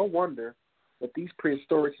may well wonder that these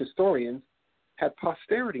prehistoric historians had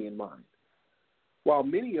posterity in mind. While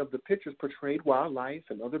many of the pictures portrayed wildlife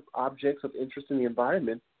and other objects of interest in the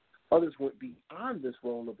environment, others went beyond this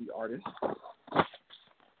role of the artist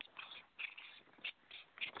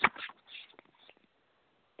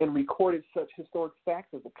and recorded such historic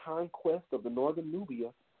facts as the conquest of the northern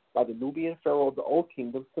Nubia by the Nubian pharaoh of the Old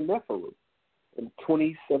Kingdom, Seneferu, in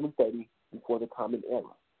 2730 before the Common Era.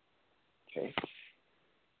 Okay,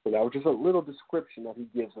 so that was just a little description that he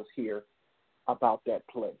gives us here about that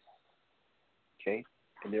place. Okay,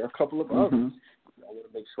 and there are a couple of others I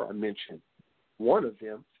want to make sure I mention. One of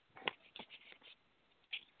them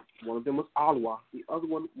was Alwa. The other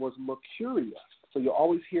one was Mercuria. So you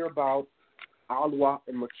always hear about Alwa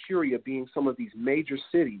and Mercuria being some of these major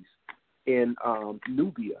cities in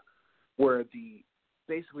Nubia, where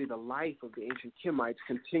basically the life of the ancient Kemites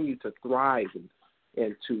continued to thrive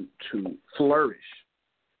and to flourish.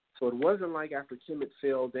 So it wasn't like after Kemet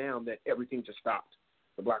fell down that everything just stopped.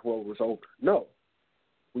 The Black World was over. No.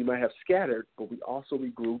 We might have scattered, but we also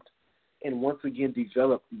regrouped and once again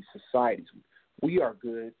developed these societies. We are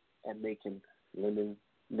good at making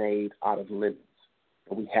lemonade out of lemons,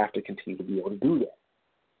 and we have to continue to be able to do that.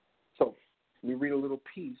 So let me read a little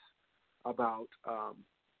piece about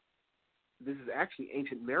this is actually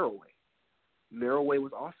ancient Meroe. Meroe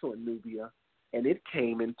was also in Nubia, and it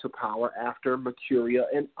came into power after Mercuria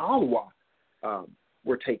and Alwa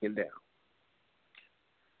were taken down.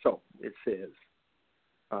 So it says,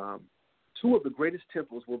 two of the greatest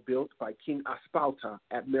temples were built by King Aspalta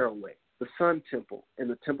at Meroe, the Sun Temple and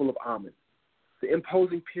the Temple of Amun. The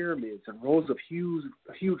imposing pyramids and rows of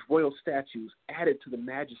huge royal statues added to the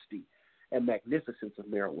majesty and magnificence of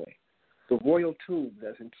Meroe. The royal tombs,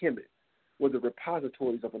 as in Kemet, were the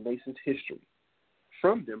repositories of a nation's history.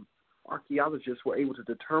 From them, archaeologists were able to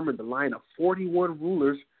determine the line of 41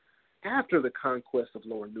 rulers after the conquest of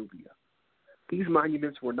Lower Nubia. These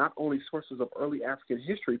monuments were not only sources of early African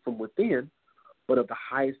history from within, but of the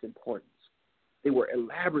highest importance. They were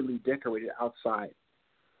elaborately decorated outside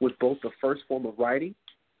with both the first form of writing,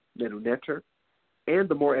 menunetter, and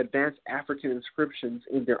the more advanced African inscriptions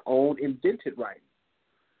in their own indented writing.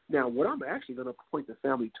 Now, what I'm actually going to point the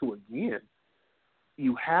family to again,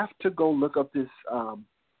 you have to go look up this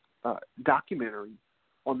documentary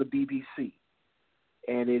on the BBC.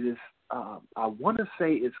 And it is, I want to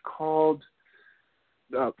say it's called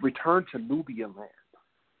Return to Nubia Land.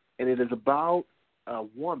 And it is about a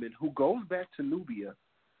woman who goes back to Nubia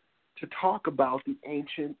to talk about the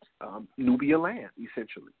ancient Nubia land,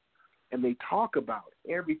 essentially. And they talk about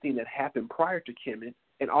everything that happened prior to Kemet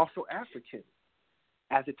and also after Kemet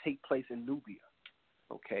as it takes place in Nubia.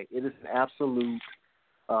 Okay, it is an absolute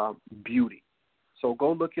beauty. So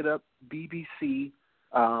go look it up, BBC.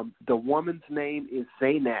 The woman's name is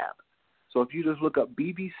Zainab. So if you just look up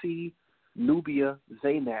BBC Nubia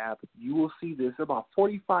Zainab, you will see this about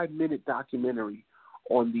 45-minute documentary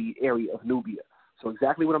on the area of Nubia. So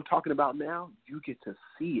exactly what I'm talking about now, you get to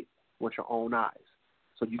see it with your own eyes.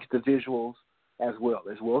 So you get the visuals as well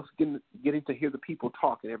as getting to hear the people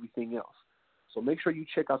talk and everything else. So make sure you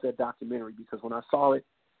check out that documentary, because when I saw it,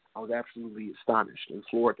 I was absolutely astonished and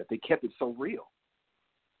floored that they kept it so real.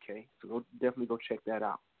 Okay, so definitely go check that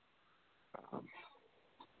out.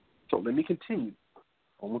 So let me continue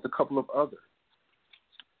on with a couple of other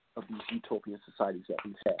of these utopian societies that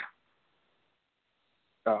we've had.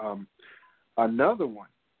 Another one,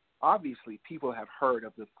 obviously people have heard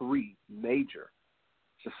of the three major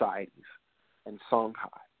societies in Songhai.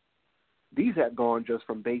 These have gone just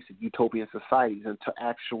from basic utopian societies into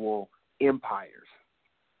actual empires.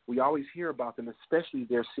 We always hear about them, especially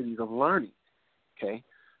their cities of learning, okay,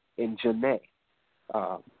 in Janneh,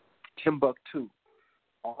 Timbuktu,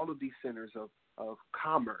 all of these centers of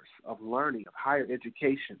commerce, of learning, of higher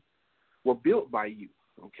education were built by you,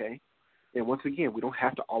 okay? And once again, we don't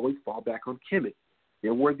have to always fall back on Kemet.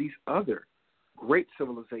 There were these other great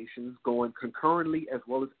civilizations going concurrently as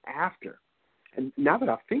well as after. And now that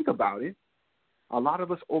I think about it, a lot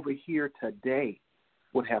of us over here today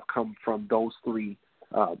would have come from those three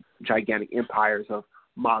gigantic empires of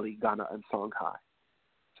Mali, Ghana, and Songhai.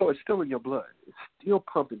 So it's still in your blood. It's still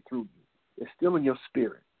pumping through you. It's still in your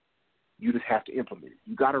spirit. You just have to implement it.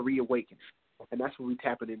 You got to reawaken it. And that's what we're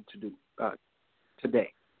tapping in to do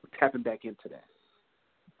today. We're tapping back into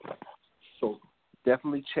that. So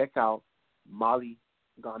definitely check out Mali,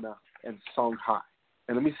 Ghana, and Songhai.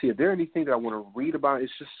 And let me see, if there anything that I want to read about,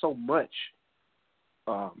 it's just so much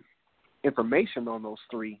information on those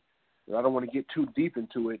three that I don't want to get too deep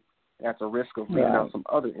into it at the risk of leaving out some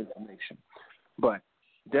other information. But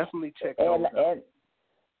definitely check those out.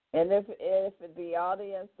 And if the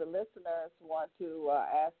audience, the listeners, want to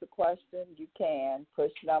ask a question, you can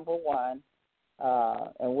push number 1,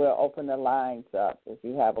 and we'll open the lines up if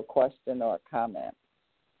you have a question or a comment.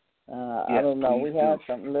 Yes, I don't know. We had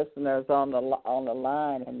some listeners on the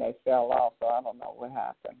line and they fell off, so I don't know what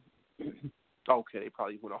happened. Okay, they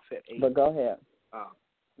probably went off at 8. But go ahead.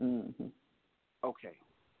 Okay.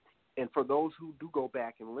 And for those who do go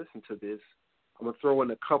back and listen to this, I'm going to throw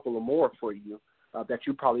in a couple of more for you that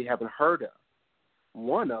you probably haven't heard of.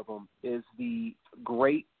 One of them is the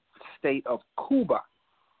great state of Cuba.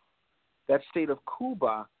 That state of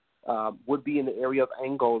Cuba would be in the area of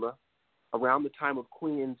Angola around the time of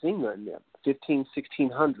Queen Nzinga in the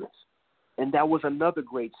 1600s. And that was another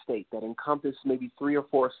great state that encompassed maybe 3 or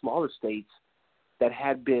 4 smaller states that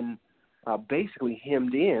had been basically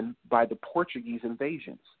hemmed in by the Portuguese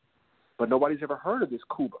invasions. But nobody's ever heard of this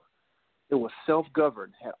Cuba. It was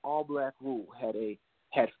self-governed, had all-black rule,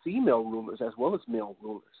 had female rulers as well as male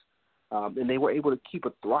rulers. And they were able to keep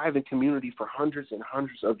a thriving community for hundreds and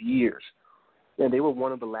hundreds of years. And they were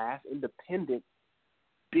one of the last independent,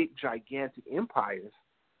 big, gigantic empires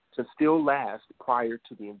to still last prior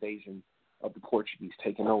to the invasion of the Portuguese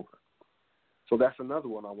taking over. So that's another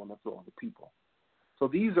one I want to throw on the people. So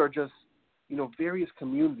these are just, various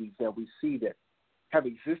communities that we see that have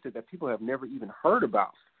existed that people have never even heard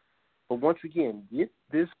about. But once again, get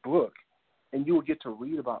this book, and you will get to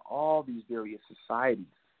read about all these various societies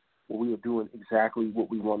where we are doing exactly what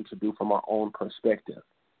we wanted to do from our own perspective.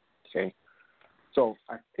 Okay? So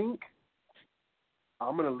I think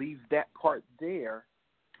I'm going to leave that part there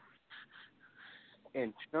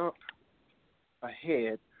and jump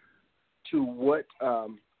ahead to what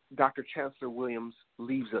Dr. Chancellor Williams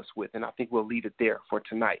leaves us with, and I think we'll leave it there for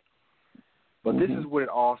tonight. But this is what it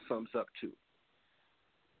all sums up to.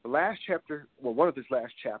 The last chapter, one of his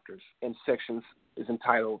last chapters and sections is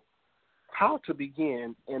entitled, How to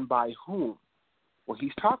Begin and by Whom? Well,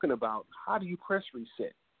 he's talking about how do you press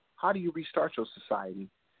reset? How do you restart your society?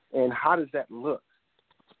 And how does that look?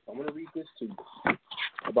 I'm going to read this to you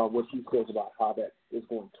about what he says about how that is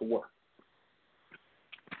going to work.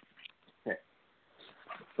 Okay.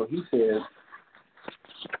 So he says,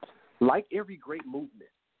 like every great movement,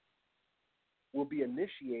 will be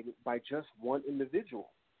initiated by just one individual.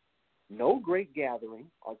 No great gathering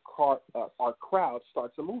or crowd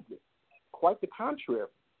starts a movement. Quite the contrary.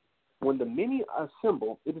 When the many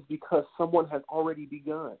assemble, it is because someone has already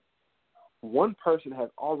begun. One person has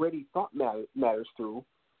already thought matters through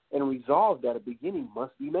and resolved that a beginning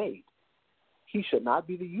must be made. He should not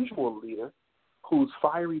be the usual leader whose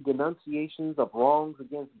fiery denunciations of wrongs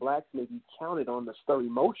against blacks may be counted on to stir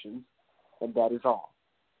emotions, and that is all.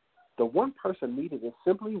 The one person needed is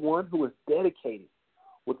simply one who is dedicated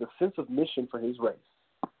with a sense of mission for his race,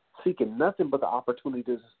 seeking nothing but the opportunity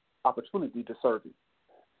to serve it.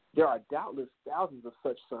 There are doubtless thousands of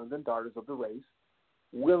such sons and daughters of the race,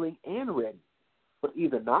 willing and ready, but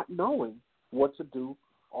either not knowing what to do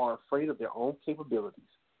or afraid of their own capabilities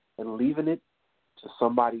and leaving it to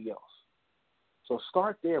somebody else. So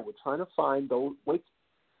start there with trying to find those,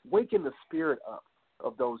 waken the spirit up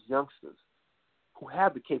of those youngsters who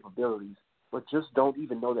have the capabilities but just don't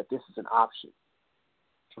even know that this is an option.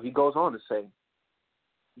 So he goes on to say,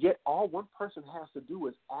 yet all one person has to do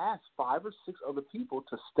is ask 5 or 6 other people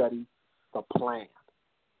to study the plan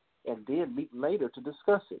and then meet later to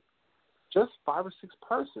discuss it. Just 5 or 6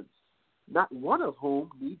 persons, not one of whom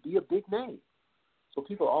need be a big name. So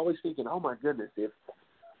people are always thinking, oh my goodness, if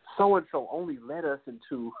so-and-so only led us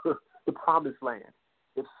into the promised land,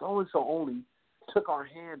 if so-and-so only took our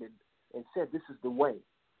hand and said this is the way.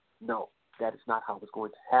 No, that is not how it's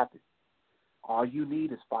going to happen. All you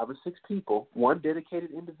need is 5 or 6 people, one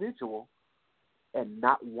dedicated individual, and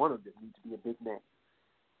not one of them needs to be a big name.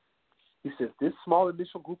 He says this small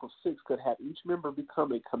initial group of 6 could have each member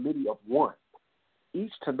become a committee of 1,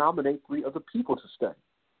 each to nominate 3 other people to study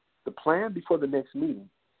the plan before the next meeting,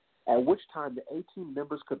 at which time the 18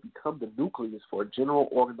 members could become the nucleus for a general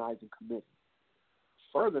organizing committee.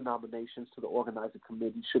 Further nominations to the organizing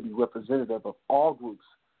committee should be representative of all groups,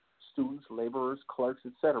 students, laborers, clerks,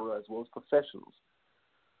 etc., as well as professionals.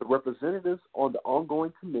 The representatives on the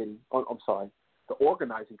ongoing committee, the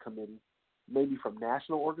organizing committee, may be from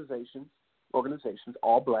national organizations,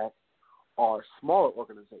 all black, or smaller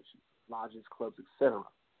organizations, lodges, clubs, etc.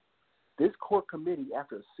 This core committee,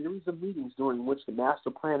 after a series of meetings during which the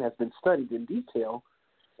master plan has been studied in detail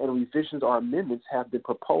and revisions or amendments have been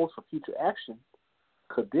proposed for future action,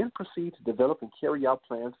 could then proceed to develop and carry out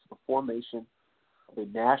plans for the formation of a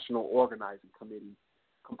national organizing committee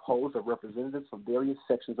composed of representatives from various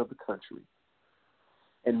sections of the country.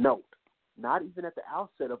 And note, not even at the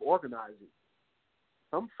outset of organizing,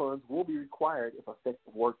 some funds will be required if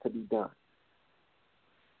effective work to be done.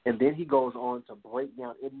 And then he goes on to break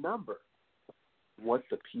down in number what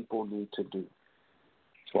the people need to do.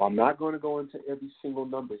 So I'm not going to go into every single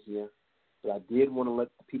number here, but I did want to let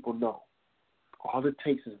the people know. All it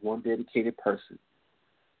takes is one dedicated person.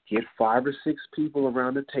 Get 5 or 6 people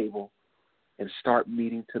around the table and start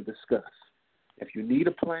meeting to discuss. If you need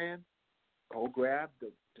a plan, go grab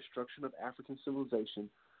The Destruction of African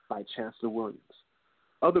Civilization by Chancellor Williams.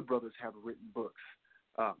 Other brothers have written books,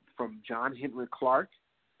 from John Henry Clark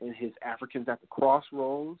and his Africans at the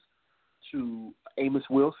Crossroads to Amos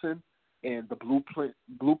Wilson and the blueprint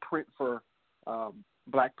for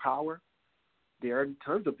Black Power. There are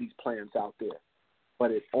tons of these plans out there,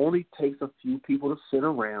 but it only takes a few people to sit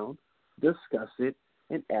around, discuss it,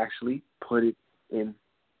 and actually put it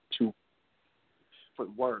into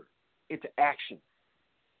action.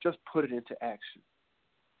 Just put it into action.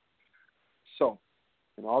 So,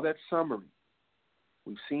 in all that summary,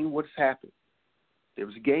 we've seen what's happened. There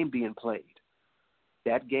was a game being played.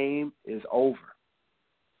 That game is over.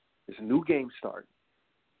 There's a new game starting.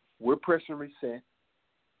 We're pressing reset,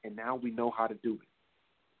 and now we know how to do it.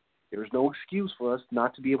 There is no excuse for us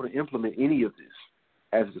not to be able to implement any of this,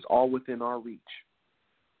 as it is all within our reach.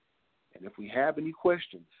 And if we have any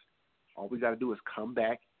questions, all we got to do is come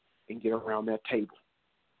back and get around that table.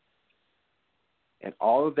 And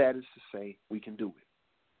all of that is to say we can do it.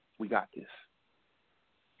 We got this.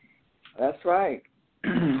 That's right.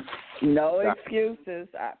 No excuses.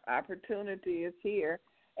 Opportunity is here.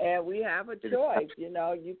 And we have a choice. You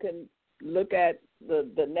know, you can look at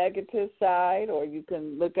the negative side or you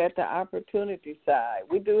can look at the opportunity side.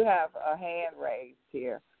 We do have a hand raised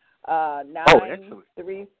here.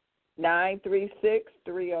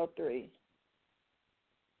 936-303.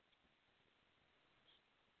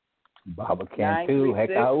 Baba Kentu,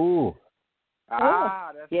 hekau.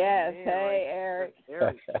 That's yes. Hey, Eric.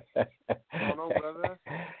 Eric. What's going on, brother?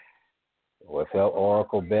 What's up,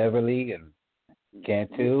 Oracle Beverly and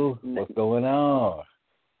Kentu? What's going on?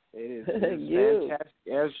 It is fantastic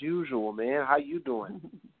as usual, man. How you doing?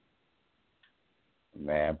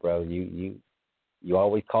 Man, brother, you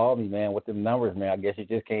always call me, man, with them numbers, man. I guess you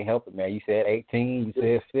just can't help it, man. You said 18, you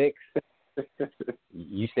said 6.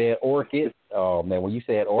 You said orchid. Oh, man, when you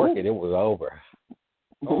said orchid, it was over.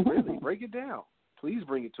 Oh, really? Break it down. Please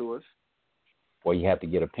bring it to us. Well, you have to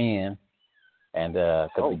get a pen, and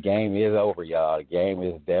because the game is over, y'all. The game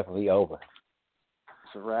is definitely over.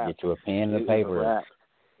 It's a wrap. Get you a pen and a paper.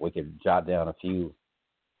 We can jot down a few.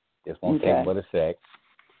 This won't take but a sec.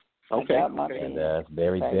 Okay. And it's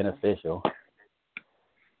very beneficial.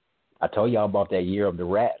 I told y'all about that year of the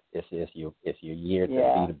rat. It's your year to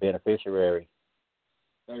be the beneficiary.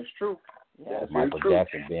 That's true. Yeah, Michael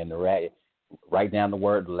Jackson being the rat. Write down the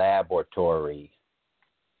word laboratory.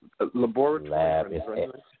 Laboratory.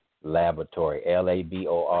 Laboratory. Laboratory.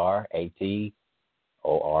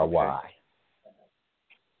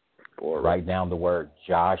 Write down the word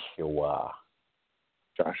Joshua.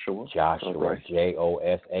 Joshua. Right.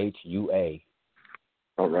 Joshua.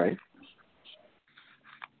 All right.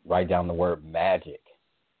 Write down the word magic.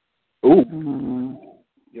 Ooh.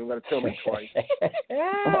 You don't got to tell me twice.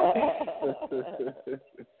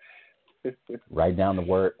 Write down the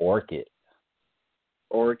word orchid.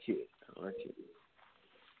 Orchid.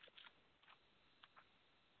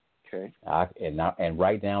 Okay. And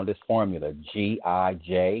write down this formula: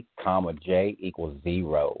 Gij, comma J equals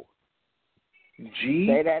 0.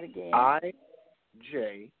 Say that again. Gij.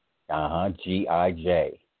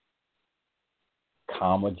 Gij,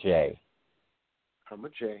 comma J. Comma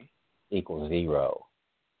J. Equals 0.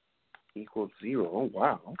 Equals 0. Oh,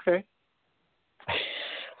 wow. Okay.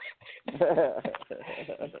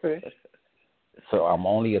 So I'm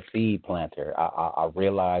only a seed planter. I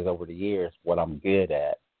realize over the years what I'm good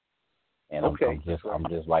at, and I'm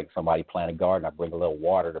just like somebody plant a garden. I bring a little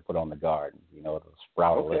water to put on the garden. You know, it'll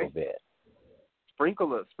sprout a little bit.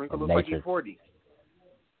 Sprinkle us like you 40.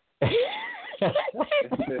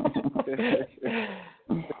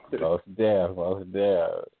 Most deaf.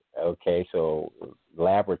 Okay, so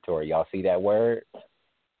laboratory. Y'all see that word?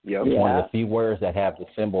 Yep. It's one of the few words that have the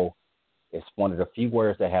symbol. It's one of the few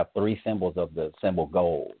words that have 3 symbols of the symbol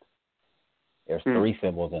gold. There's 3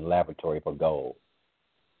 symbols in laboratory for gold.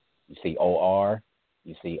 You see OR,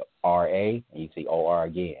 you see RA, and you see OR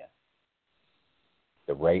again.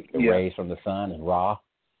 The rays from the sun is Ra,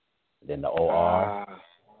 then the OR,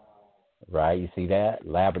 right? You see that?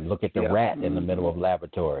 Look at the rat in the middle of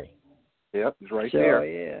laboratory. Yep, it's right there.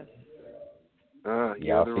 Yeah.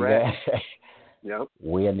 Y'all see rat. that? Yep.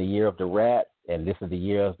 We're in the year of the rat, and this is the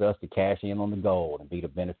year of us to cash in on the gold and be the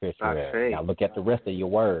beneficiary. Now look at the rest of your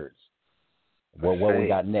words. What we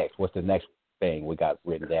got next? What's the next thing we got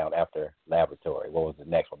written down after laboratory? What was the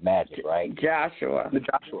next one? Magic, right? Joshua. No,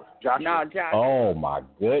 Joshua. Oh, my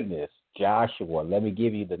goodness. Joshua. Let me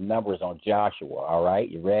give you the numbers on Joshua, all right?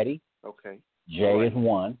 You ready? Okay. J is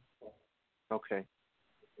 1. Okay.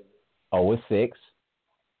 O is 6.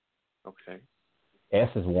 Okay. S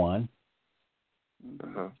is 1.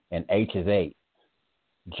 Uh-huh. And H is 8.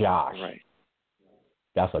 Josh. All right.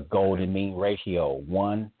 That's a golden mean ratio.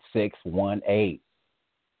 1, 6, 1, 8.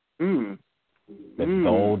 The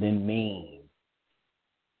golden mean.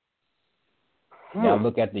 Now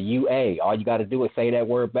look at the UA. All you got to do is say that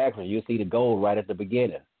word backwards. You'll see the gold right at the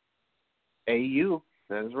beginning. AU.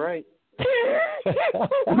 That is right. That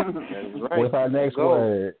is right. What's our next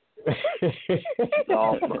word?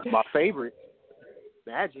 My favorite.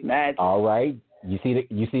 Magic. All right. You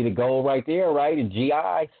see the gold right there, right? In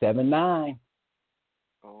GI 7-9.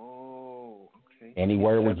 Oh, okay. Any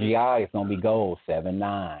word with GI, it's gonna be gold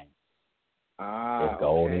 7-9. It's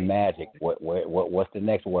gold and magic. What's the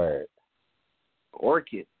next word?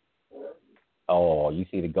 Orchid. Oh, you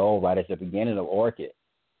see the gold right at the beginning of orchid.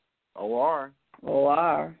 OR.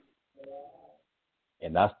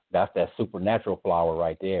 And that's that supernatural flower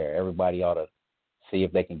right there. Everybody ought to see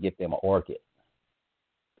if they can get them an orchid.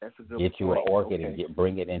 That's a good Get you an orchid and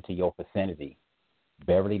bring it into your vicinity.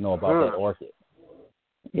 Beverly know about that orchid.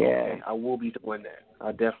 Yeah. Okay, I will be doing that.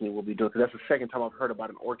 I definitely will be doing it, because that's the second time I've heard about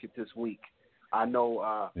an orchid this week. I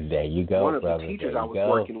know there you go, one of brother. the teachers I was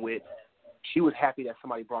working with, she was happy that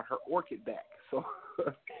somebody brought her orchid back. So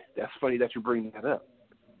that's funny that you bring that up.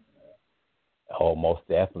 Oh, most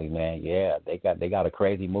definitely, man. Yeah, they got a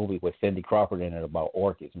crazy movie with Cindy Crawford in it about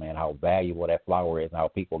orchids, man. How valuable that flower is, and how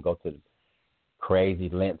people go to crazy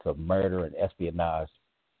lengths of murder and espionage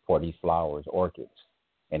for these flowers, orchids.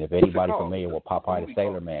 And if anybody's familiar with Popeye the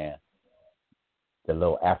Sailor Man, the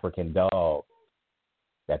little African dog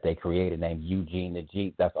that they created named Eugene the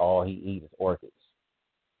Jeep, that's all he eats is orchids.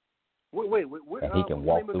 Wait. And he can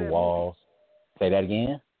walk through walls. Say that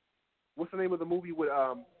again? What's the name of the movie with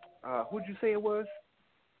who'd you say it was?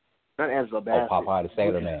 Not Angela Bassett. Oh, Popeye the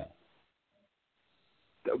Sailor Man.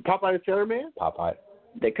 Popeye the Sailor Man? Popeye.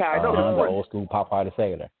 The old school Popeye the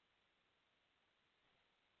Sailor.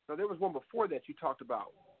 No, there was one before that you talked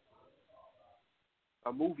about.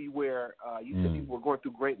 A movie where you said people were going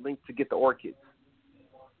through great lengths to get the orchids.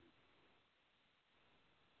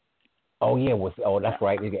 Oh yeah, that's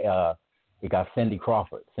right. It got Cindy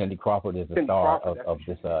Crawford. Cindy Crawford is the star of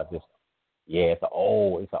this. Yeah, it's an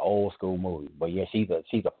old school movie. But yeah, she's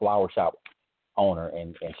a flower shop owner,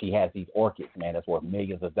 and she has these orchids, man, that's worth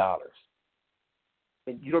millions of dollars.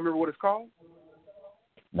 And you don't remember what it's called?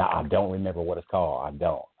 No, I don't remember what it's called.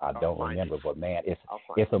 I don't remember. But man,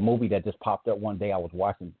 it's a movie that just popped up one day. I was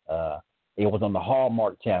watching. It was on the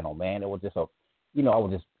Hallmark Channel, man. It was just I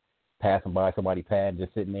was just passing by somebody's pad,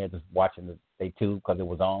 just sitting there, just watching they tube because it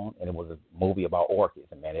was on, and it was a movie about orchids,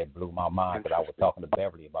 and man, it blew my mind because I was talking to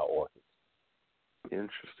Beverly about orchids.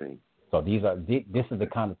 Interesting. So this is the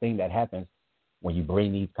kind of thing that happens when you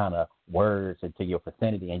bring these kind of words into your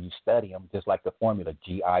vicinity and you study them, just like the formula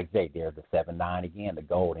GIJ. There's the 7-9 again, the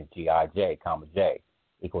gold in GIJ, comma J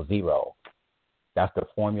equals 0. That's the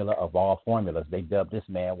formula of all formulas. They dubbed this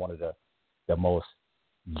man one of the most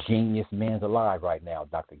genius men alive right now,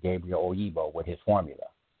 Dr. Gabriel Oyibo, with his formula.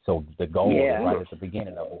 So the gold is right at the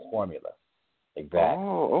beginning of his formula. Exactly.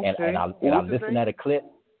 Oh, okay. And I listened at a clip.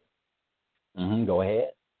 Go ahead.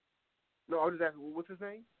 No, I was just asking, what's his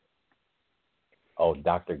name? Oh,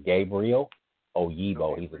 Dr. Gabriel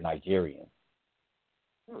Oyibo. He's a Nigerian.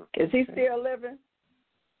 Is he still living?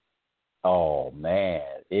 Oh, man.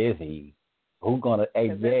 Is he? Who's going to?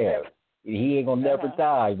 Hey, yeah. He ain't going to never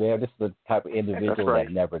die, man. This is the type of individual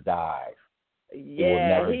that never dies.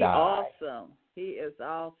 Yeah, he's awesome. He is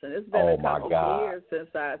awesome. It's been a couple of years since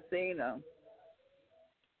I've seen him.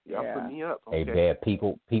 Yeah, put me up. Okay. Hey, man,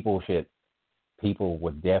 people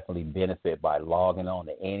would definitely benefit by logging on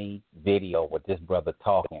to any video with this brother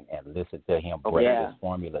talking and listen to him break this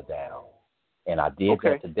formula down. And I did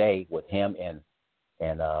that today with him and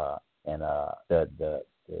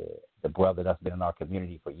the brother that's been in our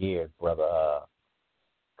community for years, brother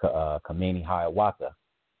Kamini Hiawatha.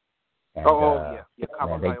 And, Kamini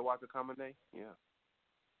Hiawatha Kamene, yeah.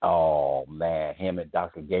 Oh man, him and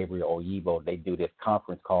Dr. Gabriel Oyibo, they do this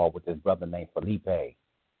conference call with this brother named Felipe,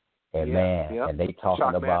 and and they talking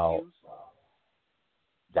Chuck about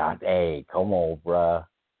hey, come on, bruh,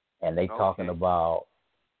 and they talking about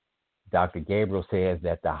Dr. Gabriel says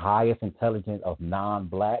that the highest intelligence of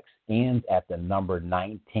non-blacks ends at the number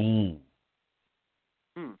 19.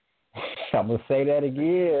 I'm gonna say that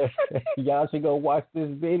again. Y'all should go watch this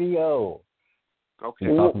video. Okay,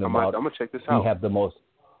 I'm gonna check this out.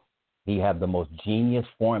 He have the most genius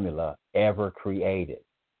formula ever created.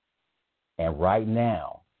 And right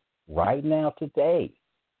now, today,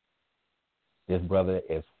 this brother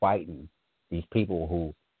is fighting these people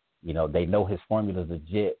who, they know his formula is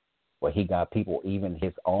legit, but he got people, even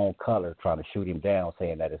his own color, trying to shoot him down,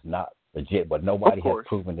 saying that it's not legit. But nobody has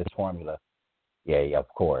proven this formula. Yeah, of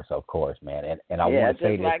course, man. And I want to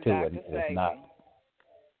say this too, and it's not.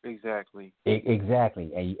 Exactly.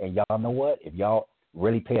 Exactly. And y'all know what? If y'all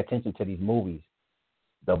really pay attention to these movies,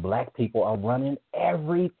 the black people are running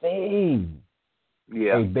everything.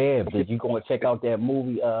 Yeah. Hey, Bev, did you go and check out that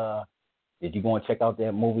movie? That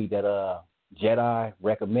Jedi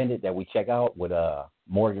recommended that we check out with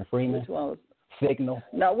Morgan Freeman? Which one was Signal?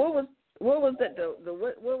 No, what was that?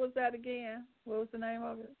 What was that again? What was the name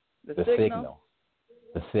of it? The Signal.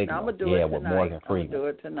 The Signal. No, I'm gonna do it with Morgan Freeman. I'm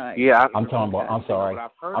gonna do it tonight. Yeah, I'm talking about. I'm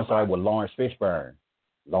sorry, with Lawrence Fishburne.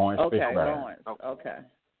 Lawrence Fishburne. Okay.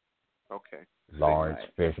 Lawrence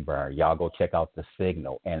Fishburne. Y'all go check out The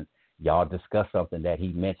Signal, and y'all discuss something that he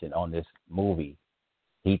mentioned on this movie.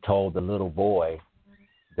 He told the little boy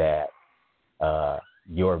that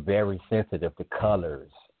you're very sensitive to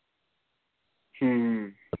colors.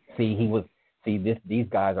 These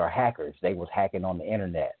guys are hackers. They was hacking on the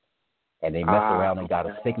internet, and they messed around and got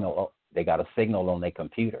a signal. They got a signal on their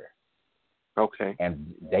computer. Okay.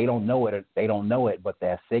 And they don't know it. But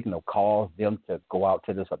that signal caused them to go out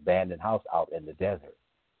to this abandoned house out in the desert.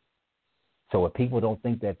 So if people don't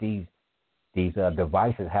think that these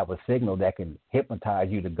devices have a signal that can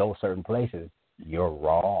hypnotize you to go certain places, you're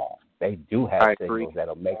wrong. They do have signals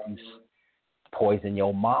that'll make you poison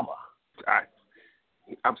your mama.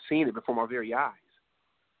 I'm seeing it before my very eyes.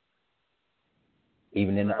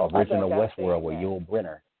 Even in the original Westworld with Yul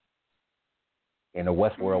Brynner. In the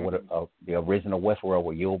Westworld, with the original Westworld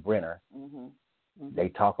with Yul Brynner, they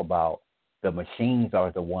talk about the machines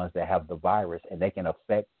are the ones that have the virus, and they can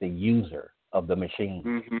affect the user of the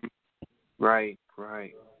machine. Right.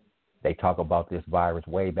 They talk about this virus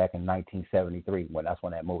way back in 1973, that's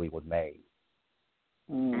when that movie was made.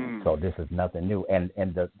 So this is nothing new, and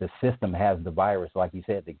the system has the virus. Like you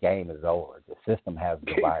said, the game is over. The system has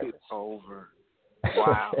the virus. It's over.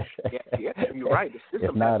 Wow. Yeah, you're right. The system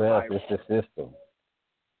it's not us, it's the system.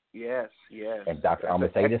 Yes. And I'm going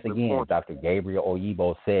to say this again. Point. Dr. Gabriel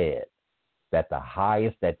Oyibo said that the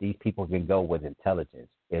highest that these people can go with intelligence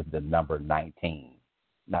is the number 19.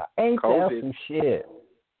 Now, ain't that some shit?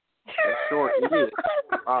 That sure is.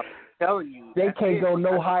 I'm telling you. They can't go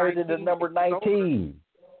no higher than the number 19.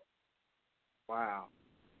 Wow.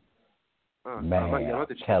 Man, I'm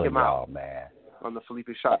telling y'all, man. On the Felipe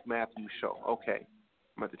Shock Matthews show. Okay.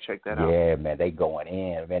 I'm going to check that out. Yeah, man, they going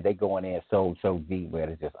in. Man, they going in so deep, man.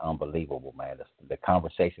 It's just unbelievable, man. The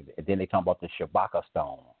conversation. And then they talk about the Shabaka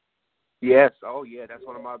stone. Yes. Oh, yeah. That's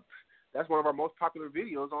one of our most popular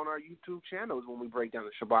videos on our YouTube channels when we break down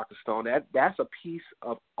the Shabaka stone. That's a piece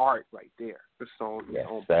of art right there. The stone is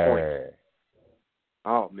on point.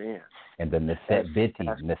 Oh, man. And the Neset Binti,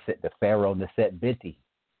 the Pharaoh Neset Binti.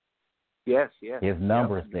 Yes. His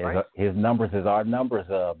numbers, his numbers is our numbers,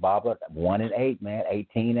 Baba. 1 and 8, man.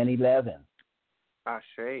 18 and 11.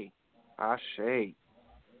 Ashe.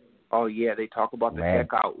 Oh yeah, they talk about the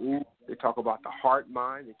Hekau. They talk about the heart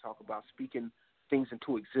mind. They talk about speaking things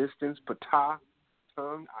into existence. Ptah,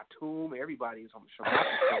 tongue, Atum. Everybody is on the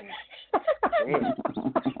Shabbat. Man,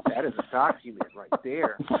 that is a document right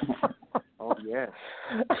there. Oh yes.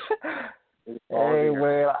 Hey,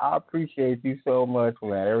 man, I appreciate you so much,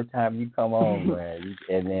 man. Every time you come on, man,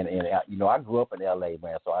 I grew up in L.A.,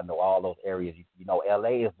 man, so I know all those areas.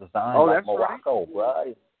 L.A. is designed like Morocco, right.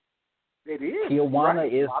 Bro. It is. Tijuana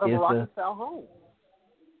is the home.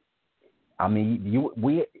 I mean,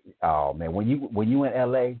 when you in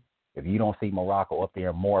L.A., if you don't see Morocco up there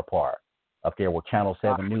in Moore Park, up there where Channel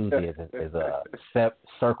 7 News is a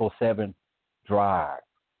Circle 7 Drive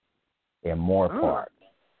in Moore Park.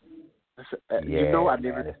 I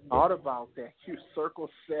never thought about that. You Circle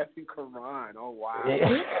 7 Quran. Oh, wow.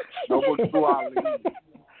 Noble to Ali.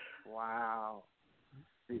 Wow.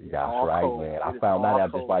 That's right, man. I found that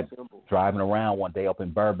out just by driving around one day up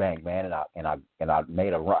in Burbank, man, and I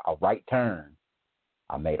made a right turn.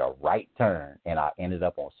 I made a right turn, and I ended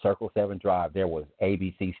up on Circle 7 Drive. There was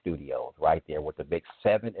ABC Studios right there with the big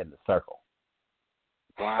 7 in the circle.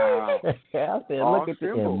 Wow. I said, All look at this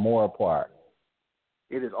simple. in Moore Park.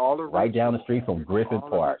 It is all around. Right down the street from Griffith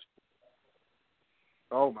Park.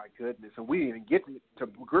 Oh, my goodness. And we didn't even get to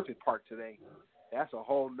Griffith Park today. That's a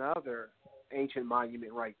whole nother ancient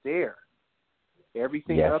monument right there.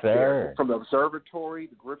 Everything yes, up sir. there, from the observatory,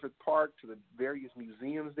 the Griffith Park, to the various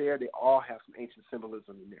museums there, they all have some ancient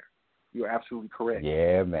symbolism in there. You're absolutely correct.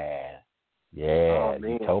 Yeah, man. Yeah,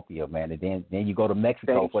 man. Utopia, man. And then you go to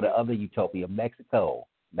Mexico for the other Utopia, Mexico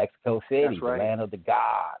City, That's right. the land of the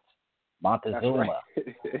gods, Montezuma.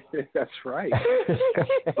 That's right.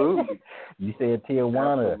 Absolutely. You said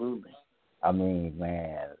Tijuana. Absolutely. I mean,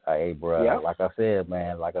 man, hey, bro, Yep. like I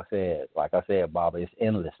said, Baba, it's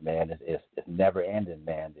endless, man. It's never ending,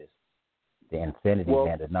 man. It's the infinity,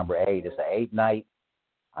 man. The number 8. It's an 8 night.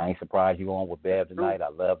 I ain't surprised you on with Bev tonight. I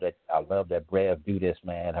love that Bev do this,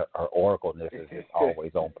 man. Her oracleness is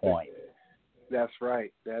always on point. That's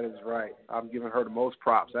right. That is right. I'm giving her the most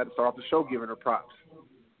props. I had to start off the show giving her props.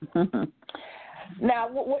 Now,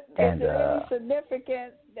 is there any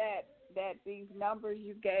significance that these numbers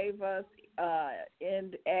you gave us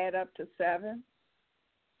add up to 7?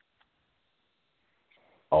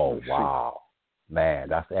 Oh, wow. Man,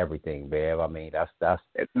 that's everything, Bev. I mean, that's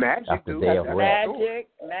magic, that's the day of rest.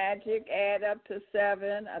 Magic add up to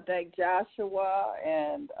 7. I think Joshua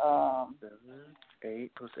and 7,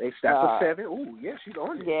 8 plus 8. That's a 7. Ooh, yeah, she's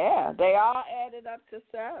on it. Yeah, they all added up to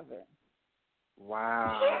 7.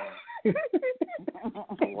 Wow.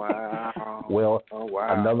 Wow. Well,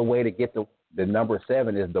 wow. Another way to get the number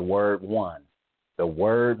 7 is the word 1. The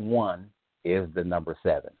word 1 is the number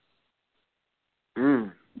 7.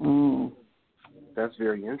 That's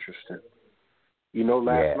very interesting. You know,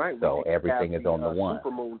 last night so everything is on the 1.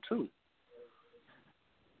 Supermoon too.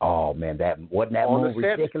 Oh man, wasn't that moon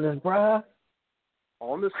ridiculous, bruh?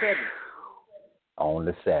 On the 7th. On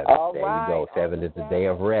the 7th. All there right. you go. 7 is the day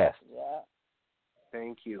of rest. Yeah.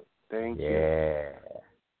 Thank you. Thank you. Yeah.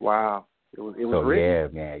 Wow. It was so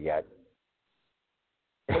written. yeah, man. Yeah.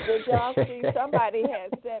 Did y'all see? Somebody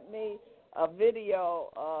had sent me a video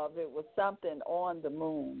of it was something on the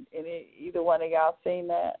moon. Either one of y'all seen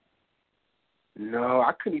that? No,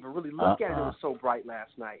 I couldn't even really look at it. It was so bright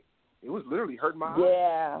last night. It was literally hurting my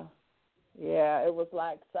eyes. Yeah. It was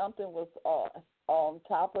like something was on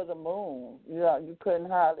top of the moon. You know, you couldn't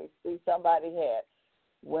hardly see. Somebody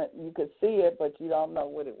you could see it, but you don't know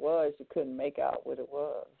what it was. You couldn't make out what it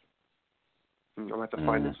was. I'm going to have to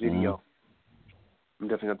find this video. I'm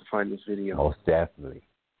definitely going to have to find this video. Most definitely.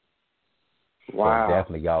 Wow. So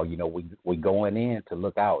definitely, y'all. You know, we going in to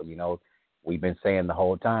look out. You know, we've been saying the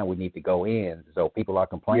whole time we need to go in. So people are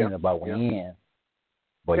complaining about we in,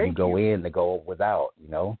 but you go in to go without. You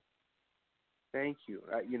know. Thank you.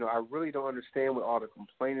 I really don't understand what all the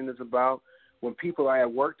complaining is about. When people are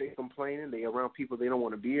at work, they complaining. They around people they don't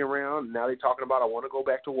want to be around. Now they're talking about, I want to go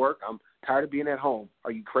back to work. I'm tired of being at home.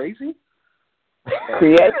 Are you crazy?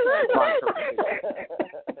 Yes.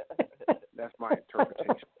 That's my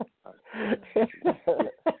interpretation.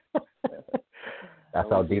 That's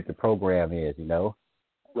how deep the program is, you know.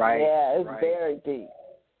 Right. Yeah, it's very deep.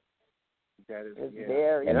 That is, it's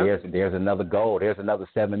very and deep. there's another goal. There's another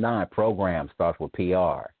 7-9 program starts with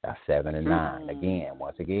PR. That's 7 and 9 again.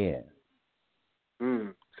 Once again.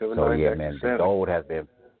 7, so 9, yeah, man, 7. the gold has been.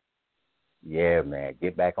 Yeah, man,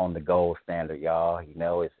 get back on the gold standard, y'all. You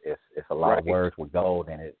know, it's a lot of words with gold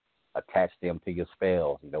in it. Attach them to your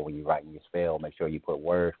spells. You know, when you're writing your spell, make sure you put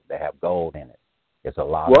words that have gold in it. It's a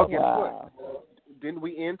lot of guess what? Didn't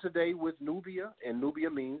we end today with Nubia? And Nubia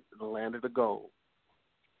means the land of the gold.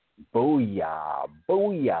 Booyah,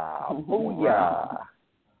 booyah, booyah.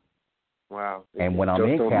 Wow. And when I'm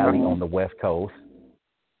in Cali on the West Coast,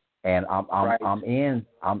 and I'm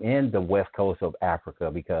in the West Coast of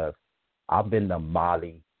Africa because I've been to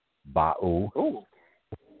Mali, Ba'u. Ooh.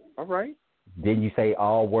 All right. Didn't you say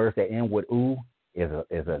all words that end with "u" is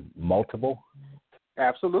a multiple?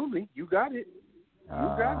 Absolutely. You got it. You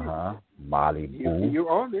got it. Mali, Ba'u.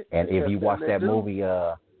 You're on it. And if you watch that movie,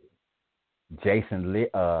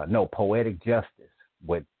 Poetic Justice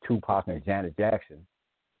with Tupac and Janet Jackson,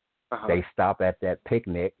 they stop at that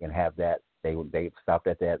picnic and have that. They stopped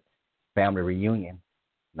at that family reunion,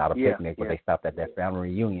 not a picnic, but they stopped at that family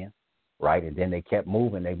reunion. Right, and then they kept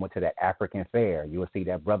moving. They went to that African fair. You will see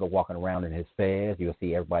that brother walking around in his fez. You will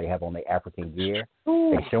see everybody have on their African gear.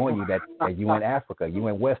 They're showing you that you in Africa. You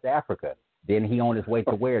in West Africa. Then he on his way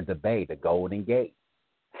to where? The Bay, the Golden Gate.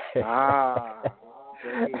 Wow.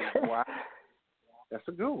 That's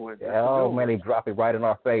a good one. Man, they drop it right in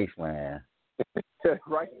our face, man.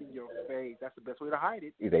 Right in your face. That's the best way to hide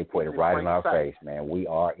it. They put it right in our face, man. We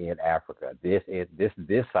are in Africa. This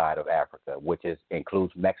side of Africa, which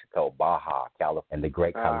includes Mexico, Baja, California, and the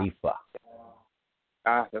Great Khalifa.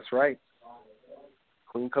 That's right.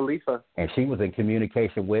 Queen Khalifa. And she was in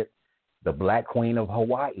communication with the Black Queen of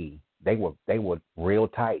Hawaii. They were real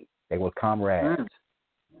tight. They were comrades.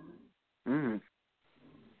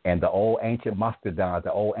 And the old ancient mastodons,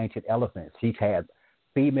 the old ancient elephants, she's had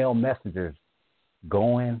female messengers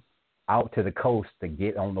going out to the coast to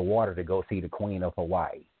get on the water to go see the Queen of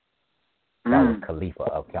Hawaii. That was Khalifa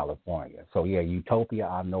of California. So yeah, Utopia,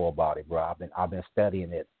 I know about it, bro. I've been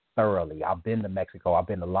studying it thoroughly. I've been to Mexico. I've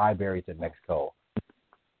been to libraries in Mexico.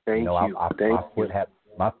 Thank you.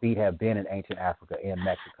 My feet have been in ancient Africa and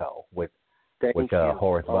Mexico, which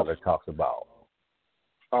Horace Butler talks about.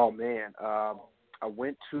 Oh man, I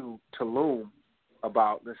went to Tulum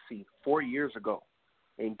about 4 years ago,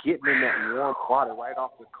 and getting in that warm water right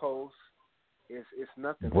off the coast is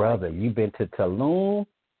nothing. Brother, you've been to Tulum?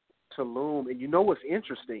 Tulum, and you know what's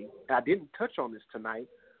interesting? I didn't touch on this tonight,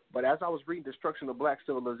 but as I was reading Destruction of Black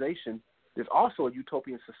Civilization, there's also a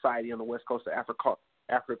utopian society on the west coast of Africa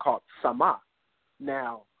called Sama.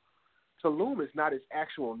 Now, Tulum is not its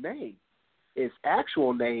actual name. Its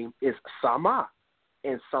actual name is Sama.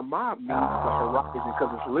 And Sama means the horizon because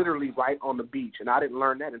it's literally right on the beach. And I didn't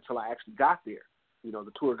learn that until I actually got there. You know,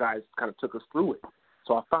 the tour guides kind of took us through it.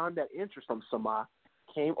 So I found that interest from Sama,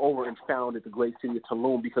 came over and founded the great city of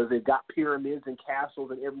Tulum because they've got pyramids and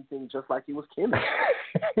castles and everything just like it was Kemet.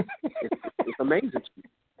 It's amazing.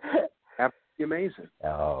 Absolutely amazing.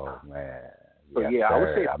 Oh, man. So, yes, I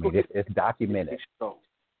would say it's documented.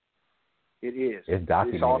 It is. It's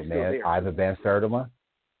documented, man. Ivan Van Sertima.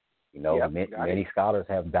 You know, many scholars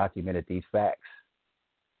have documented these facts.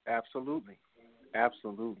 Absolutely. Yeah,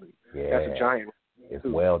 that's a giant. It's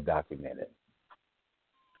well documented.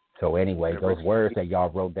 So anyway, those words that y'all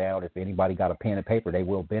wrote down, if anybody got a pen and paper, they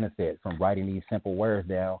will benefit from writing these simple words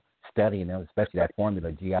down, studying them, especially that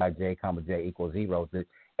formula, Gij, comma J equals 0.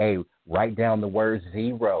 Hey, write down the word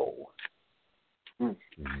zero.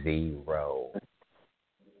 Zero.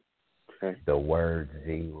 Okay. The word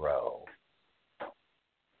zero.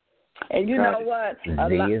 And you know what?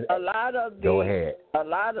 A lot of the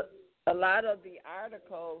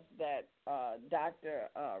articles that Dr.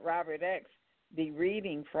 Robert X be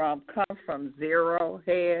reading from come from Zero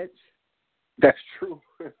Hedge. That's true.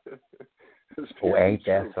 Ain't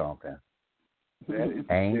that something?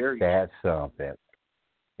 Ain't that something?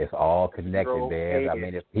 It's all connected, man. I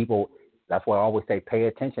mean, if people, that's why I always say pay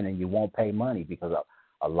attention and you won't pay money, because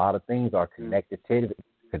a lot of things are connectivity.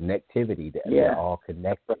 They're all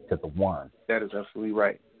connected to the one. That is absolutely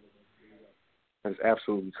right. That is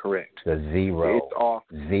absolutely correct. The zero. It's off.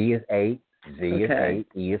 Z is 8. Z is 8.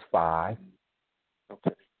 E is 5.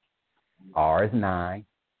 Okay. R is 9.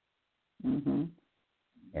 Mm-hmm.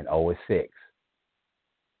 And O is 6.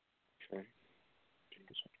 Okay.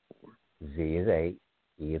 Z is 8.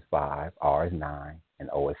 E is 5. R is 9. And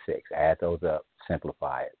O is 6. Add those up.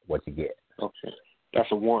 Simplify it. What you get? Okay. That's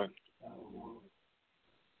a 1.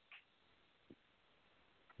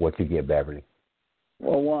 What you get, Beverly?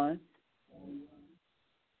 Well, 1.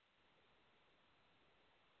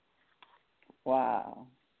 Wow.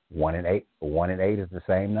 1 and 8. 1 and 8 is the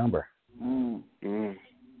same number.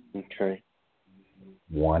 Okay.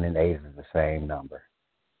 1 and 8 is the same number.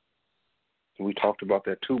 We talked about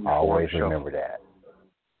that too before. Always remember that.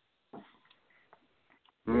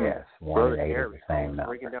 Yes, 1 and 8 is the same number.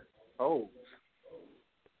 Breaking down codes.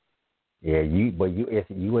 Yeah,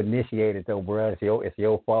 you initiated though, bro. It's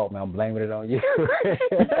your fault, man. I'm blaming it on you.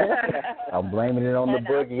 I'm blaming it on the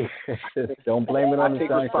boogie. Don't blame it on the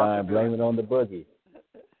sunshine. Blame it on the boogie.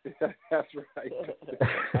 That's right.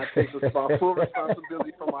 I take full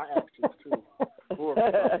responsibility for my actions too. Full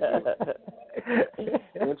responsibility.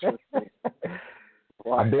 Interesting.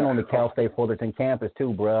 I've been on the Cal State Fullerton campus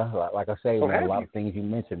too, bro. Like I say, man, a lot of things you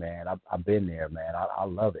mentioned, man. I've been there, man. I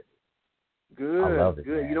love it. Good. I love it,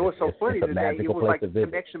 good. Man. You know what's so funny today? It was like a visit.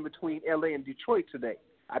 connection between LA and Detroit today.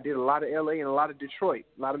 I did a lot of LA and a lot of Detroit,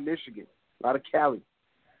 a lot of Michigan, a lot of Cali.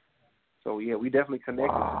 So yeah, we definitely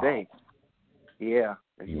connected today. Yeah.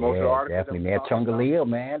 Definitely, man. Chungalia,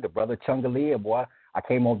 man. The brother Chungalia, boy. I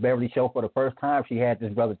came on Beverly Show for the first time. She had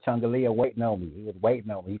this brother Chungalia waiting on me. He was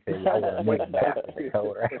waiting on me. He said, "I want to meet bastard." I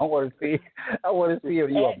told her, I want to see if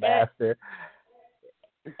you a bastard.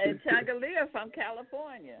 And Chungalia from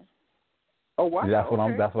California. Oh wow.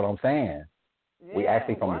 That's what I'm saying. Yeah, we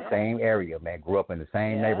actually from the same area, man. Grew up in the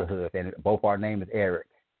same neighborhood, and both our name is Eric.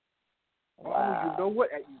 Wow. Oh, you know what?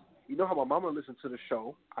 You know how my mama listened to the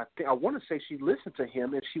show? I want to say she listened to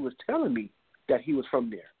him, and she was telling me that he was from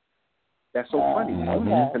there. That's so funny.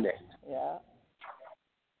 Connect. Yeah.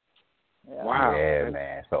 Wow. Yeah,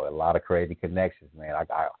 man. So a lot of crazy connections, man.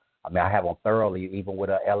 I mean, I have them thoroughly, even with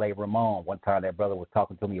L.A. Ramon. One time that brother was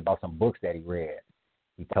talking to me about some books that he read.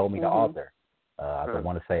 He told me the author. I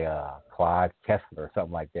want to say Clive Kessler or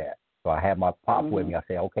something like that. So I had my pops with me. I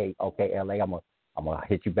said, okay, L.A., I'm gonna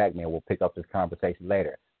hit you back, man. We'll pick up this conversation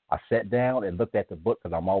later. I sat down and looked at the book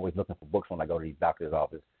because I'm always looking for books when I go to these doctors'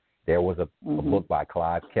 office. There was a book by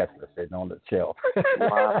Clive Kessler sitting on the shelf.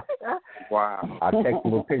 Wow. I texted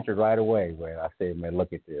him a picture right away, man. I said, man,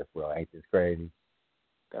 look at this, bro. Ain't this crazy?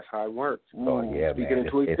 That's how it works. So, yeah, man,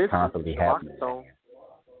 it's constantly happening.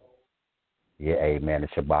 Yeah, hey, man, the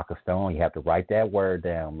Shabaka Stone, you have to write that word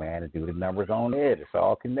down, man, and do the numbers on it. It's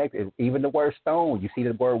all connected. Even the word stone. You see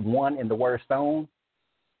the word one in the word stone?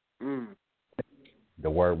 The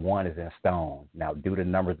word one is in stone. Now, do the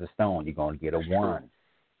numbers of stone. You're going to get a one.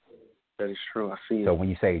 That is true. I see. So when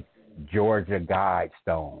you say Georgia guide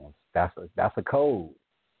stones, that's a code.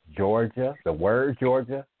 Georgia, the word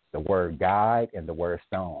guide, and the word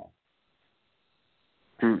stone.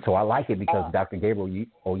 So I like it because Dr. Gabriel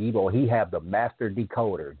Oyibo, he have the master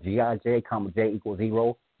decoder. Gij, J equals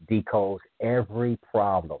 0 decodes every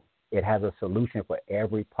problem. It has a solution for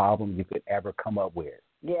every problem you could ever come up with.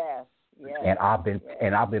 Yes. And I've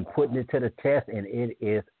been putting it to the test, and it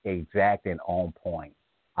is exact and on point.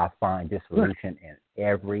 I find this solution in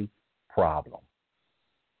every problem.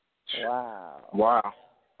 Wow.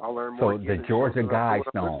 I'll learn more. So the Georgia guide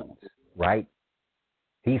stones, right?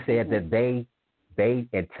 He said that they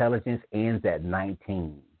intelligence ends at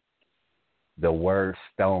 19. The word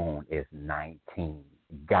stone is 19.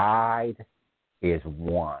 Guide is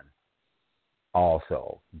 1.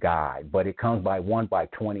 Also, guide. But it comes by 1 by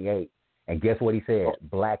 28. And guess what he said?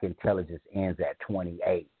 Black intelligence ends at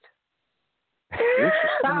 28.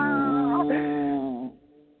 Wow.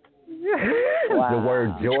 The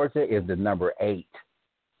word Georgia is the number 8.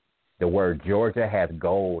 The word Georgia has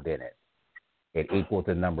gold in it. It equals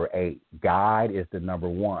the number 8. Guide is the number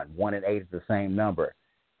 1. 1 and 8 is the same number.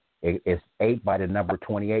 It's 8 by the number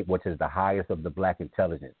 28, which is the highest of the black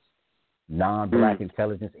intelligence. Non-black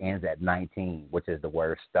intelligence ends at 19, which is the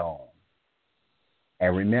word stone.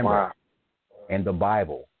 And remember, in the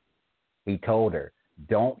Bible, he told her,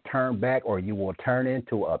 don't turn back or you will turn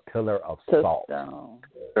into a pillar of salt.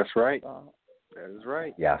 That's right. That is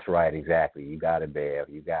right. Yeah, that's right, exactly. You got it, Bev.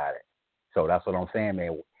 You got it. So that's what I'm saying,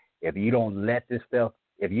 man. If you don't let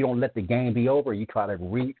if you don't let the game be over, you try to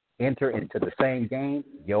re-enter into the same game,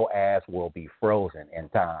 your ass will be frozen in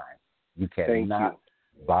time. You cannot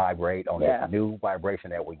vibrate on this new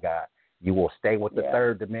vibration that we got. You will stay with the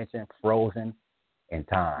third dimension, frozen in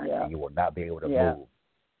time, and you will not be able to move.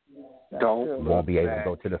 You won't be able to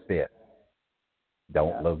go to the fifth.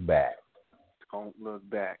 Don't look back. Don't look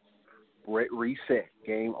back. Reset.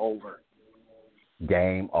 Game over.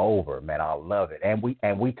 Game over, man. I love it.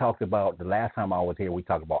 And we talked about the last time I was here. We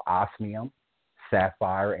talked about osmium,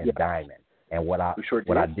 sapphire, and diamond. And what I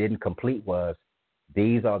didn't complete was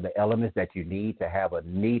these are the elements that you need to have a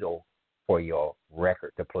needle for your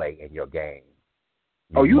record to play in your game.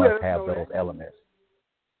 You must have those elements.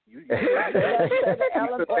 Say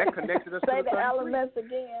the elements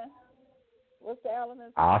again. What's the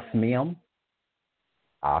elements? Osmium,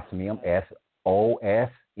 osmium,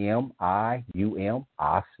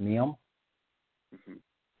 osmium,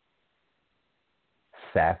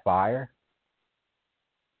 sapphire,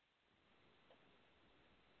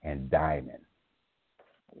 and diamond.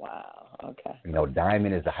 Wow. Okay. You know,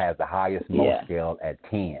 diamond has the highest most scale at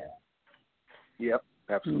 10. Yep,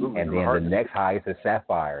 absolutely. And then the next highest is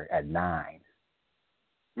sapphire at 9.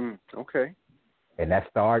 Okay. And that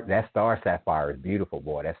star sapphire is beautiful,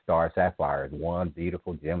 boy. That star sapphire is one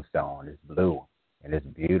beautiful gemstone. It's blue and it's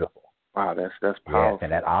beautiful. Wow, that's powerful. Yes,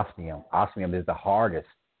 and that osmium is the hardest.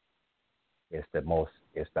 It's the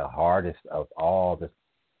hardest of all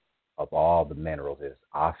the minerals is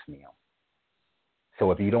osmium.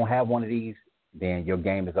 So if you don't have one of these, then your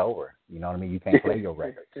game is over. You know what I mean? You can't play your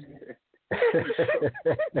records.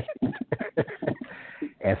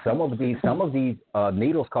 And some of these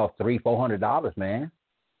needles cost $300-$400, man.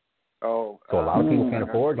 Oh, so a lot of people can't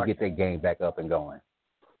afford to get their game back up and going.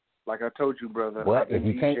 Like I told you, brother. But if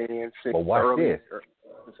you can't, but watch this.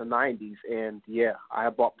 It's the 90s, and I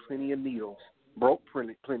bought plenty of needles, broke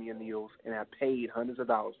plenty of needles, and I paid hundreds of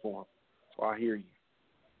dollars for them. So I hear you.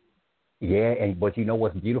 Yeah, but you know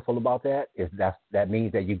what's beautiful about that is that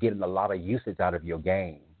means that you're getting a lot of usage out of your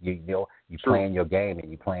game. You're playing your game and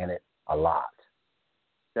you're playing it a lot.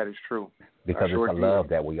 That is true. Because it's a love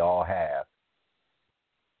that we all have.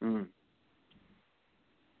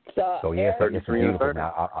 So yes, it's beautiful.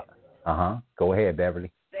 Now, Go ahead,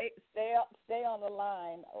 Beverly. Stay on the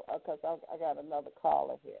line because I got another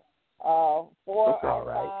caller here.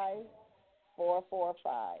 405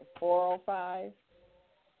 445 405.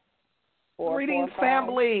 Greetings,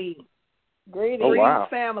 family. Greetings. Oh, wow.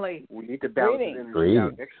 Family. We need to balance it in.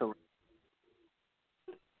 Greetings. Excellent.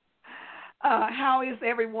 How is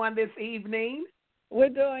everyone this evening? We're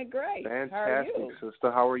doing great. Fantastic, how are you?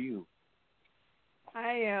 sister. How are you?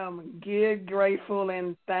 I am good, grateful,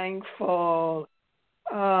 and thankful.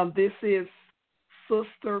 This is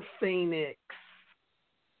Sister Phoenix.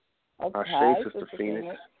 Okay, Sister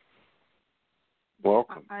Phoenix.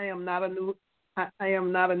 Welcome. I am not a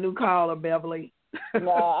new caller, Beverly.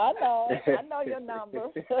 No, I know your number.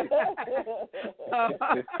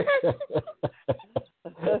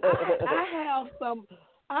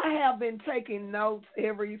 I have been taking notes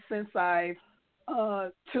ever since I've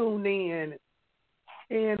tuned in,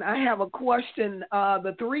 and I have a question.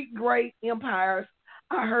 The three great empires.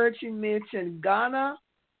 I heard you mention Ghana,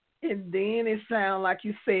 and then it sounded like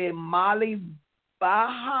you said Mali,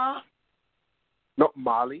 Baha. No,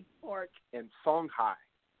 Mali or and Songhai.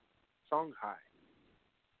 Songhai.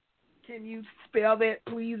 Can you spell that,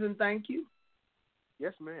 please, and thank you?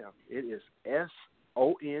 Yes, ma'am. It is Songhai.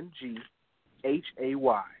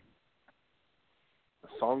 The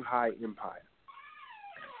Songhai Empire.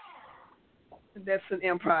 That's an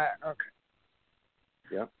empire. Okay.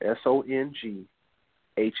 Yep. Songhai.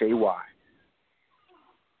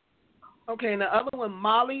 Okay, and the other one,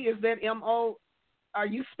 Molly, is that M-O? Are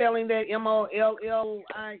you spelling that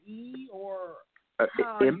M-O-L-L-I-E or how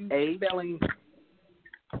are you spelling?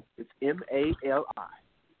 It's M-A-L-I.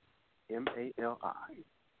 M-A-L-I.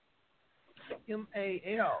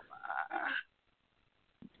 M-A-L-I.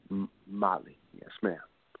 Mali. Yes, ma'am.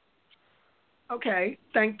 Okay,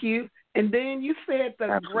 thank you. And then you said the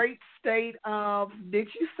Absolutely. great state of, did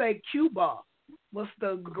you say Cuba? Was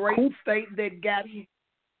the great state that got him,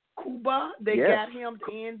 Cuba, that got hemmed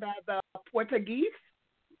in by the Portuguese?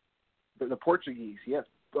 The Portuguese, yes.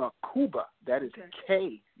 Cuba, that is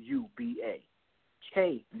K-U-B-A.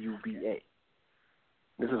 K-U-B-A.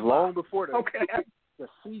 This is long before the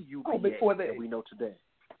C-U-B-A that we know today.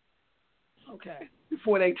 Okay,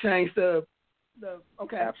 before they changed the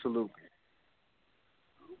okay. Absolutely.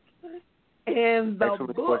 And the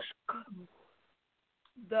Excellent book, question.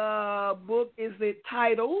 the book, is it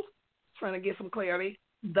titled, trying to get some clarity,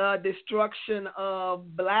 The Destruction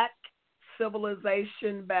of Black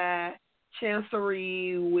Civilization by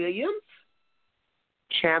Chancery Williams?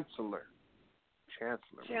 Chancellor.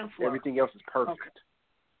 Everything else is perfect. Okay.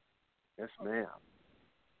 Yes, ma'am.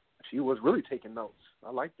 She was really taking notes.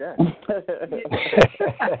 I like that.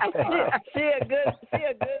 She a good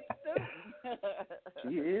student.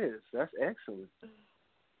 She is. That's excellent.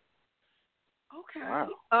 Okay.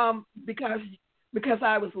 Wow. Because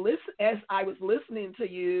I was listening to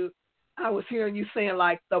you, I was hearing you saying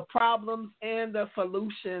like the problems and the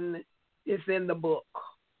solution is in the book.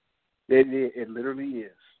 It literally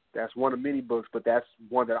is. That's one of many books, but that's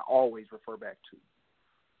one that I always refer back to.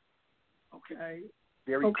 Okay.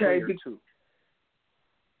 Very clear, too.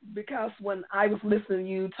 Because when I was listening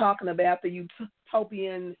to you talking about the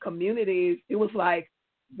utopian communities, it was like,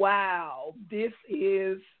 wow, this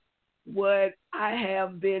is what I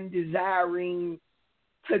have been desiring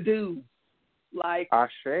to do. Like,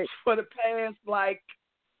 for the past, like,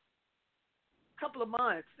 couple of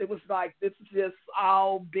months, it was like this has just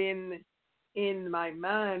all been in my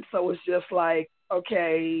mind. So it's just like,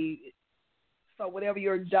 okay, so whatever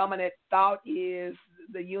your dominant thought is,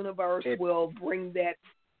 the universe will bring that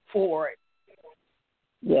forward.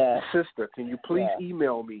 Yeah. Sister, can you please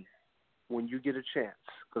email me when you get a chance?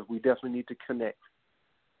 Because we definitely need to connect.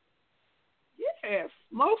 Yes,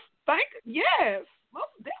 most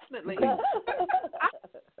definitely.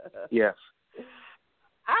 Yes.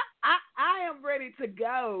 I am ready to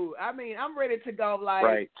go. I mean, I'm ready to go.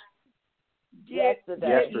 Like, get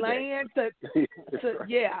land to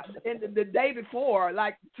and the day before,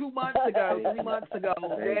 like 2 months ago, 3 months ago,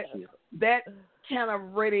 that kind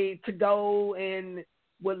of ready to go and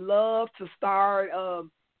would love to start a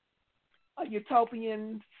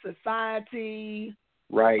utopian society.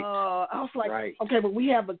 Right. I was like, okay, but we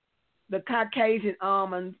have the Caucasian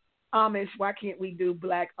Amish. Why can't we do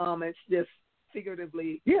Black Amish, just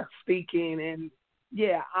figuratively speaking? And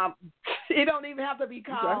it don't even have to be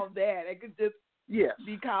called that. It could just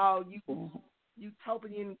be called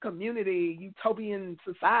utopian community, utopian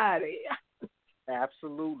society.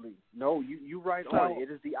 Absolutely. No, you right on it.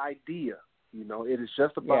 It is the idea. You know, it is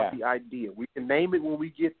just about the idea. We can name it when we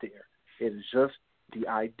get there. It is just the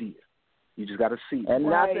idea. You just got to see. And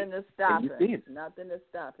Right. nothing is stopping. And you see it. Nothing is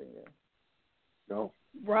stopping you. No.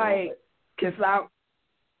 Right. Because I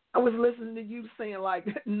was listening to you saying, like,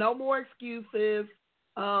 no more excuses,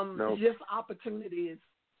 Nope. just opportunities.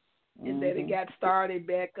 And that it Mhm. got started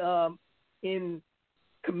back in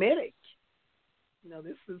Kemetic.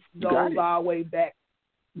 This goes all the way back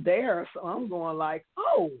there. So I'm going like,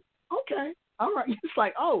 oh, okay, all right. It's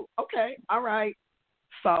like, oh, okay, all right.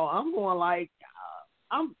 So I'm going like,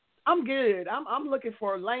 I'm good. I'm looking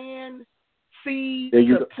for land, seed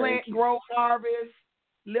to plant, grow, harvest,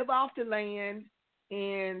 live off the land,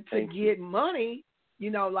 and to get money.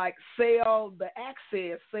 Like sell the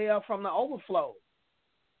access, sell from the overflow.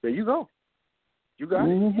 There you go. You got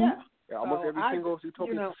Mhm. it. Yeah. Almost every single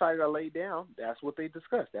Utopian society I laid down, that's what they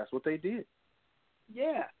discussed. That's what they did.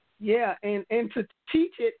 Yeah, yeah, and to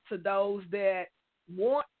teach it to those that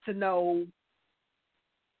want to know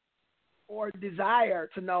or desire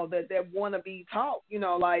to know, that want to be taught.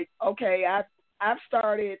 Like, okay, I've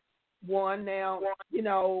started one now.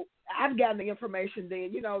 I've gotten the information.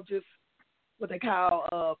 Then just what they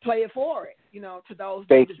call play it forward. To those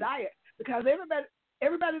that desire, because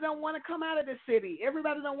everybody don't want to come out of the city.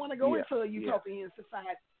 Everybody don't want to go into a utopian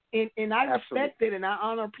society. And I respect it, and I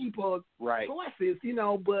honor people's choices,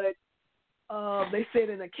 but they said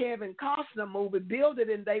in a Kevin Costner movie, build it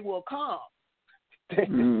and they will come.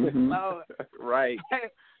 Mm-hmm. Right.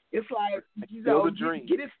 It's like,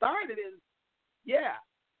 get it started. And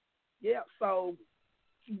so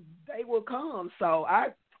they will come. So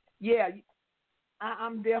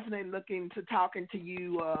I'm definitely looking to talking to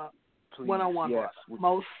you one-on-one. Yes.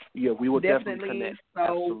 Most we will definitely connect. So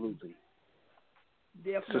absolutely.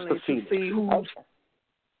 Definitely to see who's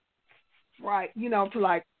right, to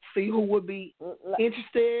like see who would be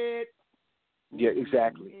interested. Yeah,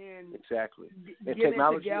 exactly. Exactly. And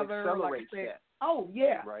technology together, accelerates like that. Oh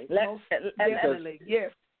yeah, right. Definitely,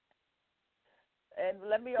 yes. And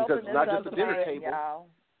let me open this other line, y'all.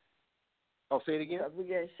 Oh, say it again. We're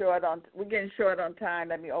getting short on time.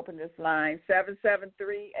 Let me open this line: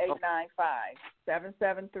 773-895.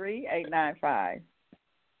 773-895.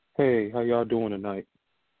 Hey, how y'all doing tonight?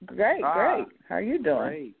 Great. How you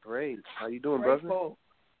doing? Great. How you doing, brother?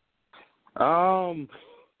 I'm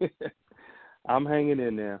hanging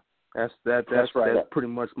in there. That's right. That's pretty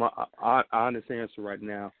much my honest answer right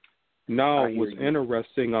now. No, it was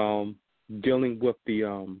interesting dealing with the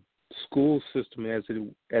school system as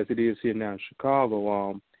it is here now in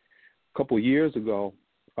Chicago. A couple of years ago,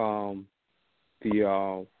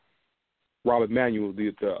 the Robert Manuel,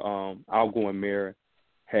 the outgoing mayor,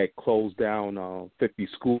 had closed down 50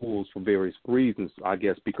 schools for various reasons, I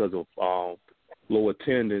guess because of low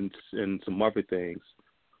attendance and some other things.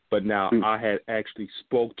 But now I had actually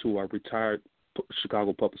spoke to a retired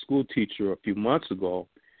Chicago public school teacher a few months ago,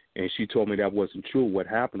 and she told me that wasn't true. What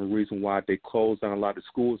happened, the reason why they closed down a lot of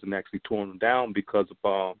schools and actually torn them down because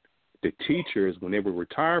of the teachers, when they were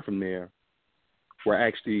retired from there, were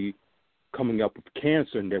actually coming up with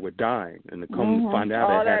cancer and they were dying. And to come to find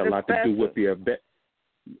out it had a lot to do with the event.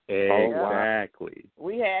 Exactly.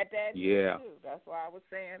 We had that too. That's why I was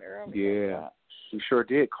saying earlier. Yeah. She sure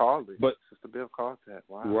did call it. But Sister Bill called that.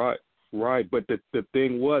 Wow. Right. But the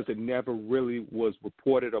thing was, it never really was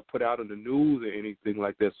reported or put out in the news or anything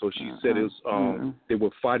like that. So she said it was, they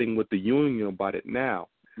were fighting with the union about it now.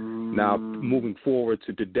 Now, moving forward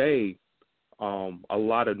to today, a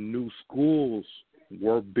lot of new schools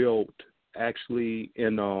were built actually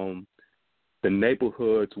in the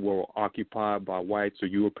neighborhoods were occupied by whites or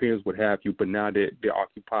Europeans, what have you, but now they're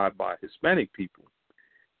occupied by Hispanic people.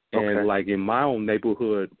 And like in my own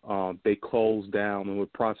neighborhood, they closed down and were in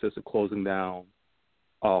the process of closing down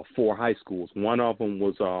 4 high schools. One of them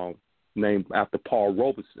was named after Paul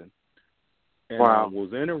Robeson. And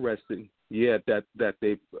was interesting, that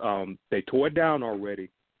they tore it down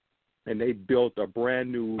already, and they built a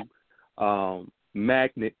brand new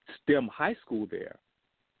magnet STEM high school there.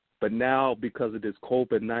 But now, because of this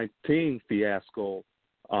COVID-19 fiasco,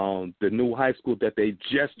 the new high school that they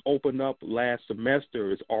just opened up last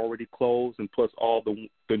semester is already closed, and plus all the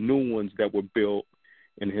new ones that were built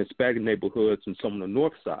in Hispanic neighborhoods and some of the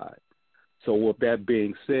north side. So with that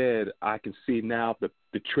being said, I can see now the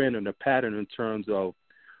trend and the pattern in terms of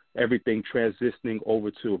everything transitioning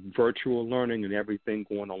over to virtual learning and everything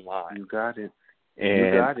going online. You got it.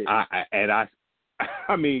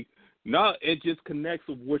 I mean, no, it just connects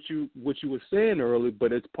with what you were saying earlier,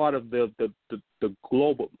 but it's part of the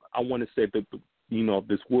global. I want to say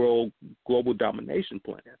this world global domination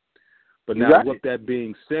plan. But now, with that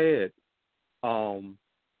being said,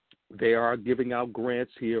 they are giving out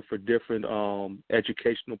grants here for different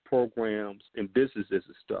educational programs and businesses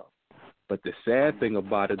and stuff. But the sad thing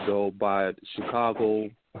about it, though, by Chicago,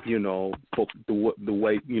 you know, the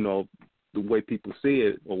way, you know, the way people see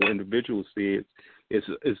it or individuals see it,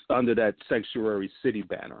 it's under that sanctuary city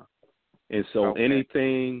banner. And so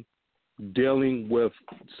anything dealing with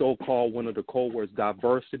so-called, one of the code words,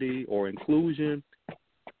 diversity or inclusion,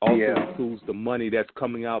 also includes the money that's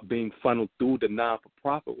coming out being funneled through the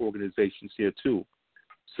non-for-profit organizations here too.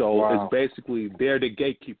 So it's basically they're the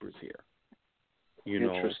gatekeepers here. You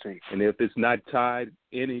know, interesting. And if it's not tied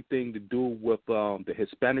anything to do with the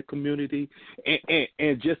Hispanic community,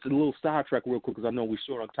 and just a little sidetrack real quick because I know we're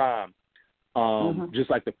short on time.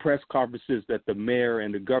 Just like the press conferences that the mayor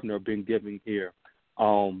and the governor have been giving here,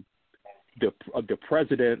 the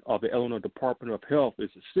president of the Illinois Department of Health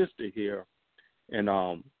is a sister here, and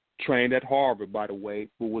trained at Harvard, by the way.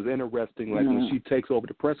 Who was interesting. Like when she takes over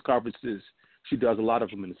the press conferences, she does a lot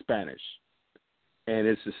of them in Spanish. And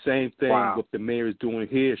it's the same thing with the mayor is doing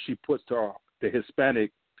here. She puts the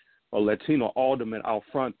Hispanic or Latino alderman out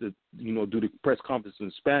front to, you know, do the press conference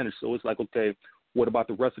in Spanish. So it's like, okay, what about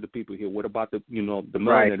the rest of the people here? What about the, you know, the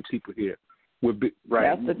melanated people here? That's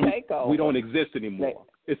the takeover. We don't exist anymore.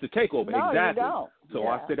 It's a takeover. No, exactly. You don't. So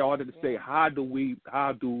I said all that to say, how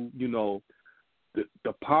do you know,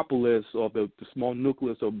 the populace or the small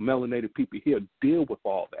nucleus of melanated people here deal with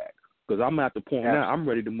all that? Because I'm at the point now, I'm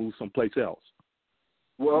ready to move someplace else.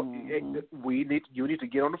 Well, you need to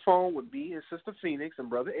get on the phone with me and Sister Phoenix and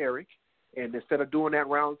Brother Eric, and instead of doing that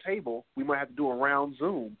round table, we might have to do a round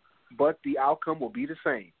Zoom, but the outcome will be the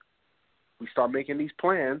same. We start making these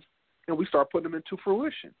plans, and we start putting them into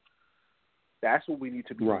fruition. That's what we need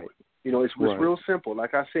to be doing. You know, it's real simple.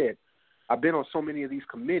 Like I said, I've been on so many of these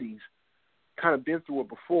committees, kind of been through it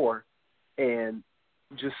before, and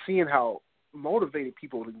just seeing how motivated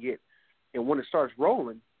people to get, and when it starts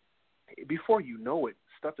rolling, before you know it,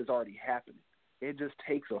 stuff is already happening. It just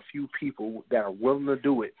takes a few people that are willing to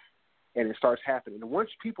do it, and it starts happening. And once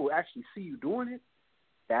people actually see you doing it,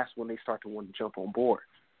 that's when they start to want to jump on board.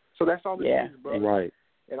 So that's all it is, brother. Right.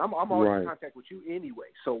 And I'm always in contact with you anyway,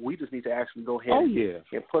 so we just need to actually go ahead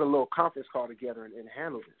and put a little conference call together and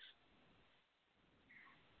handle this.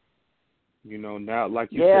 You know, now,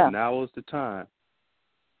 like you said, now is the time.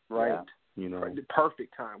 Right. Yeah. You know, the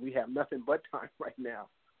perfect time. We have nothing but time right now.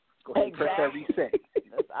 Go ahead and press that reset.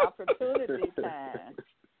 It's opportunity time.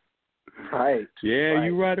 Right. Yeah,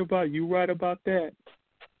 you're right about that.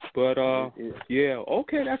 But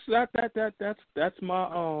okay,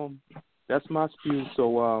 that's my spew.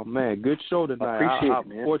 So man, good show tonight. I appreciate it,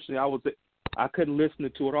 man. Unfortunately, I couldn't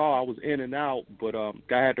listen to it all. I was in and out, but I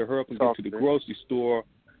had to hurry up and get to the grocery store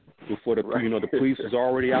before the the police is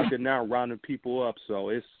already out there now rounding people up. So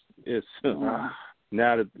it's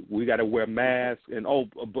now that we got to wear masks, and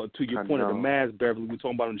but to your point of the mask, Beverly, we were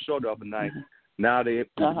talking about on the show the other night. Now the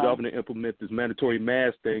governor implement this mandatory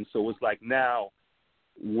mask thing, so it's like now,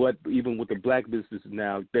 even with the black businesses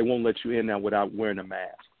now, they won't let you in now without wearing a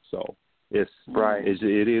mask. So it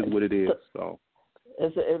is what it is. So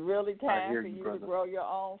it's really time for you to grow your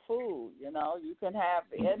own food. You know, you can have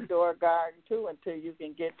the indoor garden too until you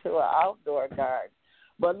can get to an outdoor garden.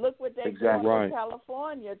 But look what they're doing in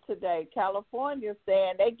California today. California's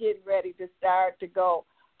saying they're getting ready to start to go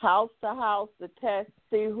house to house to test,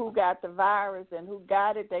 see who got the virus and who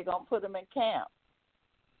got it. They're going to put them in camp.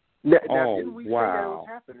 Now, didn't we say that was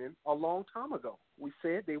happening a long time ago? We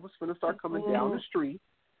said they was going to start coming down the street,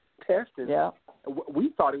 testing. Yeah. We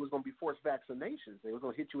thought it was going to be forced vaccinations. They were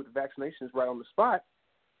going to hit you with the vaccinations right on the spot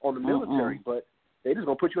on the military, but they just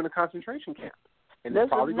going to put you in a concentration camp. And it's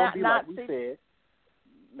probably going to be like we said.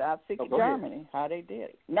 Nazi Germany, how they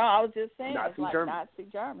did it. No, I was just saying it's like Nazi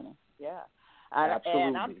Germany. Yeah.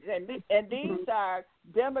 Absolutely. And these are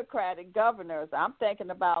Democratic governors. I'm thinking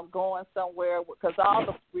about going somewhere because all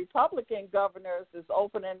the Republican governors is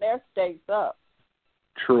opening their states up.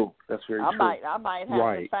 True. That's very true. I might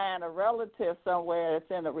have to find a relative somewhere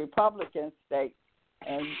that's in a Republican state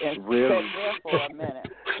and sit there for a minute.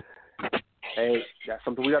 Hey, that's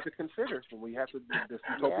something we have to consider when we have to this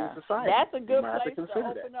utopian society. That's a good place to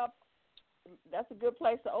open up. That's a good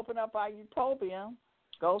place to open up our utopian.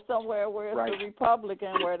 Go somewhere where it's a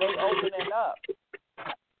Republican, where they open it up.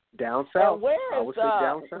 Down south. And where is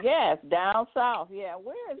down south? Yes, down south. Yeah,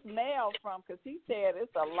 where is Mel from? Because he said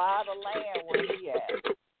it's a lot of land where he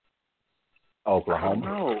at. Oklahoma.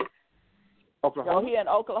 No. Oklahoma. So he in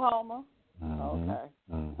Oklahoma. Mm-hmm. Okay.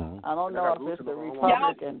 Mm-hmm. I don't know if it's the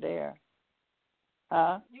Republican there.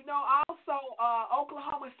 Huh? You know, also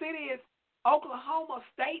Oklahoma State is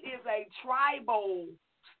a tribal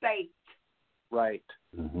state. Right.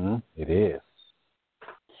 Mm-hmm. It is.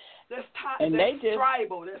 That's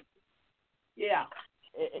tribal. Yeah.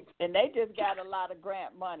 and they just got a lot of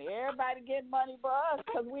grant money. Everybody getting money for us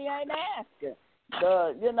because we ain't asking.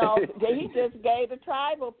 He just gave the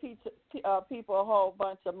tribal people a whole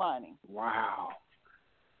bunch of money. Wow.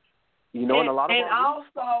 And a lot of also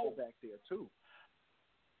go back there too.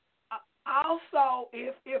 Also,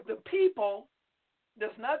 if the people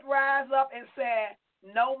does not rise up and say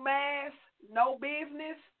no mask, no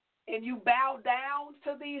business, and you bow down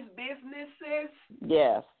to these businesses,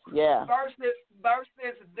 yes, yeah, versus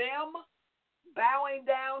them bowing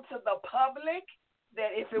down to the public,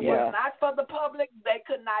 that if it was not for the public, they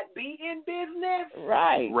could not be in business.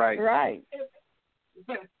 Right.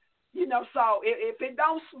 So if it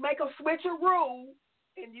don't make a switcheroo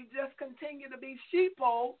and you just continue to be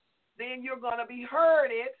sheeple, then you're going to be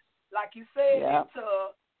herded, like you said,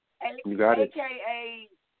 into AKA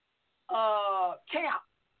camp.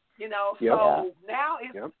 So now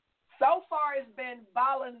so far it's been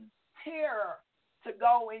volunteer to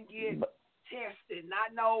go and get tested,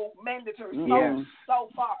 not no mandatory so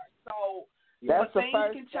far. So that's things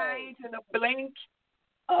can change in a blink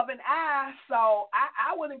of an eye. So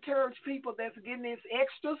I would encourage people that's getting this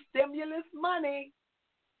extra stimulus money,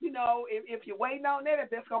 if you're waiting on that, if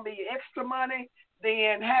there's going to be extra money,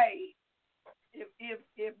 then hey,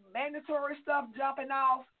 if mandatory stuff jumping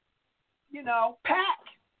off, pack.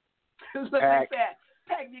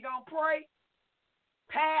 Pack, you going to pray?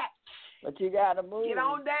 Pack. But you got to move. Get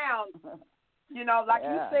on down. Like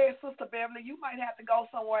you said, Sister Beverly, you might have to go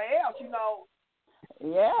somewhere else,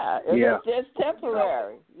 Yeah, it's just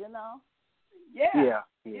temporary, Yeah.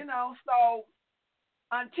 So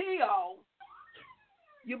until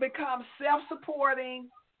you become self-supporting,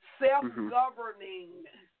 self-governing.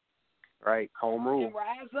 Right, home rule. You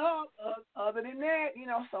rise up. Other than that,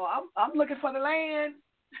 so I'm looking for the land.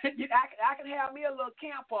 I can have me a little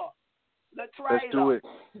camper, little trailer. Let's do it.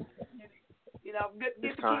 Get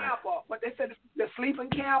the camper. But they said the sleeping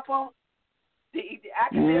camper. I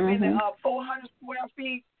can live in the 400 square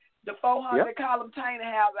feet, the 400 column tiny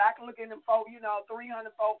house. I can look in them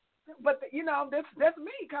 300 folks. But that's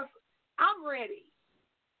me because I'm ready.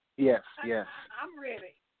 Yes. I'm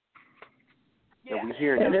ready. Yeah, we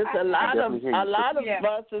hear you. And it's a lot of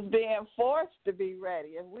us is being forced to be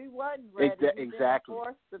ready. If we wasn't ready, we'd be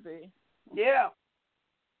forced to be. Yeah.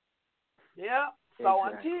 So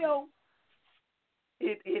until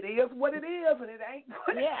it is what it is, and it ain't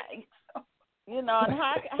what it ain't. And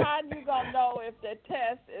how you gonna know if the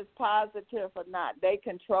test is positive or not? They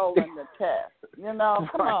controlling the test. Come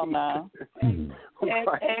on now. And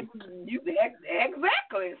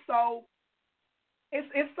exactly. So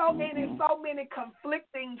it's so many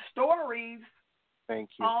conflicting stories. Thank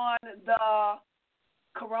you. On the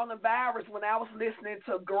coronavirus. When I was listening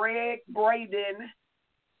to Greg Braden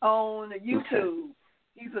on YouTube,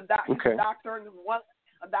 he's a doctor and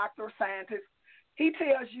a doctor scientist. He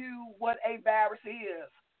tells you what a virus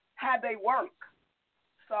is, how they work.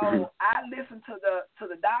 So I listen to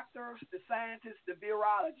the doctors, the scientists, the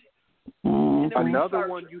virologists. Another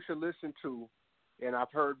one you should listen to, and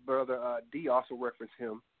I've heard Brother D also reference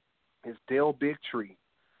him, is Dale Bigtree.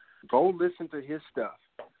 Go listen to his stuff.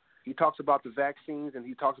 He talks about the vaccines and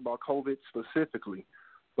he talks about COVID specifically.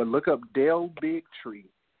 But look up Dale Bigtree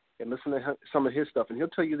and listen to some of his stuff, and he'll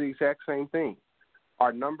tell you the exact same thing.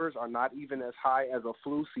 Our numbers are not even as high as a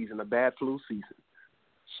flu season, a bad flu season.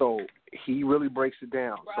 So he really breaks it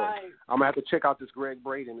down. Right. So I'm going to have to check out this Greg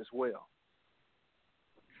Braden as well.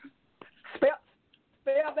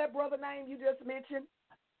 Spell that brother name you just mentioned.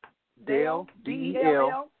 Dale,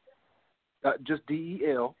 D-E-L. Just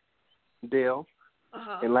D-E-L. Dale.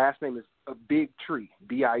 And last name is Bigtree,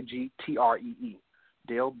 B-I-G-T-R-E-E.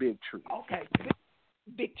 Dale Bigtree. Okay.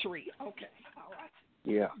 Bigtree. Okay. All right.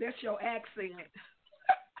 Yeah. That's your accent.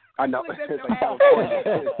 I know. It's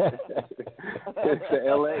the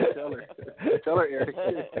L.A. Tell her, Eric.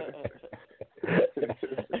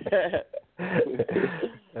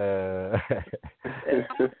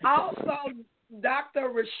 Also, Dr.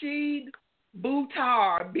 Rashid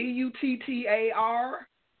Buttar, B-U-T-T-A-R.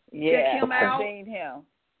 Yeah, check him out. I've seen him.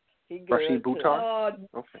 He good Rashid Buttar?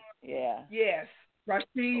 Okay. Yeah. Yes.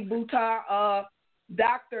 Rashid Buttar.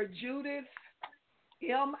 Dr. Judith,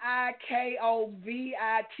 M-I-K-O-V-I-T-Z,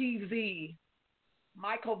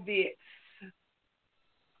 Michael-Vitz.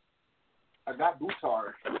 I got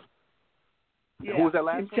Buttar. Yeah. Who was that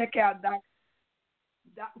last one? Check out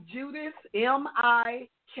Judith, M-I-K-O-V,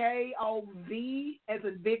 as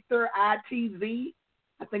in Victor, I-T-Z.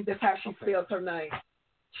 I think that's how she spells her name.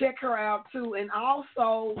 Check her out, too. And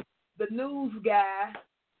also, the news guy,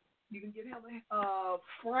 you can get him,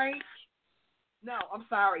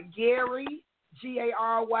 Gary,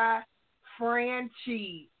 G-A-R-Y,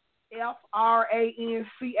 Franchi,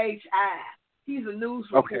 Franchi. He's a news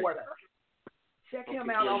reporter. Check him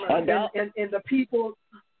out on the people.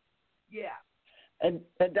 Yeah. And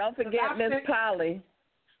don't forget Miss Polly.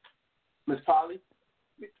 Miss Polly?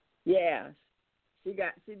 Yeah. She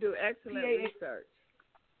do excellent research.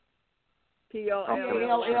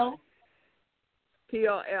 Polly.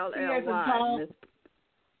 Polly.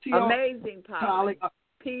 Amazing Polly.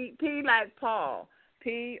 P like Paul.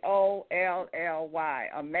 Polly.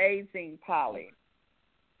 Amazing Polly.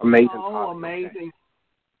 Amazing Polly. Polly. Amazing.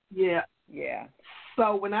 Yeah. Yeah.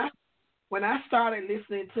 So when I started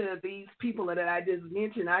listening to these people that I just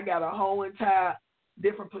mentioned, I got a whole entire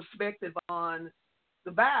different perspective on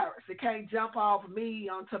the virus. It can't jump off me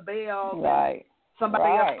onto Bell. Right.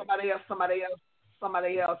 Somebody else.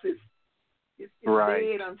 It's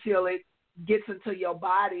dead until it gets into your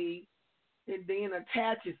body and then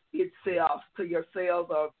attaches itself to your cells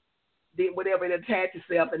or whatever it attaches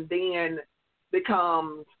itself and then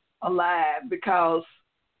becomes alive because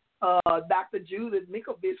Dr. Judith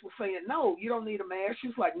Mikovich was saying, no, you don't need a mask. She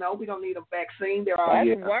was like, no, we don't need a vaccine. There are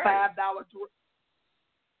 $5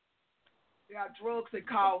 there are drugs that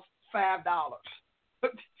cost $5.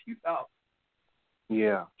 You know.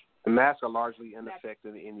 Yeah. The masks are largely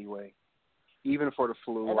ineffective anyway. Even for the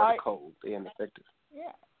flu or the cold, they're ineffective.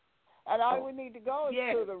 Yeah. And all we need to go is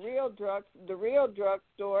to the real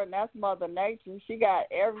drugstore, and that's Mother Nature. She got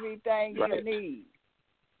everything you need.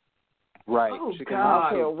 Right. Oh, she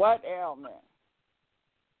God. Can what ailment?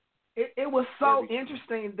 It was so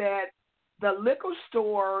interesting that the liquor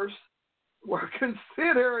stores were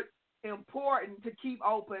considered important to keep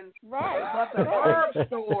open. Right. But the herb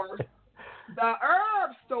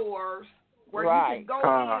stores where you can go in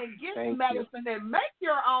and get medicine and make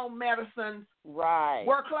your own medicine. Right.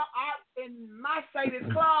 Were in my state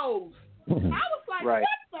is closed. I was like, what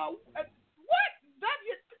the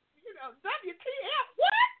WTF?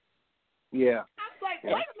 What? Yeah. I was like,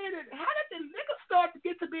 wait a minute, how did the liquor store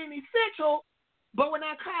get to being essential? But when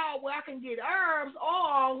I called where I can get herbs,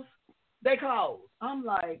 oils, they closed. I'm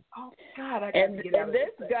like, oh God, I got to get out of this.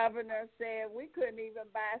 And this governor said we couldn't even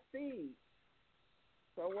buy seeds.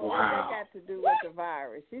 So what that got to do with the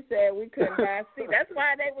virus? She said we couldn't buy seeds. That's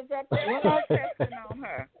why they was up there protesting on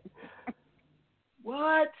her.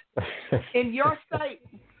 What? In your state,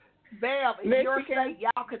 Bev, your state,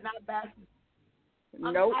 y'all could not buy seeds.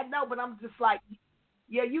 Nope. I know, but I'm just like,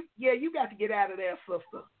 you got to get out of there,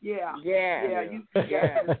 sister. Yeah.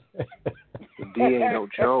 The D ain't no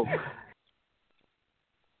joke.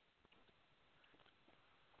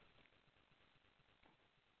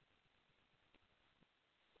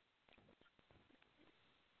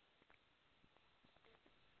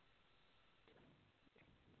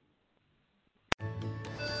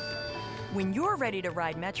 When you're ready to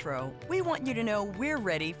ride Metro, we want you to know we're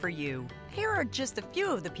ready for you. Here are just a few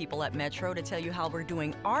of the people at Metro to tell you how we're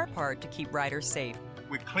doing our part to keep riders safe.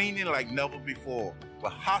 We're cleaning like never before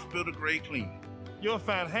with hospital-grade cleaning. You'll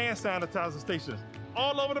find hand sanitizer stations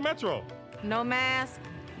all over the Metro. No mask,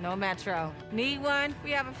 no Metro. Need one?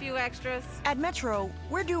 We have a few extras. At Metro,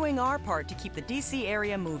 we're doing our part to keep the D.C.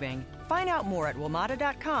 area moving. Find out more at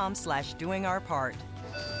WMATA.com/doingourpart.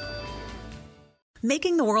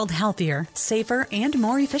 Making the world healthier, safer, and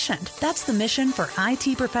more efficient. That's the mission for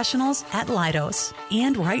IT professionals at Leidos.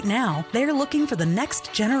 And right now, they're looking for the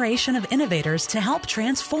next generation of innovators to help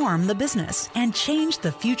transform the business and change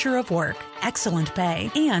the future of work. Excellent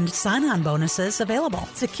pay and sign-on bonuses available.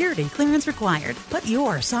 Security clearance required. Put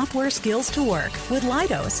your software skills to work with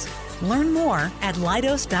Leidos. Learn more at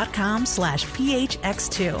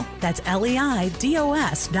leidos.com/PHX2. That's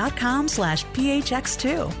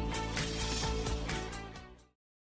LEIDOS.com/PHX2.